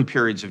certain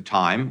periods of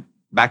time,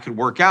 that could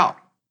work out,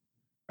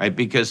 right?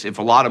 Because if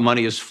a lot of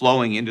money is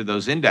flowing into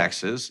those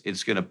indexes,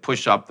 it's going to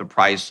push up the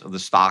price of the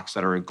stocks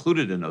that are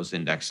included in those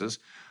indexes.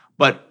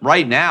 But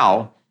right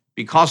now,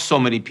 because so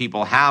many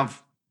people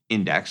have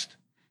indexed,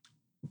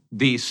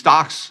 the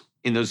stocks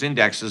in those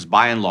indexes,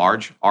 by and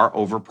large, are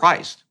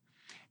overpriced.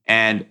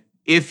 And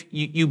if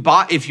you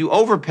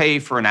overpay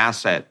for an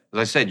asset, as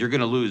I said, you're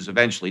going to lose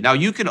eventually. Now,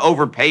 you can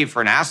overpay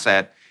for an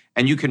asset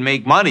and you can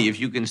make money if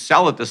you can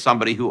sell it to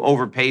somebody who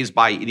overpays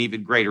by an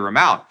even greater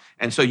amount.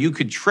 And so you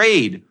could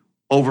trade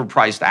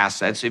overpriced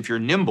assets if you're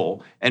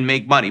nimble and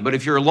make money. But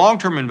if you're a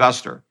long-term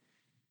investor,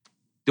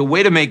 the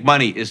way to make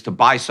money is to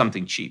buy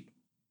something cheap.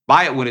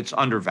 Buy it when it's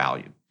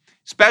undervalued,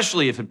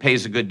 especially if it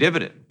pays a good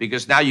dividend,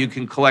 because now you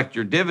can collect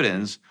your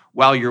dividends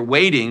while you're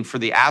waiting for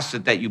the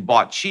asset that you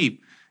bought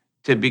cheap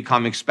to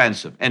become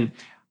expensive. And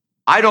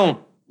I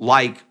don't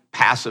like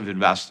passive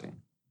investing.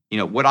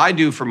 What I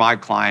do for my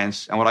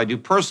clients and what I do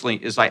personally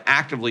is I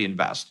actively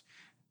invest.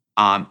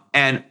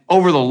 And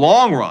over the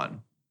long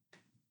run,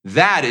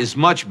 that is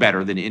much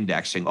better than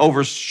indexing.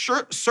 Over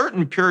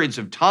certain periods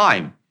of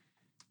time,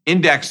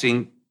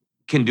 indexing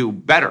can do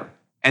better.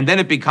 And then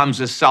it becomes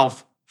a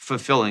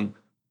self-fulfilling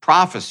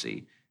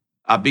prophecy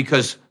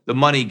because the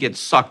money gets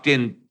sucked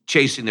in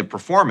chasing the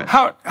performance.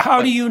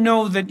 How do you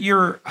know that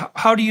your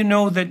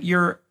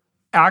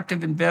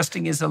active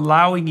investing is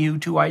allowing you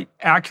to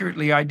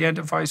accurately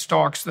identify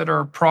stocks that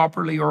are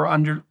properly or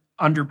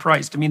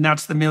underpriced? I mean,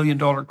 that's the $1 million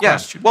question.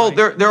 Yes. Well,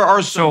 right? there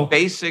are some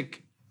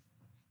basic,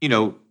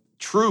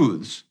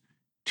 truths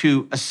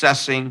to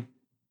assessing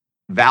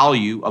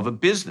value of a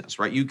business,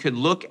 right? You could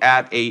look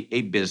at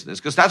a business,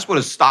 because that's what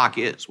a stock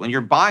is. When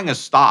you're buying a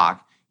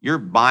stock, you're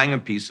buying a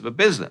piece of a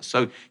business.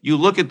 So you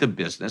look at the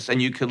business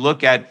and you could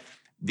look at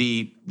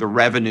the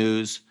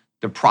revenues,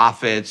 the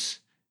profits,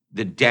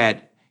 the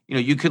debt.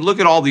 You could look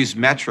at all these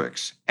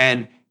metrics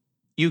and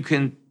you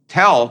can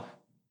tell,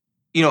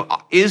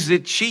 is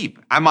it cheap?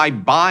 Am I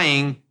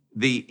buying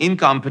the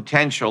income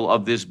potential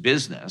of this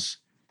business?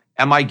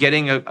 Am I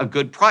getting a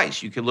good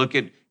price? You can look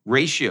at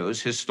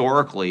ratios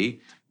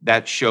historically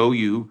that show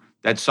you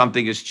that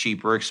something is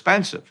cheap or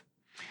expensive.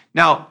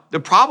 Now, the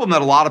problem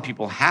that a lot of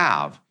people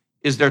have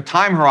is their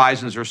time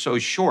horizons are so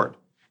short.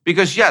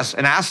 Because yes,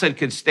 an asset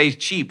could stay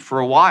cheap for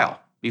a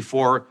while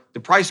before the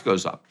price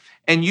goes up.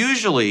 And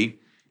usually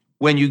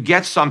when you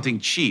get something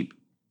cheap,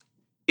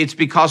 it's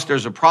because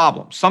there's a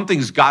problem.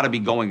 Something's got to be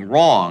going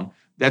wrong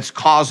that's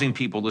causing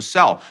people to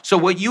sell. So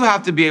what you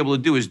have to be able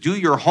to do is do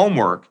your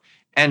homework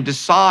and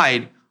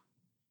decide,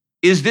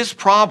 is this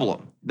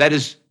problem that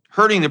is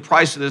hurting the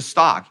price of this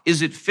stock,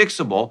 is it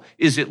fixable?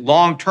 Is it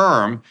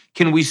long-term?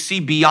 Can we see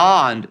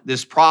beyond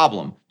this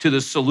problem to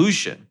the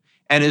solution?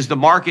 And is the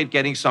market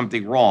getting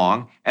something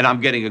wrong and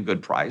I'm getting a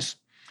good price?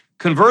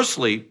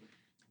 Conversely,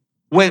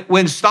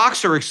 when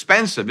stocks are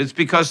expensive, it's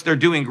because they're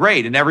doing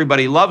great and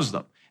everybody loves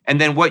them.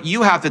 And then what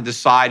you have to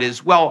decide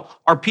is, well,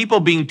 are people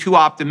being too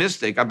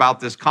optimistic about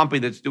this company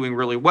that's doing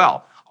really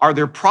well? Are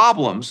there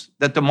problems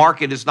that the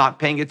market is not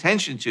paying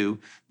attention to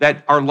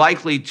that are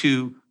likely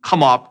to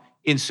come up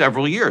in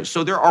several years?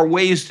 So there are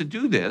ways to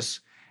do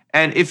this.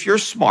 And if you're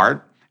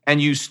smart and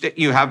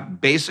you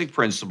have basic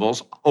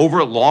principles over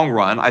a long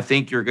run, I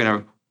think you're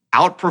going to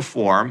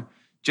outperform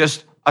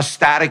just a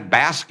static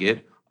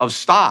basket of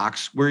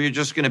stocks where you're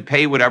just going to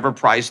pay whatever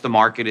price the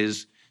market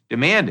is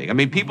demanding. I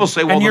mean, people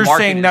say, well, and you're the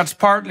market saying that's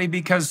partly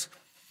because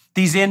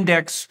these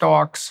index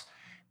stocks,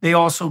 they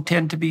also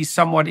tend to be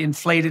somewhat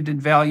inflated in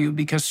value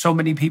because so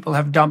many people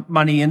have dumped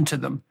money into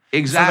them.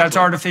 Exactly. So that's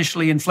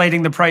artificially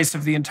inflating the price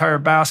of the entire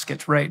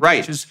basket, right? Right.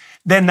 Which is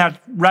then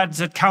that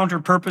counter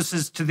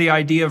purposes to the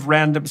idea of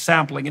random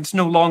sampling. It's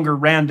no longer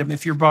random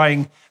if you're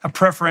buying a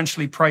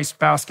preferentially priced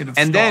basket of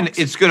stocks. And then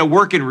it's going to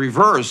work in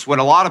reverse. When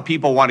a lot of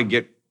people want to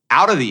get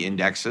out of the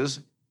indexes,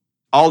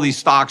 all these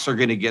stocks are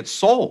going to get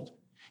sold.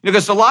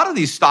 Because a lot of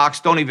these stocks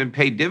don't even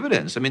pay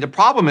dividends. I mean, the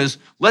problem is,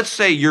 let's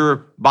say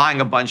you're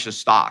buying a bunch of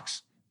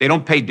stocks. They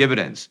don't pay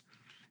dividends.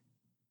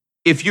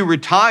 If you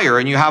retire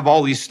and you have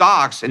all these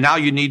stocks and now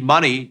you need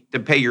money to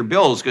pay your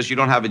bills because you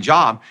don't have a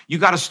job, you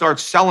got to start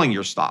selling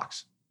your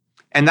stocks.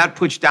 And that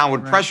puts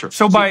downward pressure.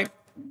 So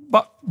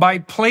by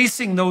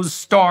placing those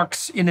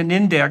stocks in an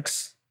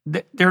index,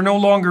 they're no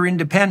longer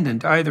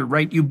independent either,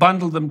 right? You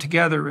bundle them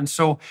together. And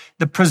so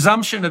the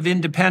presumption of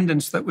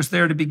independence that was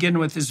there to begin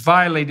with is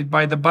violated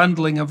by the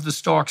bundling of the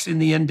stocks in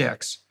the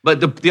index.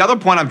 But the other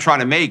point I'm trying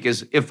to make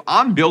is if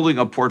I'm building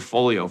a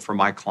portfolio for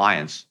my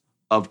clients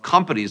of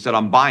companies that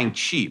I'm buying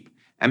cheap,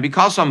 and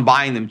because I'm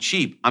buying them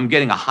cheap, I'm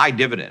getting a high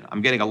dividend.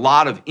 I'm getting a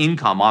lot of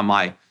income on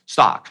my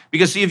stock.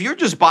 Because see, if you're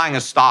just buying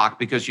a stock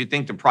because you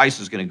think the price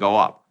is going to go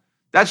up,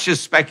 that's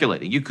just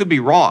speculating. You could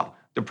be wrong.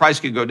 the price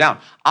could go down.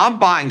 I'm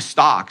buying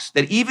stocks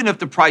that even if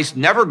the price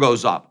never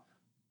goes up,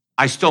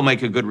 I still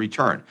make a good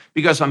return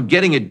because I'm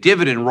getting a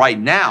dividend right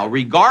now,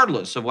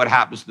 regardless of what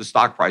happens to the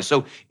stock price.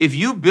 So if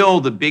you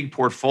build a big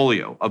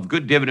portfolio of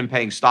good dividend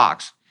paying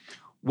stocks,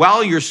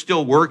 while you're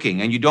still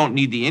working and you don't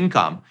need the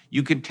income,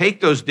 you can take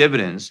those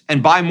dividends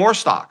and buy more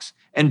stocks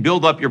and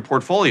build up your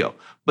portfolio.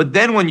 But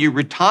then when you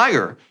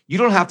retire, you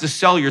don't have to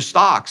sell your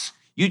stocks.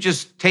 You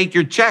just take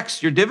your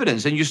checks, your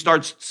dividends, and you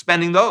start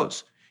spending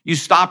those. You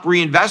stop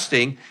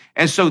reinvesting.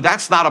 And so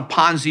that's not a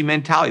Ponzi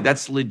mentality.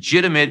 That's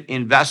legitimate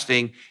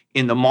investing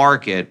in the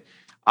market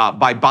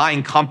by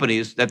buying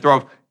companies that throw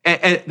off.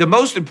 And the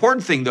most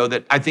important thing, though,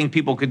 that I think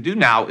people could do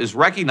now is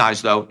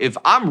recognize, though, if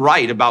I'm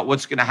right about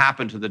what's going to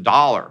happen to the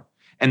dollar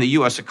and the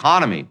U.S.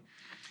 economy,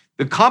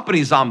 the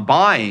companies I'm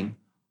buying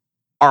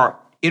are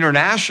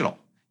international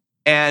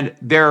and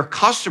their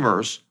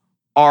customers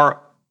are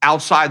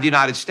outside the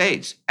United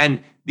States.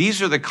 And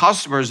these are the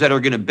customers that are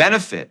going to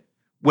benefit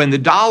when the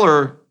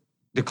dollar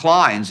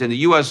declines and the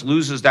U.S.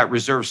 loses that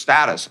reserve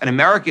status and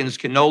Americans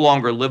can no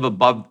longer live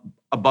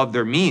above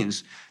their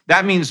means.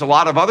 That means a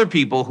lot of other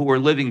people who are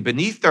living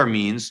beneath their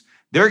means,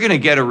 they're going to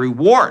get a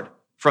reward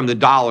from the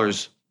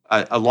dollar's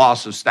a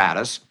loss of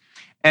status.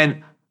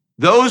 And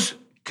those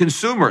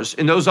consumers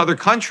in those other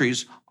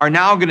countries are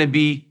now going to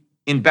be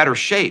in better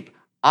shape.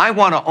 I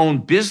want to own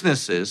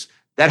businesses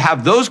that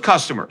have those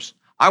customers.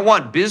 I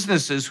want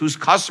businesses whose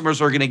customers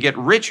are going to get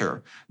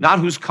richer, not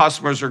whose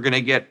customers are going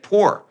to get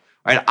poor.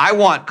 Right? I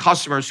want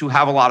customers who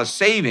have a lot of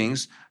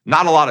savings,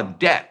 not a lot of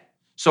debt.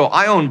 So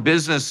I own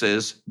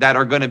businesses that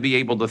are going to be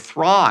able to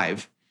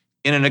thrive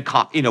in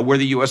where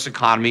the U.S.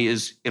 economy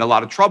is in a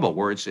lot of trouble,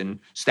 where it's in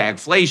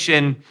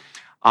stagflation.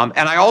 And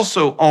I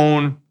also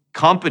own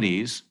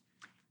companies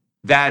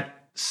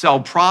that sell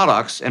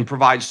products and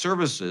provide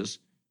services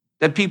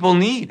that people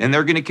need. And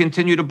they're going to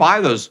continue to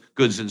buy those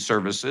goods and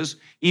services,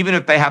 even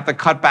if they have to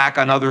cut back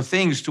on other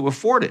things to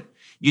afford it.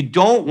 You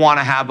don't want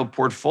to have a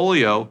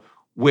portfolio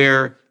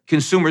where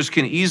consumers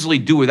can easily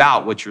do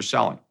without what you're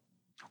selling.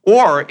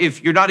 Or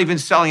if you're not even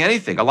selling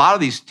anything, a lot of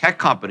these tech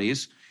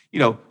companies,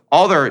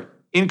 all their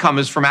income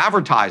is from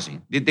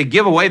advertising. They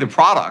give away the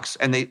products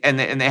and they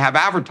have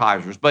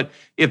advertisers. But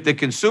if the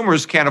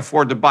consumers can't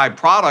afford to buy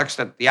products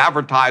that the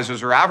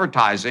advertisers are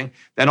advertising,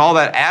 then all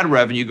that ad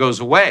revenue goes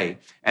away.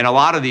 And a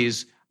lot of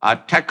these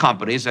tech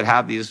companies that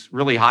have these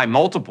really high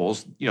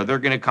multiples, they're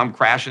going to come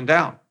crashing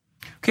down.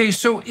 Okay,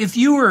 so if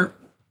you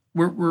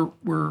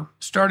we're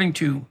starting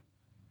to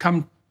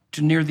come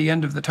to near the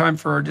end of the time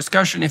for our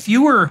discussion. If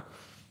you were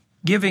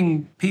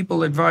giving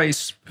people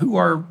advice who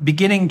are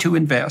beginning to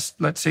invest,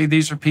 let's say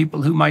these are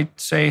people who might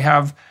say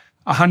have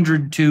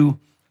 $100 to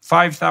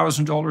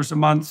 $5,000 a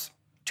month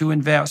to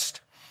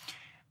invest,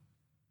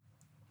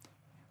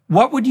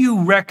 what would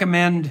you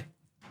recommend?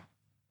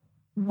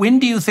 When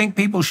do you think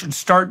people should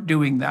start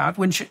doing that?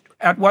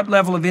 At what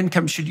level of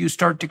income should you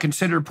start to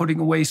consider putting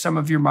away some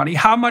of your money?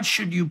 How much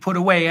should you put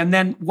away? And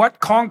then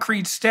what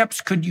concrete steps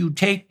could you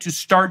take to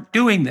start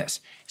doing this?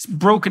 It's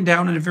broken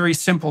down in a very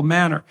simple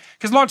manner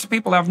because lots of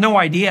people have no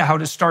idea how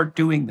to start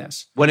doing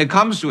this. When it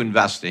comes to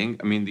investing,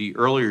 the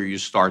earlier you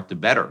start, the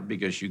better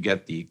because you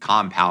get the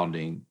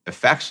compounding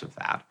effects of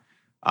that.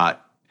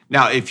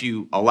 Now, if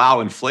you allow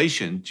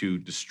inflation to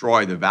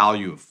destroy the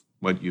value of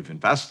what you've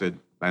invested,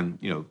 then,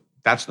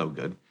 that's no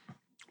good.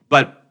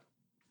 But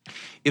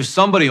if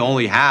somebody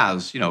only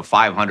has,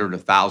 $500 to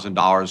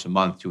 $1,000 a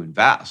month to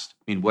invest,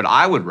 what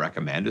I would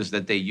recommend is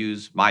that they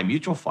use my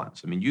mutual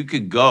funds. You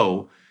could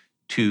go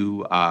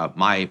to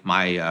my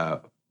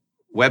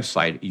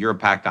website,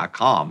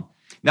 Europac.com.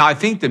 Now, I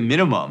think the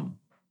minimum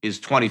is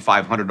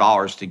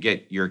 $2,500 to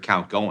get your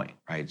account going,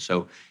 right?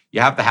 So you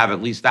have to have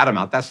at least that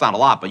amount. That's not a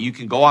lot, but you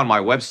can go on my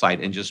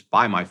website and just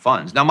buy my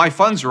funds. Now, my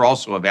funds are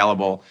also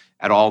available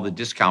at all the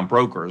discount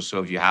brokers.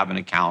 So if you have an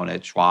account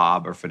at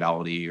Schwab or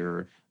Fidelity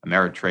or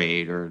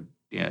Ameritrade or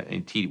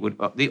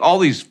all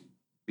these,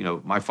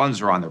 my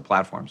funds are on their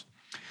platforms.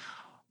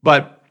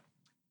 But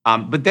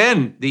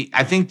then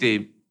I think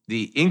the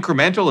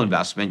incremental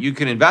investment, you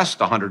can invest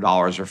 $100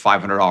 or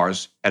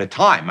 $500 at a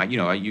time.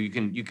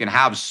 You can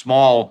have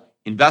small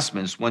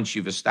investments once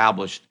you've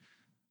established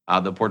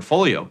the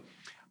portfolio.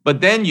 But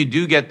then you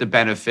do get the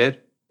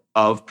benefit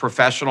of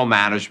professional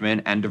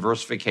management and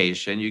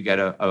diversification. You get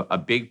a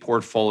big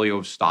portfolio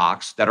of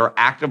stocks that are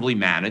actively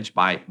managed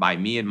by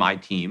me and my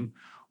team,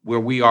 where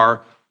we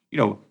are,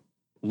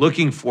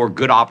 looking for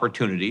good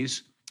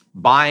opportunities,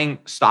 buying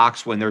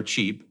stocks when they're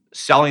cheap,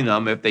 selling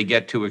them if they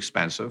get too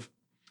expensive,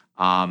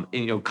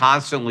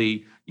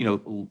 constantly,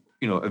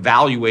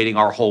 evaluating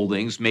our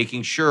holdings,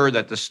 making sure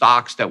that the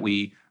stocks that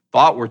we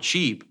thought were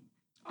cheap,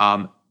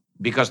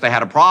 because they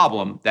had a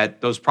problem,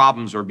 that those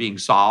problems are being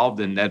solved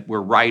and that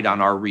we're right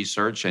on our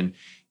research. And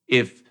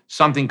if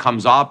something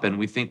comes up and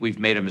we think we've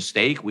made a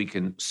mistake, we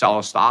can sell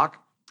a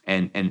stock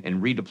and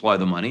redeploy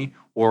the money.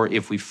 Or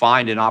if we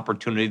find an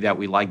opportunity that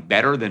we like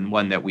better than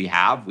one that we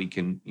have, we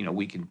can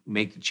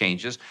make the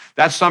changes.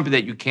 That's something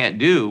that you can't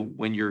do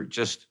when you're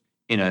just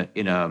in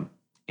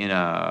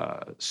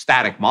a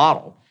static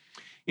model,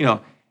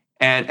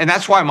 And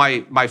that's why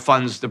my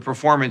funds, the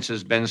performance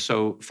has been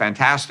so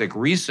fantastic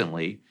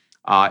recently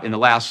in the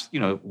last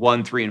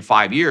 1, 3, and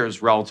 5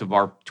 years relative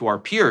to our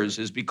peers,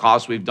 is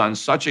because we've done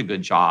such a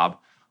good job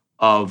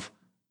of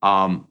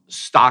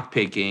stock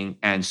picking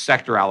and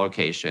sector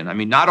allocation. I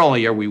mean, not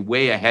only are we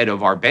way ahead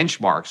of our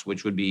benchmarks,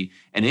 which would be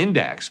an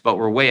index, but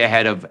we're way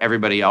ahead of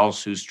everybody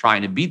else who's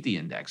trying to beat the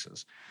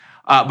indexes.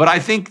 But I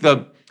think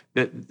the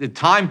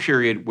time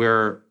period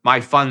where my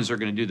funds are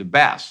going to do the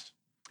best,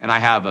 and I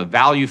have a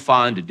value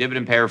fund, a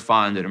dividend payer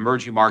fund, an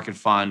emerging market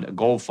fund, a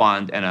gold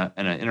fund, and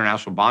an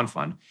international bond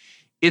fund,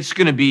 it's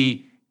going to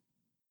be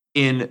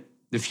in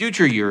the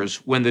future years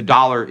when the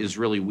dollar is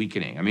really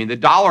weakening. I mean, the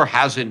dollar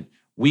hasn't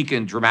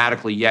weakened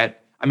dramatically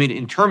yet. I mean,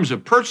 in terms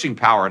of purchasing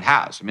power, it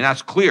has. I mean,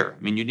 that's clear.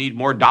 I mean, you need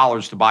more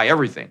dollars to buy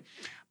everything.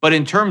 But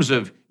in terms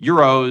of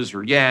euros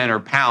or yen or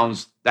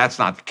pounds, that's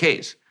not the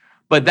case.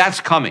 But that's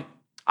coming.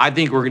 I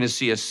think we're going to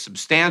see a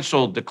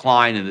substantial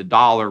decline in the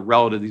dollar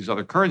relative to these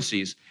other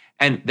currencies.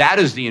 And that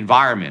is the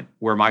environment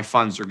where my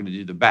funds are going to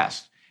do the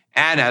best.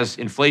 And as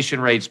inflation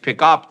rates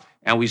pick up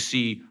and we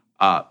see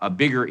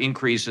bigger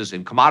increases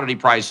in commodity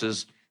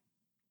prices,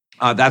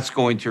 that's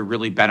going to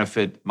really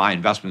benefit my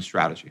investment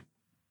strategy.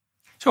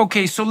 So,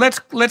 okay, so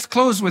let's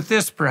close with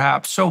this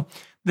perhaps. So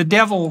the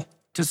devil,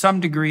 to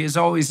some degree, is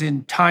always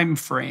in time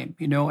frame,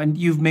 and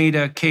you've made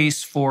a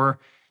case for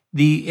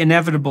the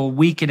inevitable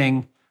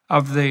weakening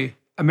of the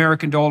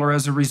American dollar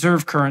as a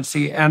reserve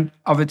currency and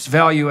of its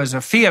value as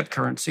a fiat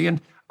currency.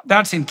 And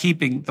that's in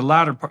keeping, the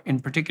latter in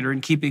particular,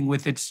 in keeping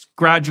with its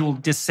gradual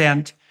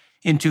descent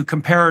into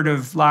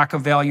comparative lack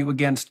of value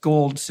against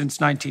gold since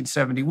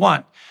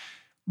 1971.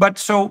 But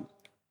so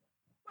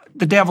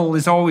the devil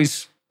is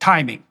always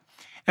timing.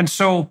 And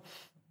so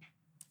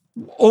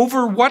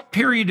over what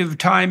period of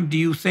time do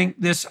you think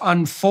this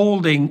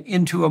unfolding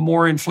into a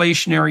more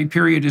inflationary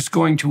period is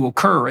going to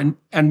occur?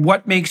 And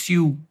what makes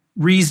you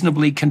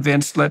reasonably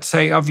convinced, let's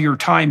say, of your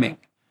timing?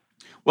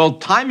 Well,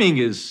 timing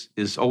is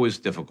always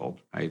difficult,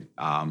 right?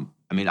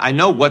 I mean, I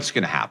know what's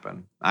going to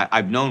happen.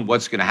 I've known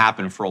what's going to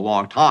happen for a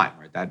long time,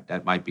 right?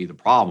 That might be the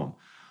problem.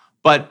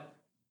 But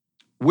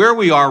where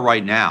we are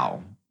right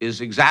now is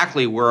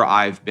exactly where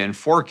I've been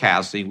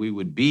forecasting we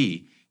would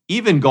be,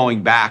 even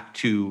going back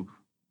to,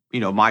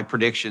 my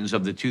predictions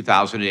of the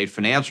 2008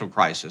 financial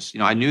crisis.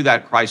 I knew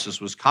that crisis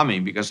was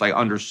coming because I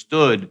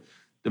understood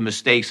the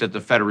mistakes that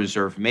the Federal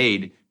Reserve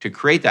made to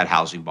create that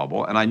housing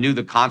bubble. And I knew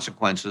the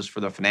consequences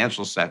for the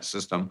financial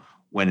system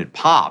when it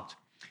popped.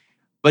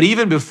 But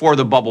even before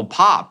the bubble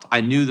popped, I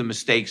knew the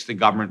mistakes the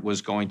government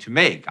was going to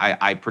make.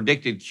 I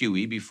predicted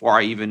QE before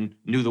I even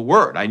knew the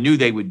word. I knew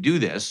they would do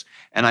this,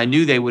 and I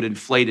knew they would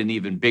inflate an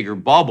even bigger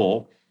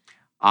bubble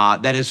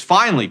that has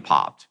finally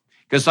popped.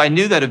 Because I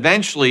knew that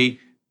eventually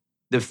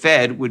the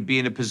Fed would be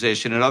in a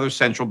position, and other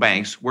central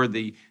banks, where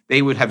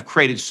they would have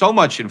created so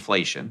much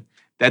inflation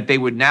that they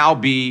would now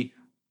be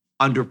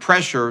under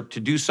pressure to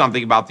do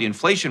something about the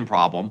inflation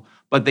problem,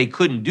 but they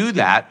couldn't do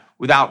that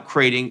without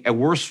creating a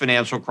worse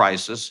financial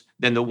crisis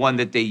than the one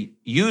that they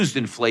used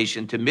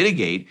inflation to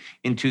mitigate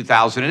in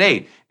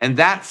 2008. And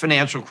that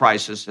financial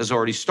crisis has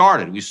already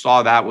started. We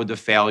saw that with the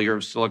failure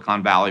of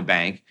Silicon Valley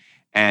Bank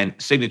and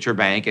Signature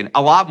Bank, and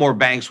a lot more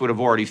banks would have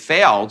already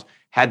failed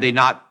had they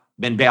not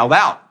been bailed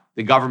out.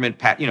 The government,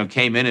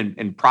 came in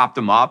and propped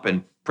them up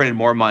and printed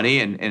more money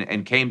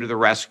and came to the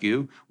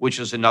rescue, which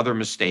is another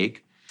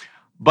mistake.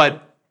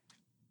 But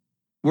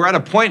we're at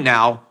a point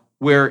now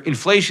where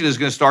inflation is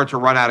going to start to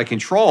run out of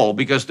control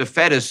because the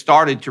Fed has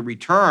started to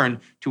return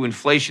to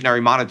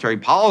inflationary monetary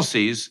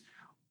policies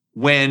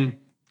when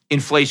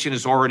inflation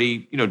is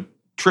already,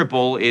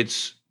 triple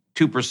its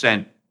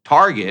 2%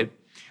 target.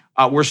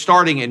 We're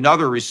starting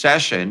another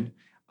recession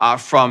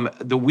from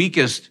the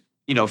weakest,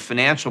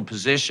 financial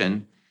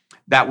position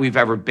that we've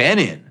ever been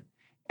in.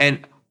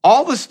 And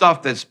all the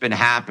stuff that's been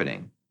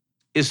happening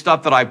is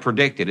stuff that I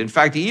predicted. In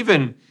fact,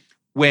 even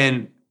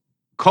when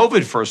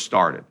COVID first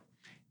started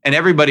and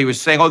everybody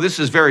was saying, oh, this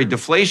is very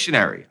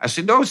deflationary, I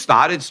said, no, it's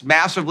not. It's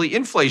massively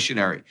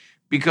inflationary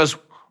because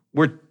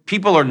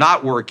people are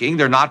not working,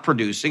 they're not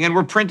producing, and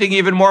we're printing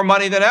even more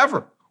money than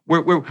ever.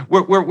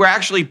 We're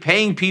actually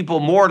paying people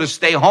more to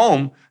stay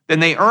home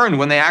than they earned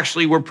when they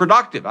actually were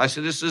productive. I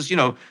said, this is,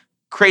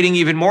 creating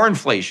even more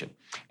inflation.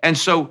 And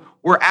so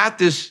we're at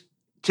this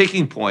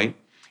ticking point,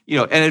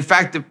 and in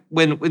fact,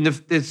 when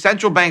the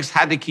central banks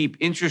had to keep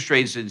interest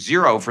rates at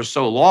zero for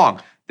so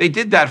long, they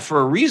did that for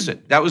a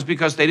reason. That was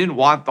because they didn't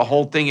want the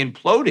whole thing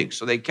imploding.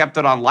 So they kept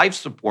it on life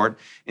support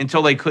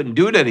until they couldn't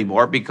do it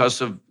anymore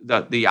because of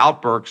the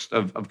outbursts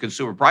of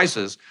consumer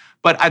prices.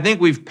 But I think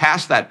we've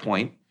passed that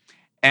point.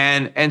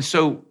 And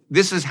so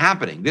this is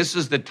happening. This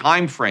is the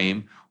time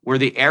frame where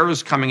the air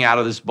is coming out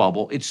of this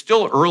bubble. It's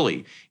still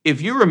early.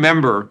 If you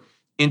remember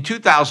in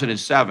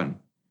 2007,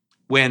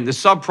 when the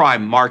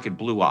subprime market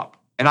blew up,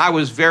 and I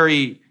was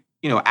very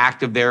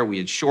active there. We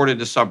had shorted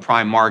the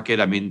subprime market.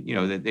 I mean,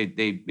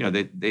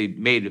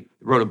 they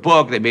wrote a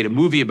book. They made a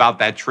movie about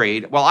that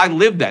trade. Well, I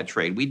lived that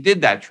trade. We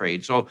did that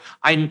trade. So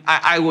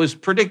I was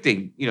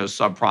predicting,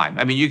 subprime.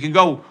 I mean, you can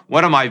go,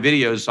 one of my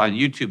videos on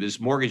YouTube is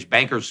mortgage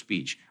banker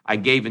speech I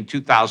gave in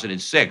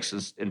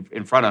 2006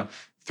 in front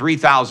of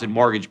 3,000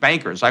 mortgage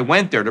bankers. I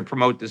went there to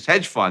promote this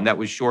hedge fund that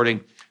was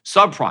shorting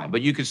subprime,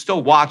 but you can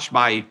still watch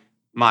my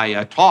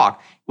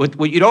talk.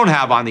 What you don't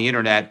have on the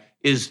internet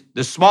is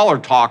the smaller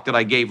talk that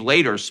I gave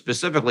later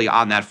specifically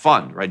on that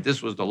fund, right?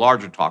 This was the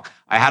larger talk.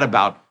 I had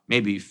about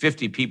maybe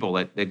 50 people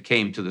that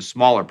came to the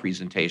smaller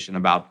presentation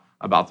about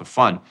the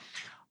fund.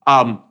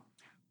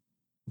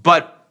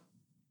 But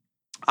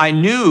I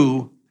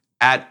knew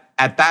at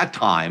that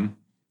time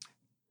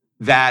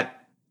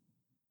that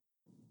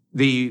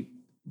the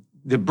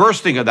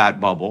bursting of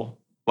that bubble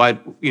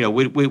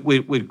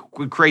would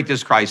create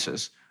this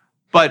crisis.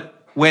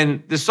 But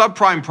when the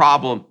subprime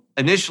problem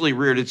initially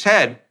reared its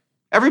head,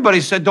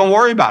 everybody said, don't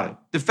worry about it.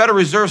 The Federal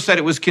Reserve said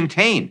it was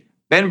contained.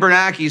 Ben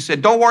Bernanke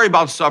said, don't worry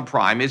about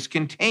subprime, it's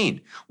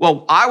contained.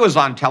 Well, I was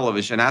on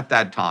television at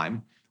that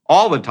time,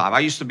 all the time. I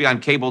used to be on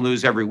cable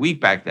news every week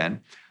back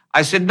then.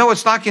 I said, no,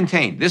 it's not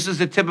contained. This is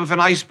the tip of an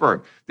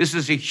iceberg. This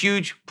is a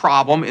huge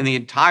problem in the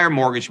entire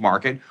mortgage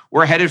market.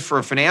 We're headed for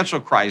a financial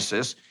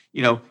crisis.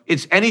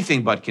 It's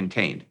anything but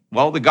contained.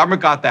 Well, the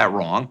government got that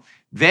wrong.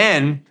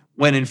 Then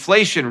when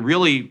inflation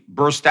really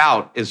burst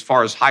out as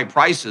far as high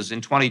prices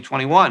in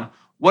 2021,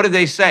 what did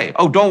they say?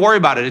 Oh, don't worry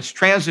about it. It's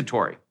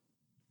transitory,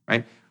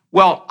 right?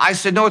 Well, I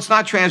said, no, it's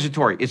not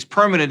transitory. It's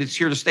permanent. It's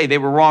here to stay. They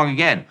were wrong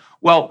again.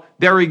 Well,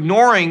 they're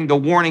ignoring the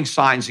warning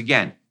signs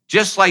again,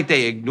 just like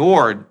they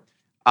ignored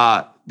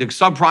the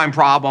subprime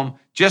problem,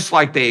 just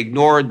like they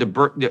ignored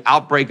the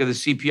outbreak of the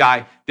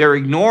CPI. They're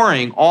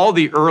ignoring all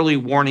the early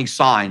warning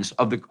signs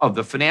of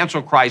the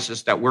financial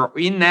crisis that we're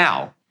in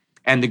now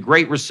and the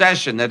Great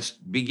Recession that's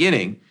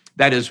beginning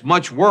that is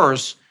much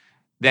worse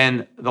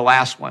than the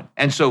last one.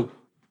 And so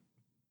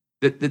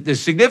the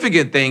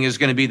significant thing is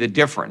going to be the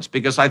difference,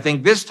 because I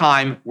think this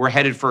time we're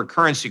headed for a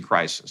currency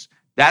crisis.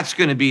 That's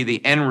going to be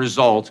the end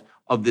result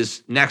of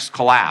this next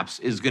collapse,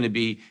 is going to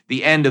be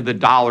the end of the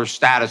dollar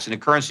status in a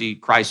currency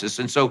crisis.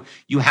 And so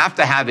you have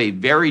to have a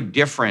very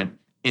different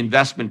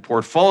investment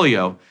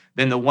portfolio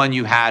than the one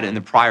you had in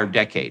the prior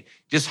decade.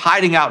 Just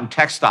hiding out in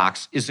tech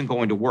stocks isn't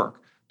going to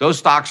work. Those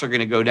stocks are going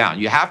to go down.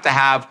 You have to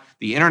have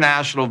the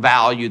international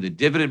value, the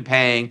dividend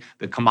paying,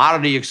 the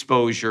commodity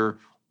exposure,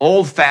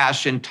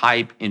 old-fashioned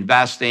type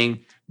investing,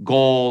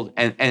 gold,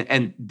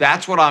 and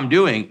that's what I'm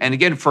doing. And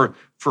again, for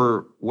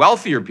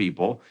wealthier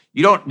people,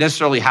 you don't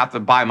necessarily have to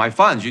buy my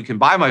funds. You can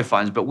buy my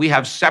funds, but we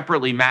have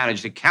separately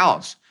managed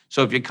accounts.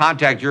 So if you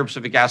contact Euro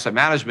Pacific Asset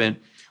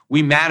Management,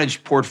 we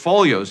manage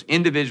portfolios,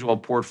 individual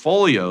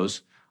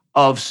portfolios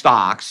of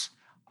stocks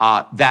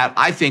that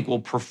I think will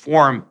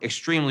perform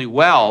extremely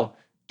well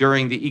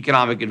during the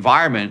economic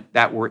environment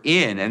that we're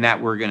in and that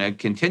we're going to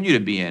continue to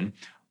be in.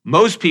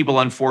 Most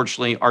people,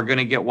 unfortunately, are going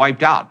to get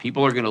wiped out.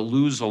 People are going to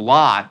lose a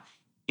lot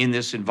in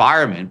this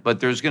environment, but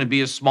there's going to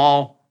be a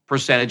small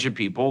percentage of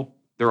people,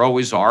 there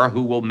always are,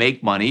 who will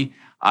make money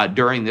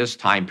during this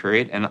time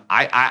period. And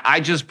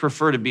I just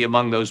prefer to be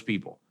among those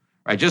people,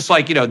 right? Just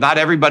like, not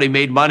everybody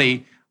made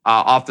money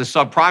off the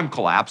subprime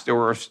collapse. There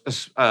were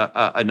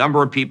a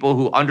number of people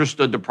who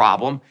understood the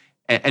problem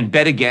and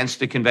bet against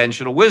the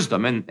conventional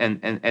wisdom,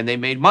 and they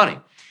made money.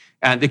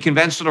 And the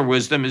conventional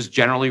wisdom is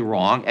generally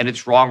wrong, and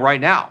it's wrong right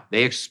now.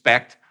 They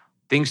expect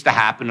things to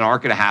happen and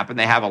aren't going to happen.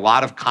 They have a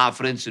lot of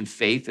confidence and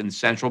faith in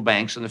central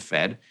banks and the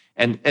Fed,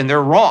 and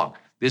they're wrong.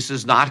 This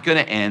is not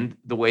going to end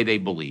the way they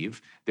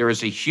believe. There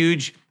is a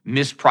huge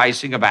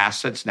mispricing of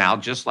assets now,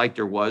 just like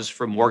there was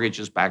for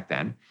mortgages back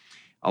then.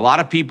 A lot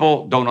of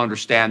people don't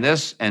understand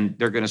this, and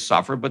they're going to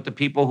suffer, but the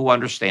people who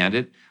understand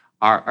it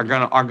are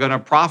going to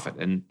profit.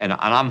 And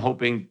I'm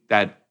hoping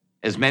that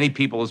as many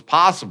people as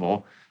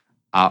possible,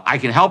 I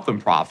can help them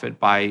profit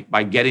by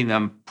getting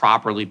them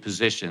properly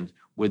positioned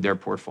with their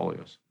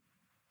portfolios.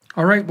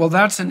 All right. Well,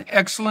 that's an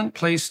excellent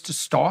place to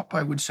stop,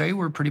 I would say.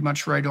 We're pretty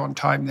much right on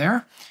time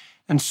there.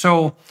 And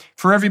so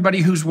for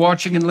everybody who's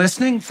watching and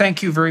listening,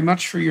 thank you very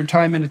much for your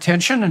time and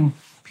attention. And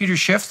Peter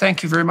Schiff,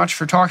 thank you very much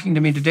for talking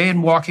to me today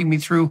and walking me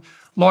through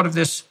a lot of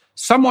this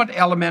somewhat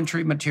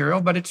elementary material,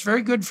 but it's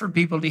very good for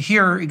people to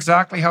hear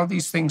exactly how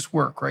these things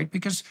work, right?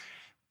 Because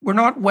we're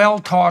not well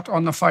taught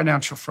on the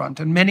financial front,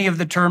 and many of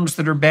the terms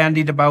that are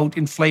bandied about,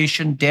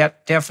 inflation,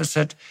 debt,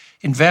 deficit,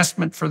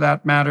 investment for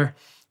that matter,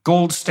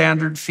 gold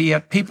standard,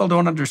 fiat, people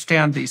don't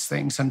understand these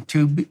things, and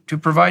to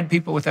provide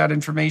people with that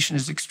information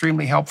is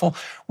extremely helpful.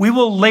 We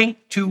will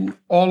link to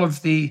all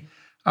of the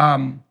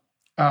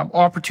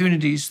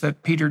opportunities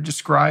that Peter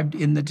described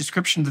in the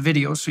description of the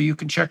video, so you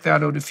can check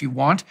that out if you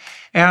want.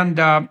 And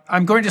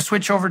I'm going to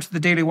switch over to the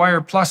Daily Wire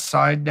Plus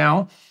side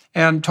now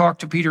and talk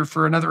to Peter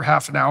for another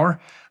half an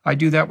hour. I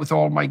do that with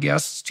all my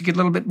guests to get a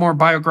little bit more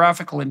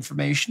biographical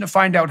information, to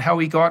find out how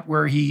he got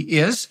where he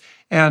is,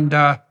 and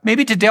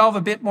maybe to delve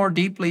a bit more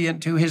deeply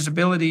into his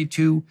ability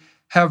to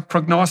have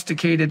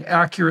prognosticated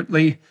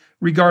accurately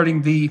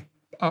regarding the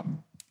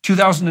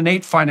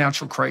 2008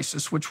 financial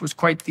crisis, which was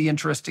quite the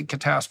interesting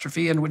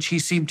catastrophe and which he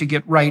seemed to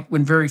get right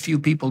when very few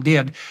people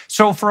did.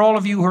 So for all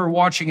of you who are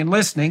watching and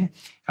listening,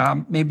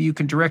 maybe you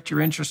can direct your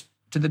interest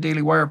to the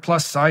Daily Wire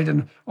Plus site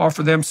and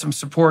offer them some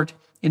support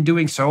in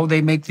doing so.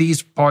 They make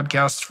these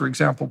podcasts, for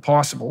example,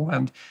 possible,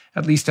 and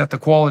at least at the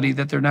quality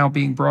that they're now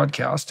being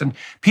broadcast. And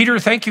Peter,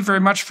 thank you very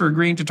much for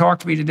agreeing to talk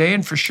to me today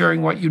and for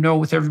sharing what you know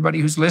with everybody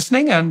who's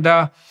listening.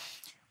 And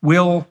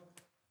we'll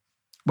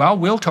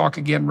talk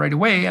again right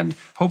away, and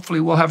hopefully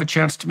we'll have a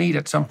chance to meet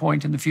at some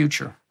point in the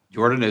future.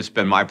 Jordan, it's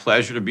been my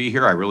pleasure to be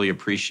here. I really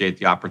appreciate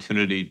the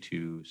opportunity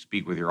to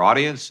speak with your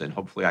audience, and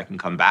hopefully I can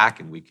come back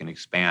and we can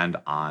expand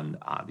on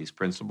these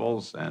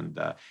principles. And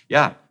if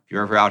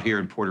you're ever out here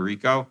in Puerto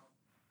Rico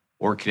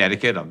or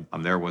Connecticut,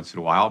 I'm there once in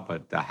a while,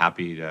 but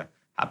happy to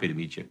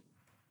meet you.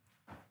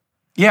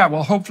 Yeah,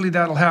 well, hopefully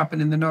that'll happen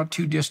in the not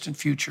too distant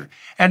future.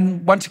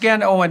 And once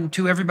again, and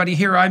to everybody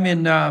here, I'm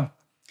in a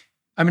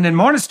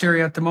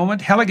monastery at the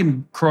moment,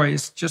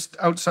 Heiligenkreuz, just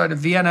outside of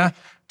Vienna,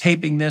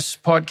 taping this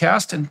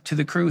podcast. And to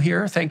the crew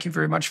here, thank you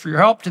very much for your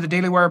help. To the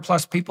Daily Wire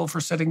Plus people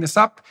for setting this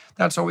up,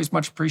 that's always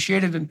much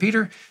appreciated. And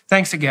Peter,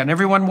 thanks again.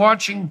 Everyone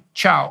watching,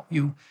 ciao.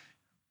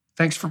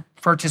 Thanks for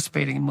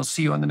participating, and we'll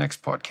see you on the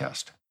next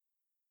podcast.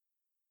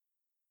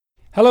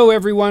 Hello,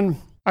 everyone.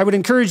 I would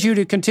encourage you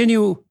to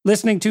continue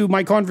listening to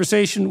my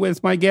conversation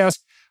with my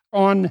guest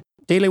on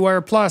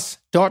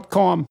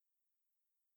dailywireplus.com.